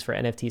cases for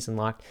NFTs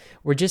unlocked.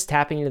 We're just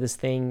tapping into this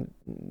thing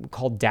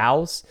called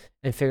DAOs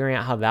and figuring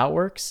out how that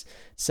works.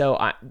 So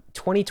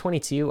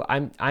 2022,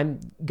 I'm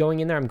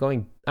going in there.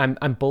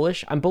 I'm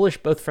bullish. I'm bullish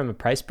both from a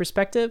price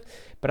perspective,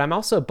 but I'm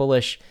also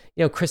bullish.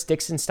 Chris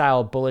Dixon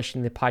style bullish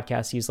in the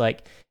podcast. He's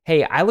like,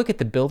 hey, I look at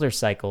the builder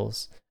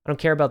cycles. I don't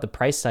care about the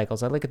price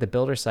cycles. I look at the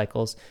builder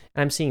cycles,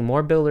 and I'm seeing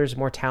more builders,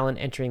 more talent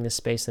entering this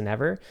space than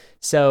ever.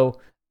 So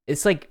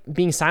it's like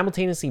being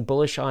simultaneously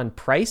bullish on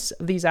price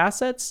of these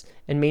assets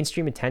and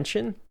mainstream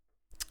attention,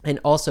 and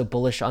also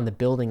bullish on the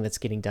building that's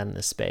getting done in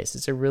this space.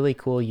 It's a really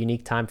cool,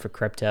 unique time for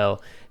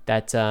crypto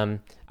that I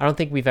don't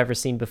think we've ever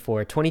seen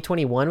before.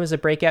 2021 was a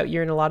breakout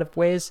year in a lot of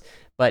ways,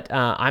 but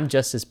I'm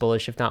just as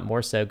bullish, if not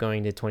more so,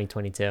 going to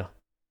 2022.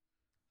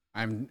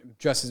 I'm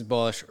just as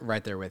bullish,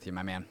 right there with you,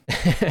 my man.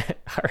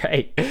 All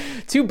right.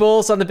 Two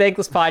bulls on the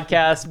Bankless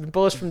podcast. Been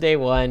bullish from day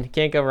one.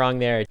 Can't go wrong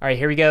there. All right,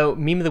 here we go.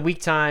 Meme of the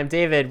week time.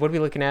 David, what are we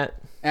looking at?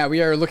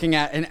 We are looking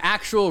at an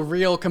actual,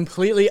 real,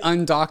 completely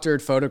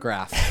undoctored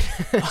photograph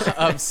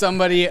of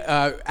somebody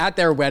at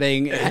their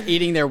wedding,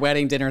 eating their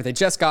wedding dinner. They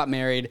just got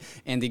married,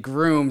 and the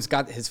groom's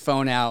got his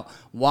phone out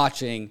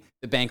watching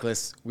the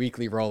Bankless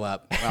weekly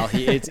roll-up while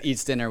he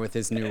eats dinner with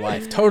his new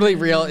wife. Totally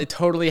real. It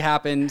totally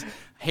happened.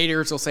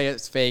 Haters will say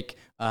it's fake,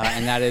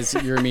 and that is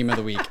your meme of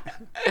the week.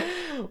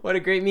 What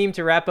a great meme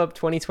to wrap up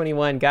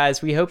 2021.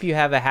 Guys, we hope you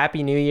have a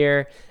happy new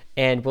year,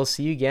 and we'll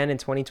see you again in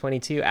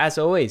 2022. As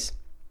always,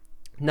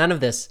 none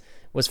of this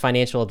was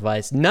financial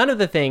advice. None of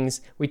the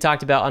things we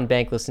talked about on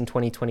Bankless in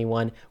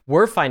 2021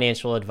 were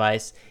financial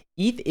advice.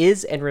 ETH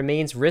is and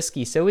remains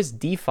risky. So is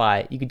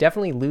DeFi. You could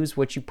definitely lose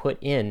what you put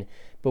in,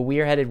 but we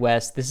are headed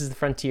west. This is the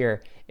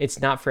frontier. It's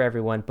not for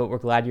everyone, but we're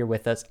glad you're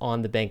with us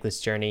on the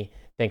Bankless journey.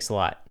 Thanks a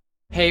lot.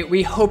 Hey,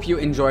 we hope you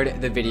enjoyed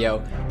the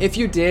video. If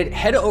you did,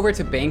 head over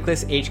to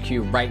Bankless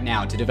HQ right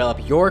now to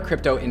develop your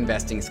crypto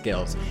investing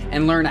skills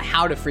and learn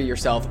how to free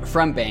yourself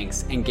from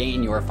banks and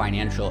gain your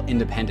financial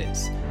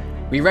independence.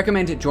 We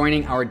recommend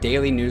joining our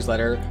daily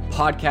newsletter,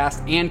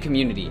 podcast, and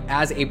community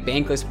as a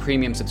Bankless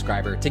Premium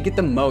subscriber to get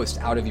the most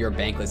out of your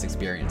Bankless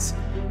experience.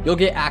 You'll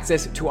get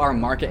access to our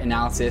market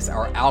analysis,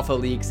 our alpha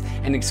leaks,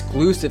 and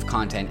exclusive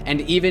content, and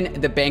even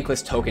the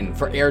Bankless token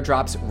for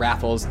airdrops,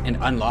 raffles, and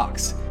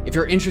unlocks. If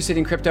you're interested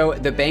in crypto,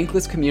 the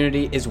Bankless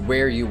community is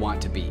where you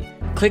want to be.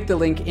 Click the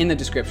link in the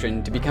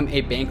description to become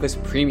a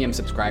Bankless Premium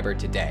subscriber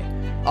today.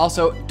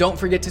 Also, don't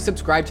forget to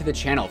subscribe to the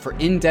channel for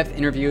in-depth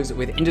interviews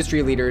with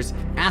industry leaders,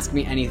 Ask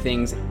Me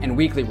Anythings, and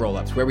weekly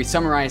roll-ups where we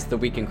summarize the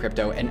week in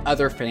crypto and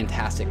other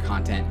fantastic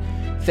content.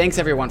 Thanks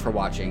everyone for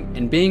watching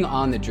and being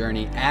on the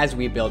journey as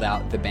we build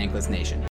out the Bankless Nation.